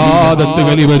 ഷഹാദത്ത്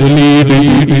കലിമ ചൊല്ലിയിട്ട്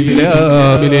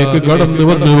ഇസ്ലാമിലേക്ക് കടന്നു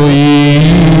വന്നുപോയി.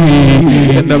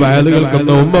 എന്റെ വയല് കേൾക്കുന്ന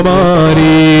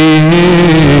ഉമ്മമാരെ,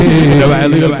 എന്റെ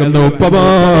വയല് കേൾക്കുന്ന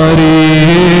ഉപ്പമാരെ,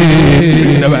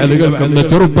 എന്റെ വയല് കേൾക്കുന്ന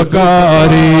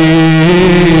ചെറുപ്പക്കാരെ,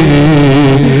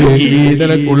 ഈ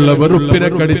നിലക്കുള്ള വെറുപ്പിനെ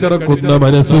കടിച്ചിറക്കുന്ന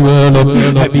മനസ്സ് വേണം.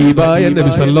 ഹബീബായ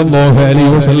നബി സല്ലല്ലാഹു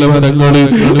അലൈഹി വസല്ലം തങ്ങൾ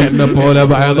എന്നെ പോലെ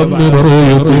വയലൊന്നു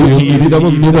പറയും,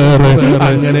 ജീവിതമൊന്നു വേറെ.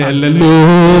 അങ്ങനെയല്ലല്ലോ.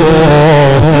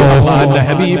 അല്ലാഹുവിന്റെ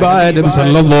ഹബീബായ നബി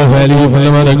സല്ലല്ലാഹു അലൈഹി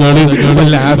വസല്ലം തങ്ങൾ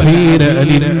വൽആഫീന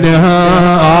ലിന്നാസ്,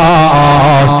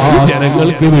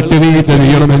 ജനങ്ങൾക്ക് വിട്ടുവീഴ്ച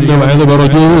ചെയ്യണമെന്ന് വയത്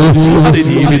പറഞ്ഞു. അത്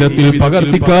ജീവിതത്തിൽ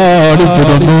പകർത്തി കാണിച്ചു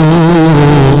തന്നു.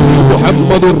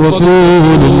 മുഹമ്മദുർ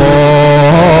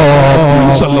റസൂലുള്ളാഹ്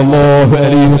സല്ലല്ലാഹു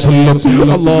അലൈഹി വസല്ലം.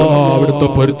 അല്ലാഹുവിന്റെ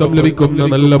പൊരുത്തം ലഭിക്കുന്ന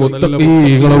നല്ല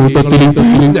മുത്തഖീകളെ കൂട്ടത്തിൽ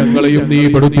ഞങ്ങളെയും നീ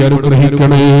പെടുത്തി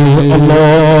അനുഗ്രഹിക്കണേ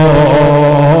അല്ലാഹ്.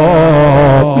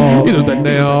 ഇത്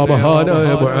തന്നെയാ മഹാനായ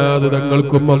മുആദ്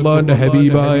തങ്ങൾക്കും അല്ലാഹുവിന്റെ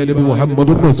ഹബീബായ നബി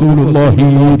മുഹമ്മദുർ റസൂലുള്ളാഹി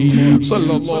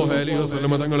സ്വല്ലല്ലാഹു അലൈഹി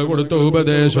വസല്ലം തങ്ങൾ കൊടുത്ത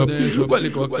ഉപദേശം.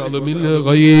 വലികഅദമിൽ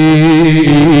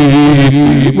ഗൈബ്,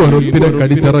 വെറുപ്പിനെ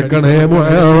കടിച്ചിറക്കണേ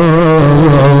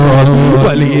മുആദ്.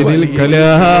 വലിയനിൽ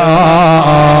കലാം,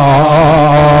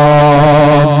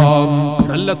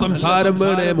 നല്ല സംസാരം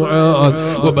വേണേ മുആദ്.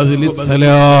 വബദ്ലിസ്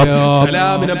സലാം,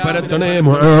 സലാമിനെ പരത്തണേ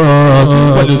മുആദ്.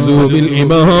 വലുസൂമിൽ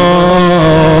ഇമാം,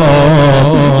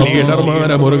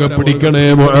 ലീഡർമാരെ മുറുകെ പിടിക്കണേ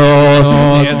മുആദ്.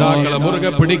 നേതാക്കളെ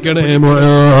മുറുകെ പിടിക്കണേ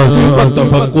മുആദ്.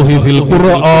 വതഫഖുഹി ഫിൽ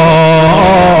ഖുർആൻ,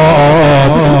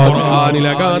 ഖുർആനിൽ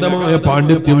അഗാധമായ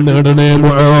പാണ്ഡിത്യം നേടണേ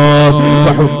മുആദ്.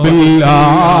 വഹുബ്ബിൽ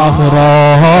ആഖിറ,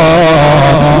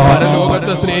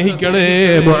 പരലോകത്തെ സ്നേഹിക്കണേ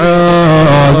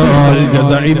മുആദ്. വൽ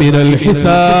ജസഇ മിനൽ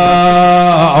ഹിസാബ്,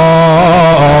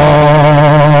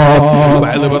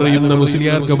 വഅദ് പറയുന്ന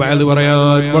മുസ്ലിയാർക്ക് വഅദ്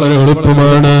പറയാൻ വളരെ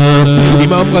എളുപ്പമാണ്.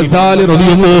 ഇമാം ഗസാലി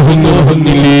റളിയല്ലാഹു അൻഹു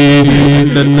പറഞ്ഞില്ലേ,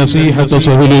 ഇന്ന നസീഹത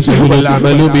സഹലു വൽ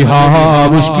അമലു ബിഹാ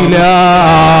മുശ്കിലാ.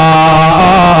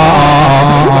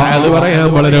 വഅദ് പറയാൻ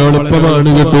വളരെ എളുപ്പമാണ്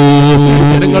കേട്ടോ,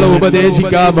 ജനങ്ങളെ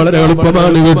ഉപദേശിക്കാൻ വളരെ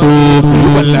എളുപ്പമാണ് കേട്ടോ.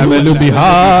 വൽ അമലു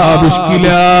ബിഹാ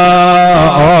മുശ്കിലാ,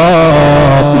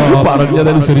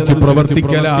 പറഞ്ഞതനുസരിച്ച്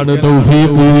പ്രവർത്തിക്കലാണ്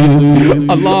തൗഫീഖ്.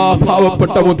 അല്ലാഹ്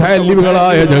പാവപ്പെട്ട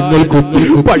മുതഅല്ലിമുകളായ ഞങ്ങൾക്കും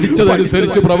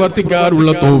പഠിച്ചതനുസരിച്ച് പ്രവർത്തിക്കാനുള്ള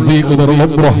തൗഫീഖ്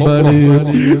തരണം റഹ്മാനേ.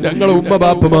 ഞങ്ങളെ ഉമ്മ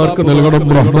ബാപ്പമാർക്ക് നൽകണം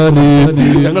റഹ്മാനേ.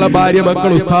 ഞങ്ങളെ ഭാര്യ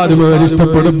മക്കൾ ഉസ്താദുമാർ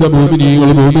ഇഷ്ടപ്പെടുന്ന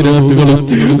മുഅ്മിനീകളും മുഅ്മിനാത്തുകളും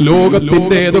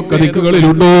ലോകത്തിന്റെ ഏതൊക്കെ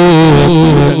ദിക്കുകളിലുണ്ടോ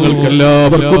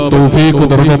ഞങ്ങൾക്കെല്ലാവർക്കും തൗഫീഖ്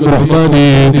തരണം റഹ്മാനേ.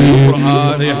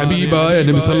 ഖുർആനിലെ ഹബീബായ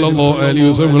നബി സല്ലല്ലാഹു അലൈഹി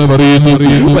വസല്ലം പറയുന്നു,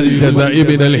 വൽ ജസഇ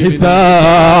മിനൽ ഹിസാബ്,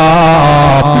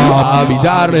 ആ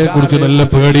വിചാരണയെ കുറിച്ച് നല്ല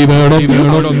പേടി വേണം.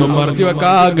 ഒന്നും മറച്ചു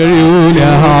വെക്കാൻ കഴിയൂല.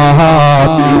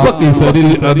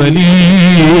 വഖിസരിൽ അമലി,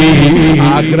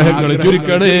 ആഗ്രഹങ്ങൾ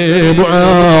ചുരുക്കണേ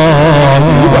മുആദ്.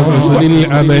 വഖിസരിൽ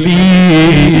അമലി,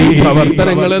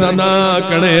 പ്രവർത്തനങ്ങൾ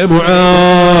നന്നാക്കണേ മുആദ്.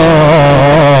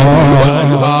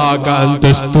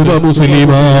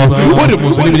 മുസ്ലിമാ, ഒരു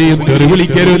മുസ്ലിമിനെയും തെറി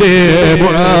വിളിക്കരുതേ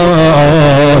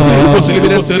മുആദ്.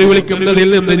 മുസ്ലിമിനെ തെറി വിളിക്കുന്നതിൽ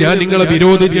നിന്ന് ഞാൻ നിങ്ങളെ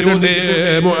വിരോധിച്ചിട്ടുണ്ട്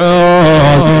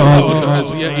മുആദ്.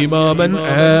 ഇമാമൻ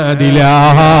ആദിലാ,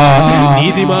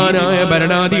 നീതിമാനായ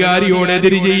ഭരണാധികാരിയോട്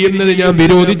എതിര് ചെയ്യുന്നത് ഞാൻ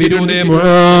വിരോധിച്ചിട്ടുണ്ട്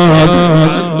മുആദ്.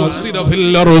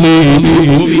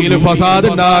 ഭൂമിയിൽ ഫസാദ്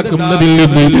ഉണ്ടാക്കുന്നതിൽ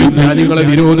നിന്ന് ഞാൻ നിങ്ങളെ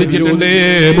വിരോധിച്ചിട്ടുണ്ട്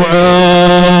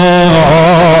മുആദ്.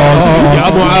 യാ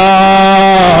മുആദ്,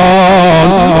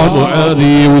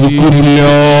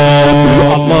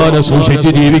 അല്ലാഹുവിനെ സൂക്ഷിച്ച്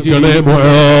ജീവിക്കണേ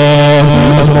മുആദ്.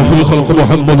 അഷ്റഫുൽ ഖൽഖ്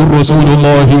മുഹമ്മദുർ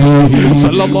റസൂലുള്ളാഹി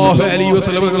സല്ലല്ലാഹു അലൈഹി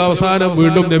വസല്ലം അവസാനം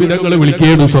വീണ്ടും നബി തങ്ങളെ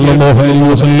വിളിക്കുകയാണ് സല്ലല്ലാഹു അലൈഹി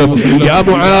വസല്ലം. യാ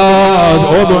മുആദ്,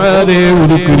 ഓ മുആദേ,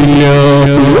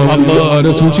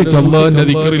 അല്ലാഹുവിനെ സൂക്ഷിച്ച് അല്ലാഹുവിന്റെ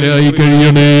ദിക്റിലായി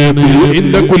കഴിയണേ.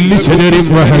 ഇന്ന കുല്ലി ശജറിൻ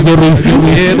വഹജറിൻ,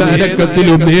 ഏത്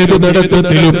അനക്കത്തിലും ഏത്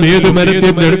നടത്തത്തിലും ഏത്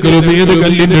മരത്തിന്റെ അടുക്കലും ഏത്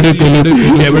കല്ലിന്റെ അടുക്കലും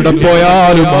എവിടെ പോയാൽ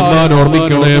പോയാലും അല്ലാഹു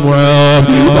ഓർമ്മിക്കണേ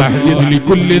മുആദ് തഹ്ദിദ്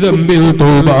ലികുല്ലി ദംബിൻ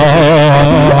തൗബ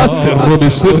അസ്റു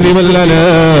ബിസ്സിറി വൽ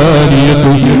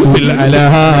അലാനിയതു ബിൽ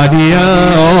അലാനിയ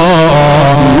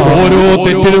ഓരോ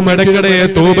തെറ്റിലും ഇടയ്ക്കിടെ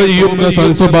തൗബ ചെയ്യുന്ന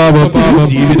സൽസ്വഭാവം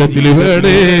ജീവിതത്തിൽ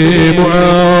വേണേ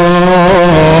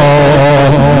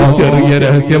ചെറിയ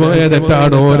രഹസ്യമായ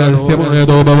തെറ്റാണോ രഹസ്യമായ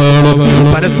തൗബ വേണം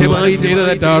പരസ്യമായി ചെയ്ത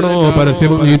തെറ്റാണോ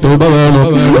പരസ്യമായി തൗബ വേണം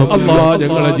അല്ലാഹ്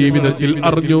ഞങ്ങളുടെ ജീവിതത്തിൽ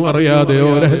അറിഞ്ഞോ അറിയാതെയോ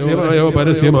രഹസ്യമായോ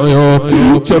പരസ്യമായോ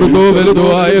ചെറുതോ വലുതോ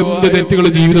ആയ എന്ത് തെറ്റുകൾ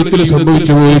ജീവിതത്തിൽ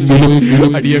സംഭവിച്ചു പോയെങ്കിലും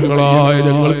അടിയങ്ങളായ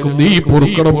ഞങ്ങൾക്കും നീ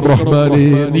പൊറുക്കണം റഹ്മാനേ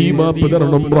നീ മാപ്പ്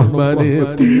തരണം റഹ്മാനേ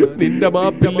നിന്റെ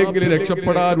മാപ്പില്ലെങ്കിൽ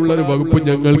രക്ഷപ്പെടാനുള്ള ഒരു വകുപ്പ്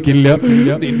ഞങ്ങൾക്കില്ല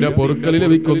നിന്റെ പൊറുക്കൽ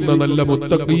ലഭിക്കുന്ന നല്ല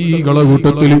മുത്തഖീകളെ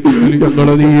കൂട്ടത്തിൽ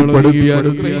ഞങ്ങളെ നീ പെടുത്തി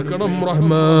അനുഗ്രഹിക്കണം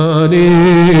റഹ്മാനേ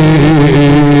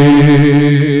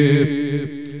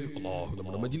അല്ലാഹു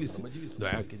നമ്മുടെ മജ്ലിസ്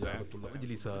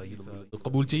മജ്ലിസായി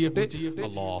ഖബൂൽ ചെയ്യട്ടെ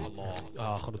അല്ലാഹു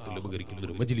ആഖിറത്തിൽ ഉപകരിക്കുന്ന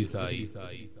ഒരു മജ്ലിസായി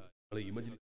ഈ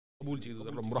മജ്ലിസ് ഖബൂൽ ചെയ്തു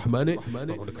തരണം റഹ്മാനേ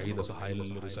നമ്മുടെ കയ്യിലെ സഹായം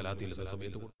ഒരു സലാത്തിൽ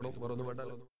സമയത്ത് കൊടുക്കണം വേറൊന്നും വേണ്ട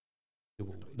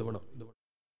ഇത് വേണം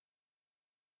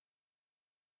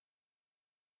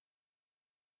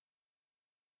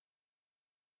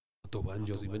तो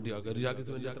वांजो इवेंट अगर जाके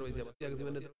से यात्रा वैसे मत जाके से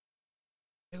मैंने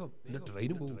देखो इन्हें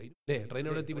ट्रेन പോകും ले ट्रेन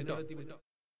അവിടെ എത്തി വിട്ടോ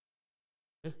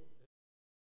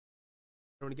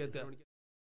ഒരു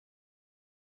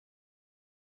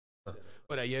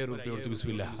 5000 രൂപ കൊടുത്ത്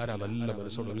ബിസ്മില്ലാഹ് ആരാ നല്ല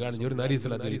മനസ്സോടെ കാണുന്ന ഒരു നാരി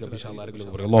സലാത്ത് ഇൻഷാ അല്ലാഹ്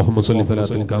ആരെങ്കിലും പറയും അല്ലാഹുമ്മ സ്വല്ലി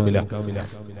സലാത്തൻ കാമില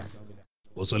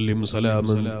وسلم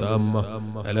سلاما تاما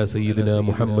على سيدنا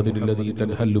محمد الذي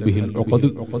تنحل به العقد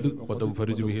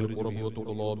وتنفرج به الكرب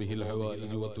وتقضى به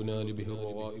الحوائج وتنال به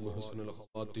الرغائب وحسن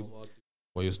الخواتم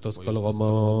ويستسقى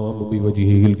الغمام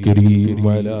بوجهه الكريم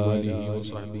وعلى آله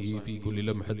وصحبه في كل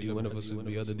لمحة ونفس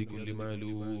بعدد كل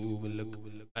معلوم لك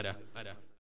أنا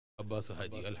അബ്ബാസ്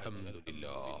ഹാജി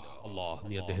അൽഹംദുലില്ലാഹ് അല്ലാഹ്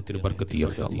നീ അദ്ദേഹത്തിന് ബർക്കത്ത്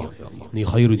ചെയ്യണേ അല്ലാഹ് നീ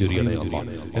ഖൈർ ചൊരിയണേ അല്ലാഹ്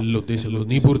എല്ലാ ഉദ്ദേശങ്ങളും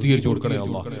നീ പൂർത്തീകരിച്ചു കൊടുക്കണേ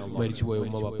അല്ലാഹ് മരിച്ചുപോയ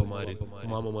ഉമ്മ ബാപ്പമാര്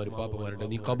മാമമാര് പാപ്പമാരുടെ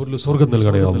നീ ഖബറിൽ സ്വർഗ്ഗം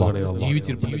നൽകണേ അല്ലാഹ്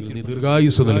ജീവിച്ചിരിപ്പിൽ നീ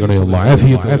ദീർഘായുസ്സ് നൽകണേ അല്ലാഹ്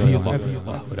ആഫിയത്ത്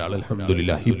ഒരാൾ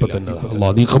അൽഹംദുലില്ലാഹ് ഇപ്പോ തന്നെ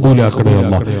അല്ലാഹ് നീ ഖബൂലാക്കണേ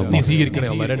അല്ലാഹ് നീ സ്വീകരിക്കണേ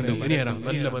അല്ലാഹ് രണ്ട് ഇനി ആരാ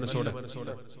നല്ല മനസ്സോടെ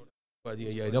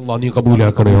അല്ലാഹ് നീ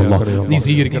ഖബൂലാക്കണേ അല്ലാഹ് നീ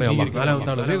സ്വീകരിക്കണേ അല്ലാഹ്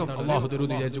നാലാമത്തെ ആൾ വേഗം അല്ലാഹു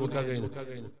തരുന്ന് വിചാരിച്ചു കൊടുക്കാൻ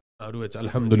കഴിയുന്നു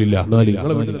അൽഹംദുലില്ലാഹ് നാലി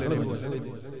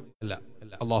അല്ല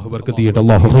അല്ലാഹു ബർക്കത്ത് ചെയ്യട്ടെ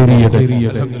അല്ലാഹു ഖൈർ ചെയ്യട്ടെ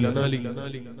അൽഹംദുലില്ലാഹ് നാലി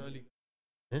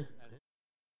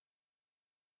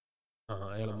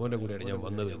അയാളെ മോനെ കൂടെയാണ് ഞാൻ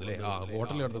വന്നത് അല്ലേ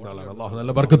ഹോട്ടലിൽ നടത്തുന്ന ആളാണ് അല്ലാഹു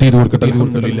നല്ല ബർക്കത്ത് ചെയ്തു കൊടുക്കട്ടെ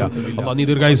അൽഹംദുലില്ലാഹ് അല്ലാഹു നീ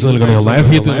ദീർഘായുസ്സ് നൽകണേ അല്ലാഹു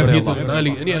ആഫിയത്ത്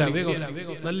നാലി ഇനി ആരാ വേഗം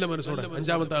നല്ല മനസ്സോടെ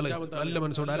അഞ്ചാമത്തെ ആള് നല്ല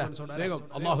മനസ്സോടെ ആരാ വേഗം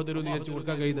അല്ലാഹു തരുന്ന് വിചാരിച്ചു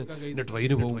കൊടുക്കാൻ കഴിയുന്ന പിന്നെ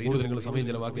ട്രെയിന് പോകും കൂടുതൽ നിങ്ങൾ സമയം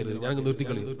ചെലവാക്കരുത് ഞാൻ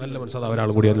നിർത്തിക്കളി നല്ല മനസ്സോടെ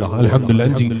ഒരാൾ കൂടി അല്ലാഹു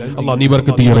അൽഹംദുലില്ലാഹ് അഞ്ചി അല്ലാഹു നീ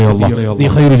ബർക്കത്ത് ചെയ്യണേ അല്ലാഹു നീ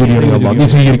ഖൈർ ചെയ്യണേ അല്ലാഹു നീ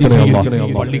സ്വീകരിക്കണേ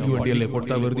അല്ലാഹു പള്ളിക്ക് വേണ്ടിയല്ലേ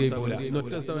കൊടുത്താൽ വെറുതെ പോകില്ല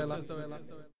ഇന്നൊറ്റ വേള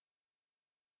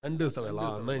രണ്ട് ദിവസം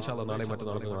എന്നാ ഇൻഷാ അല്ലാഹ് നാളെ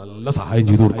മറ്റന്നാളൊക്കെ നല്ല സഹായം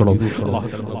ചെയ്തു കൊടുക്കണം അല്ലാഹു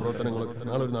തആല പ്രവർത്തനങ്ങളൊക്കെ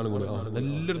നാളെ ഒരു നാളും കൂടി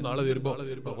എല്ലാവരും നാളെ വരുമ്പോൾ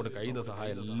നമ്മുടെ കഴിയുന്ന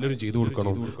സഹായം എല്ലാവരും ചെയ്തു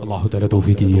കൊടുക്കണം അല്ലാഹു തആല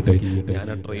തൗഫീഖ് ചെയ്യട്ടെ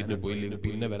ഞാൻ ആ ട്രെയിനിന് പോയില്ലെങ്കിൽ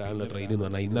പിന്നെ വരാനുള്ള ട്രെയിൻ എന്ന്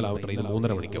പറഞ്ഞാൽ ഇന്നലെ ആ ട്രെയിൻ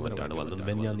 3:30 മണിക്ക് മറ്റാണ്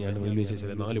വന്നത് ഞാൻ റെയിൽവേ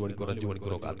സ്റ്റേഷനിൽ 4 മണിക്കൂർ 5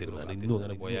 മണിക്കൂറോ കാത്തിരുന്നാണ് ഇന്നും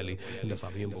അങ്ങനെ പോയാൽ എൻ്റെ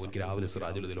സമയം പോകും എനിക്ക് രാവിലെ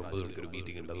സിറാജുൽ 9 മണിക്ക് ഒരു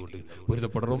മീറ്റിംഗ് ഉണ്ട് അതുകൊണ്ട്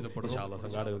പൊരുത്തപ്പെടണം ഇൻഷാ അല്ലാഹ്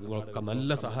സംഘാടകർക്ക്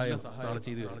നല്ല സഹായം നാളെ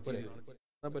ചെയ്തു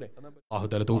അല്ലാഹു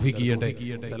തആല തൗഫീഖ്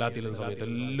ചെയ്യട്ടെ സലാത്തിലെ സമയത്ത്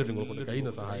എല്ലാവരും കൊണ്ട്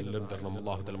കഴിയുന്ന സഹായം എല്ലാവരും തരണം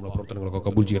അല്ലാഹു തആല നമ്മുടെ പ്രവർത്തനങ്ങളൊക്കെ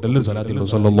കബൂൽ ചെയ്യട്ടെ എല്ലാവരും സലാത്തിൽ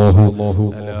സല്ലല്ലാഹു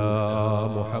അലാ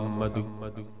മുഹമ്മദ്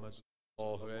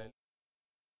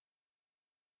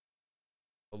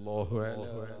അല്ലാഹു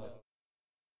അലൈഹി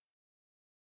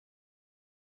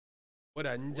ഒരു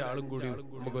 5 ആളും കൂടി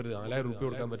നമുക്കൊരു 4000 രൂപ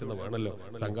കൊടുക്കാൻ പറ്റുന്ന വേണമല്ലോ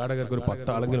സംഘാടകർക്ക് ഒരു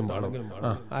 10 ആളെങ്കിലും വേണം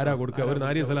ആരാ കൊടുക്കുക ഒരു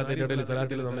നാരിയ സലാത്തിന്റെ ഇടയിൽ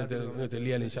സലാത്തിൽ സമയത്ത്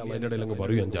ചെല്ലിയാൽ ഇൻഷാ അല്ലാഹ് അതിന്റെ ഇടയിൽ അങ്ങ്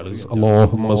പറയും 5 ആൾ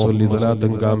അല്ലാഹുമ്മ സ്വല്ലി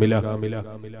സലാത്തൻ കാമില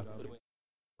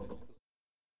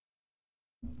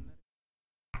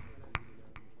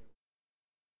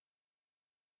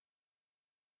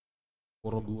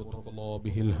وتقضى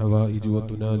به الحوائج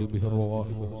وتنال به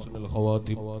الرغائب وحسن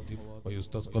الخواتم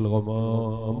ويستسقى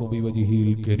الغمام بوجهه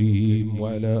الكريم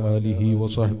وعلى آله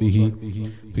وصحبه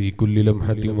في كل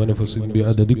لمحة ونفس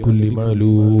بعدد كل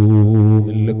معلوم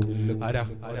لك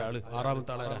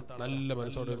ആറാമത്തെ ആളാരാ നല്ല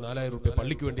മനസ്സോടെ 4000 രൂപ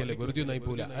പള്ളിക്ക് വേണ്ടിയല്ലേ വെറുതെ ഒന്നായി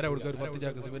പോകില്ല ആരാ കൊടുക്കുക ഒരു 10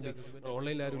 ചാക്ക് സിമന്റ്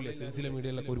ഓൺലൈനിൽ ആരും ഇല്ല സെൽസിലെ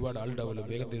മീഡിയയിലൊക്കെ ഒരുപാട് ആളുണ്ടാവുമല്ലോ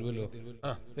വേഗം തരുമല്ലോ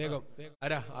വേഗം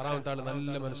ആരാ ആറാമത്തെ ആള്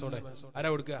നല്ല മനസ്സോടെ ആരാ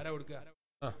കൊടുക്കുക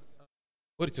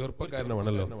ഒരു ചെറുപ്പക്കാരനെ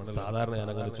വേണമല്ലോ സാധാരണ ഞാൻ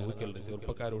അങ്ങനെ ചോദിക്കലുണ്ട്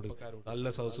ചെറുപ്പക്കാരോട് നല്ല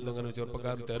സദസ്സിൽ അങ്ങനെ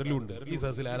ചെറുപ്പക്കാർ തരലുണ്ട് ഈ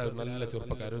സദസ്സിൽ ആരാ നല്ല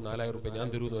ചെറുപ്പക്കാർ 4000 രൂപ ഞാൻ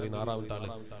തരൂ എന്ന് പറയുന്ന ആറാമത്തെ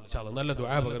ആള് നല്ല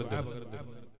ദുആ പകർന്നു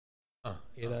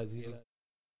ഏതാ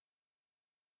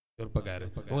ചെറുപ്പക്കാരൻ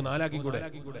 4 ആക്കി കൂടെ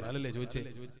 4 ചോദിച്ചേ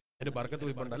അതിന്റെ ബർക്കത്ത്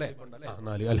പോയിണ്ടല്ലേ.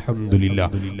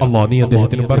 അൽഹംദുലില്ലാഹ്. അല്ലാഹ് നീ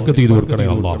അദ്ദേഹത്തിന് ബർക്കത്ത് ചെയ്തു കൊടുക്കണേ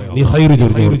അല്ലാഹ്. നീ ഖൈർ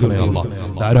ചെയ്തു കൊടുക്കണേ അല്ലാഹ്.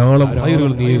 ധാരാളം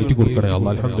ഖൈറുകൾ നീ ഏറ്റി കൊടുക്കണേ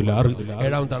അല്ലാഹ്. അൽഹംദുലില്ലാഹ്.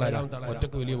 ഏഴാമത്തെ ആളാരാ?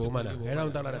 ഒറ്റക്ക് വലിയ ബഹുമാനാ.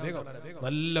 ഏഴാമത്തെ ആളാരാ? വേഗം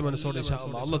നല്ല മനസ്സോടെ ഇൻഷാ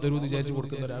അല്ലാഹ് അല്ലാഹ് തരുമെന്ന് വിചാരിച്ചു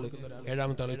കൊടുക്കുന്ന ഒരാൾ.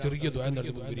 ഏഴാമത്തെ ആൾ ചെറിയ ദുആ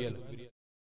നടത്തി പിരിയാൽ.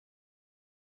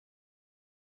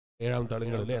 ഏഴാമത്തെ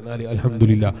ആളുകളല്ലേ. എന്നാലും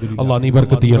അൽഹംദുലില്ലാഹ്. അല്ലാഹ് നീ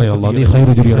ബർക്കത്ത് ചെയ്യണേ അല്ലാഹ്. നീ ഖൈർ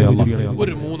ചെയ്യണേ അല്ലാഹ്.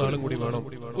 ഒരു മൂന്നാളും കൂടി വേണം.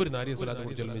 ഒരു നാരിയ സ്വലാത്ത്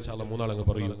കൂടി ചൊല്ലുമ്പോൾ ഇൻഷാ അല്ലാഹ് മൂന്നാളങ്ങ്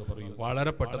പറയും.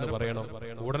 വളരെ പെട്ടെന്ന് പറയണം,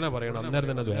 ഉടനെ പറയണം. അന്നേരം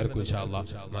തന്നെ ദുആർക്കും ഇൻഷാ അല്ലാഹ്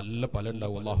നല്ല ഫലം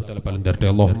ഉണ്ടാവും. അല്ലാഹു തആല ഫലം തരട്ടെ.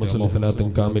 അല്ലാഹുമ്മ സ്വല്ലി സ്വലാത്തൻ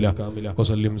കാമില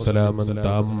വസല്ലിം സലാമൻ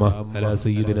തഅമ്മ അലാ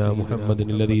സയ്യിദിനാ മുഹമ്മദിൻ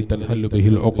الذي تنحل به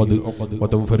العقد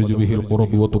وتنفرج به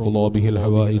القرب وتقضى به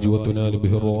الحوائج وتنال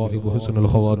به الرغائب وحسن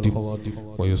الخواتم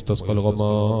ويستسقى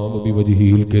الغمام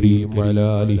بوجهه الكريم وعلى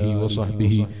آله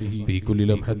وصحبه في كل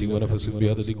لمحة ونفس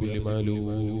بعدد كل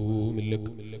معلوم لك.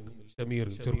 ഷമീർ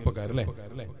ചെറുപ്പക്കാരല്ലേ,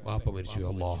 ബാപ്പ മരിച്ചു.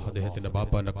 അല്ലാഹ് അദ്ദേഹത്തിന്റെ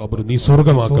ബാപ്പാന്റെ ഖബർ നീ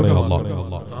സ്വർഗ്ഗമാക്കണേ അല്ലാഹ്.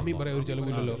 ആമീൻ പറയാൻ ഒരു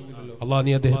ചെലവില്ലല്ലോ. അല്ലാഹ്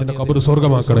നീ അദ്ദേഹത്തിന്റെ ഖബർ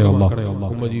സ്വർഗ്ഗമാക്കണേ അല്ലാഹ്.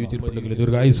 ഉമ്മ ജീവിച്ചിട്ടുണ്ടെങ്കിൽ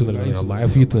ദീർഘായുസ്സ് നൽകണേ അല്ലാഹ്.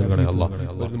 ആഫിയത്ത് നൽകണേ അല്ലാഹ്.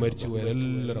 അവർ മരിച്ചു പോയ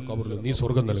എല്ലാവരുടെ ഖബറിലും നീ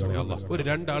സ്വർഗ്ഗം നൽകണേ അല്ലാഹ്. ഒരു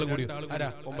രണ്ടാൾ കൂടി ആരാ?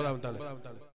 ഒമ്പതാമത്തെ ആള്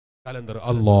കലണ്ടർ.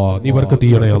 അല്ലാഹ് നീ ബർക്കത്ത്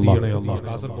ചെയ്യണേ അല്ലാഹ്.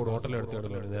 കാസർഗോഡ് ഹോട്ടൽ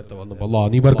എടുത്തിടലാണ് നേരത്തെ വന്നപ്പോൾ. അല്ലാഹ്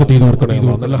നീ ബർക്കത്ത് ചെയ്തു കൊടുക്കണേ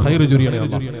അല്ലാഹ്. നല്ല ഖൈർ ചൊരിയണേ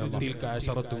അല്ലാഹ്. തിൽക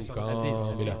അശറത്തുൻ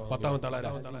കാമില. പത്താമത്തെ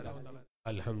ആളാരാ?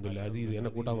 അൽഹംദുലില്ലാഹ്. അസീസ് എന്നെ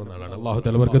കൂട്ടാൻ വന്ന ആളാണ്. അല്ലാഹു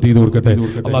തആല ബർക്കത്ത് ചെയ്തു കൊടുക്കട്ടെ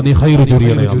അല്ലാഹ്. നീ ഖൈർ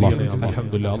ചൊരിയണേ അല്ലാഹ്.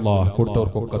 അൽഹംദുലില്ലാഹ്. അല്ലാഹ്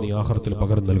കൊടുത്തവർക്കൊക്കെ നീ ആഖിറത്തിൽ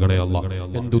പകരം നൽകണേ അല്ലാഹ്.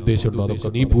 എന്ത് ഉദ്ദേശമുണ്ടോ അതൊക്കെ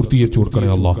നീ പൂർത്തീകരിച്ചു കൊടുക്കണേ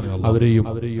അല്ലാഹ്. അവരെയും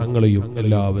ഞങ്ങളെയും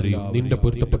എല്ലാവരെയും നിന്റെ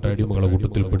പൊരുത്തപ്പെട്ട അടിമകളെ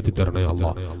കൂട്ടത്തിൽ പെടുത്തി തരണേ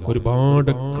അല്ലാഹ്.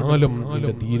 ഒരുപാട് കാലം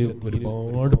നിന്റെ ദീന്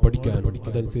ഒരുപാട് പഠിക്കാനും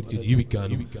അതനുസരിച്ച്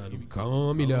ജീവിക്കാനും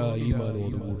കാമില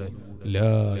ഈമാനോടുകൂടെ ലാ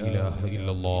ഇലാഹ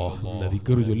ഇല്ലല്ലാഹ് എന്ന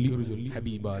ദിക്ർ ചൊല്ലി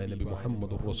ഹബീബായ നബി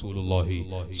മുഹമ്മദ് റസൂലുള്ളാഹി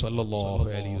സ്വല്ലല്ലാഹു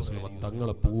അലൈഹി വസല്ലം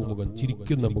തങ്ങളെ പൂമുഖം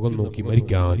ചിരിക്കുന്ന മുഖം നോക്കി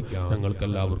മരിക്കാൻ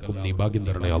ഞങ്ങൾക്കെല്ലാവർക്കും നീ ഭാഗ്യം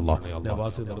തരണേ അല്ലാഹ്.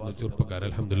 നവാസ് നടന്ന ചെറുപ്പക്കാർ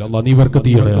അൽഹംദുലില്ലാഹ്. അല്ലാഹ് നീ ബർക്കത്ത്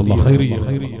ചെയ്യണേ അല്ലാഹ്. ഖൈർ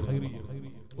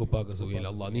ഉപ്പാക്ക് സുഖയില്ല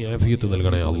അല്ലാഹ്. നീ ആഫിയത്ത്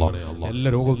നൽകണേ അല്ലാഹ്. എല്ലാ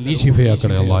രോഗവും നീ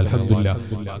ശിഫയാക്കണേ അല്ലാഹ്.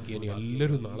 അൽഹംദുലില്ലാഹ്. ബാക്കി ഇനി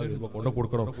എല്ലാവരും നാളെ വരുമ്പോൾ കൊണ്ടു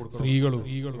കൊടുക്കണം. സ്ത്രീകളും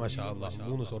മാഷാ അല്ലാഹ്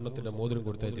 3 സ്വർണ്ണത്തിന്റെ മോതിരം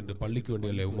കൊടുത്തയച്ചിട്ടുണ്ട്. പള്ളിക്ക്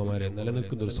വേണ്ടിയല്ലേ ഉമ്മമാരെ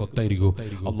നിലനിൽക്കുന്ന ഒരു സ്വത്തായിരിക്കും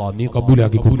അല്ലാഹ്. നീ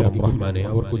കബൂലാക്കി കൊടുക്കണം റഹ്മാനെ.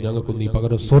 അവർക്കും ഞങ്ങൾക്കും നീ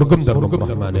പകരം സ്വർഗ്ഗം തരണം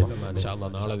റഹ്മാനെ. മാഷാ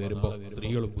അല്ലാഹ്. നാളെ വരുമ്പോൾ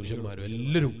സ്ത്രീകളും പുരുഷന്മാരും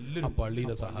എല്ലാവരും ആ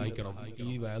പള്ളീനെ സഹായിക്കണം. ഈ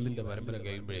വയലിന്റെ പരമ്പര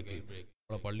കഴിയുമ്പോഴേക്ക്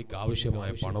പള്ളിക്ക് ആവശ്യമായ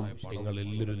പണം നിങ്ങൾ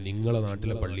എല്ലാവരും നിങ്ങളെ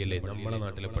നാട്ടിലെ പള്ളിയല്ലേ, നമ്മളെ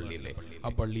നാട്ടിലെ പള്ളിയല്ലേ, ആ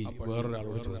പള്ളി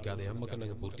വേറൊരാളോട് ചോദിക്കാതെ നമുക്ക്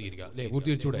തന്നെ പൂർത്തീകരിക്കാം അല്ലേ?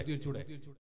 പൂർത്തീകരിച്ചൂടെ?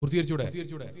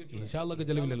 ഇൻഷാ അല്ലാഹ്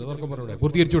ചെലവില്ലല്ലോ. അതൊക്കെ പറഞ്ഞൂടെ?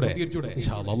 പൂർത്തീകരിച്ചൂടെ?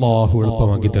 ഇൻഷാ അല്ലാഹ് അല്ലാഹു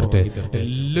എളുപ്പമാക്കി തരട്ടെ.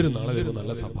 എല്ലാവരും നാളെ വരും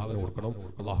നല്ല സംഭാവന കൊടുക്കണം.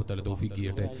 അല്ലാഹു തആല തൗഫീഖ്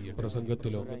ചെയ്യട്ടെ.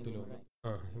 പ്രസംഗത്തിലോ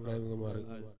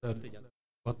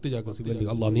 10 ചാക്ക് സിമന്റ്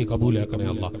അല്ലാഹ് നീ കബൂലാക്കണേ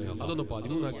അല്ലാഹ്. അതൊന്ന്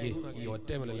 13 ആക്കി ഈ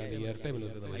ഒറ്റമലല്ലാണ്ട് ഈ ഇരട്ടമല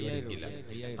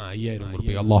 5000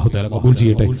 രൂപ അല്ലാഹു തആല കബൂൽ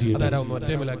ചെയ്യട്ടെ. അതാരാ ഒന്ന്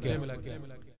ഒറ്റമലാക്കി?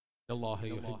 അല്ലാഹു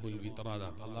യുഹിബ്ബുൽ വിത്റാദ.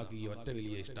 അല്ലാഹുക്ക് ഈ ഒറ്റ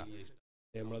വലിയ ഇഷ്ടം.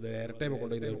 നമ്മളത് ഇരട്ടമ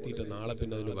കൊണ്ടുപോയി നിർത്തിയിട്ട് നാളെ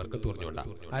പിന്നെ അതിന് ബർക്കത്ത് പറഞ്ഞോണ്ടാ.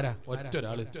 ആരാ? ഒറ്റ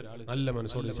ഒരാള് നല്ല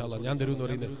മനസ്സോടെ ഇൻഷാ അല്ലാഹ് ഞാൻ തരും എന്ന്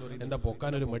പറയുന്നത്. എന്താ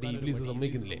പൊക്കാനൊരു മടി ഇബ്ലീസ്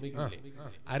സമ്മതിക്കുന്നില്ലേ?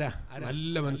 ആരാ?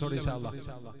 നല്ല മനസ്സോടെ ഇൻഷാ അല്ലാഹ്.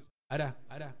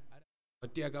 ആരാ?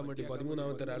 ഒറ്റയാക്കാൻ വേണ്ടി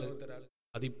 13ാമത്തെ ഒരാള്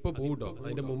അതിപ്പോ പോകട്ടോ.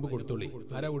 അതിന്റെ മുമ്പ് കൊടുത്തോളി.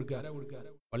 ആരാ കൊടുക്ക?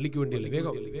 പള്ളിക്ക് വേണ്ടിയല്ലേ?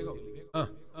 വേഗം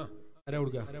ആരാ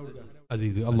കൊടുക്ക?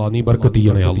 അസീസ്. അല്ലാഹ് നീ ബർക്കത്ത്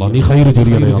ചെയ്യണേ അല്ലാഹ്. നീ ഖൈർ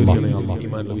ചൊരിയണേ അല്ലാഹ്.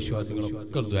 ഈമാനുള്ള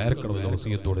വിശ്വാസികളൊക്കെ ദ്വാരക്കണമെന്ന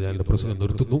വസിയത്തോടെ ഞാൻ എൻ്റെ പ്രസംഗം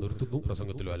നിർത്തുന്നു.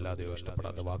 പ്രസംഗത്തിലോ അല്ലാതെയോ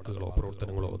ഇഷ്ടപ്പെടാത്ത വാക്കുകളോ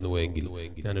പ്രവർത്തനങ്ങളോ ഒന്നുവെങ്കിൽ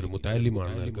ഞാനൊരു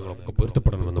മുതഅല്ലിമാണ്. നിങ്ങളൊക്കെ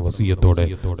പൊരുത്തപ്പെടണമെന്ന വസിയത്തോടെ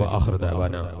ആഖിറു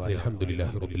ദഅവാനാ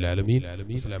അൽഹംദുലില്ലാഹി റബ്ബിൽ ആലമീൻ.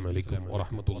 അസ്സലാമു അലൈക്കും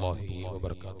വറഹ്മത്തുള്ളാഹി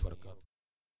വബറകാതുഹു.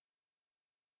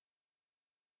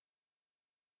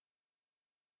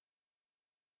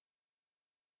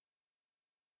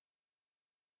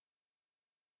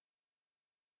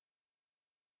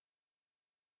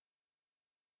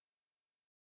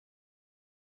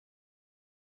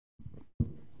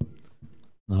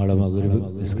 നാളെ മഗ്‌രിബ്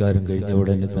നിസ്കാരം കഴിഞ്ഞ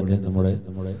ഉടനെ തന്നെ നമ്മുടെ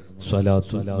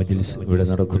സ്വലാത്ത് മജ്ലിസ് ഇവിടെ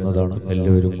നടക്കുന്നതാണ്.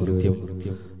 എല്ലാവരും കൃത്യം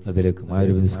അതിലേക്ക്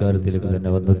മഗ്‌രിബ് നിസ്കാരത്തിലേക്ക് തന്നെ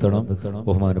വന്നെത്തണം.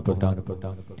 ബഹുമാനപ്പെട്ട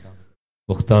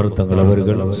മുഖ്താർ തങ്ങൾ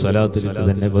അവരുകൾ സ്വലാത്തിലേക്ക്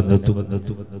തന്നെ വന്നെത്തും.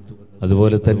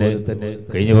 അതുപോലെ തന്നെ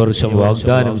കഴിഞ്ഞ വർഷം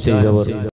വാഗ്ദാനം ചെയ്തവർ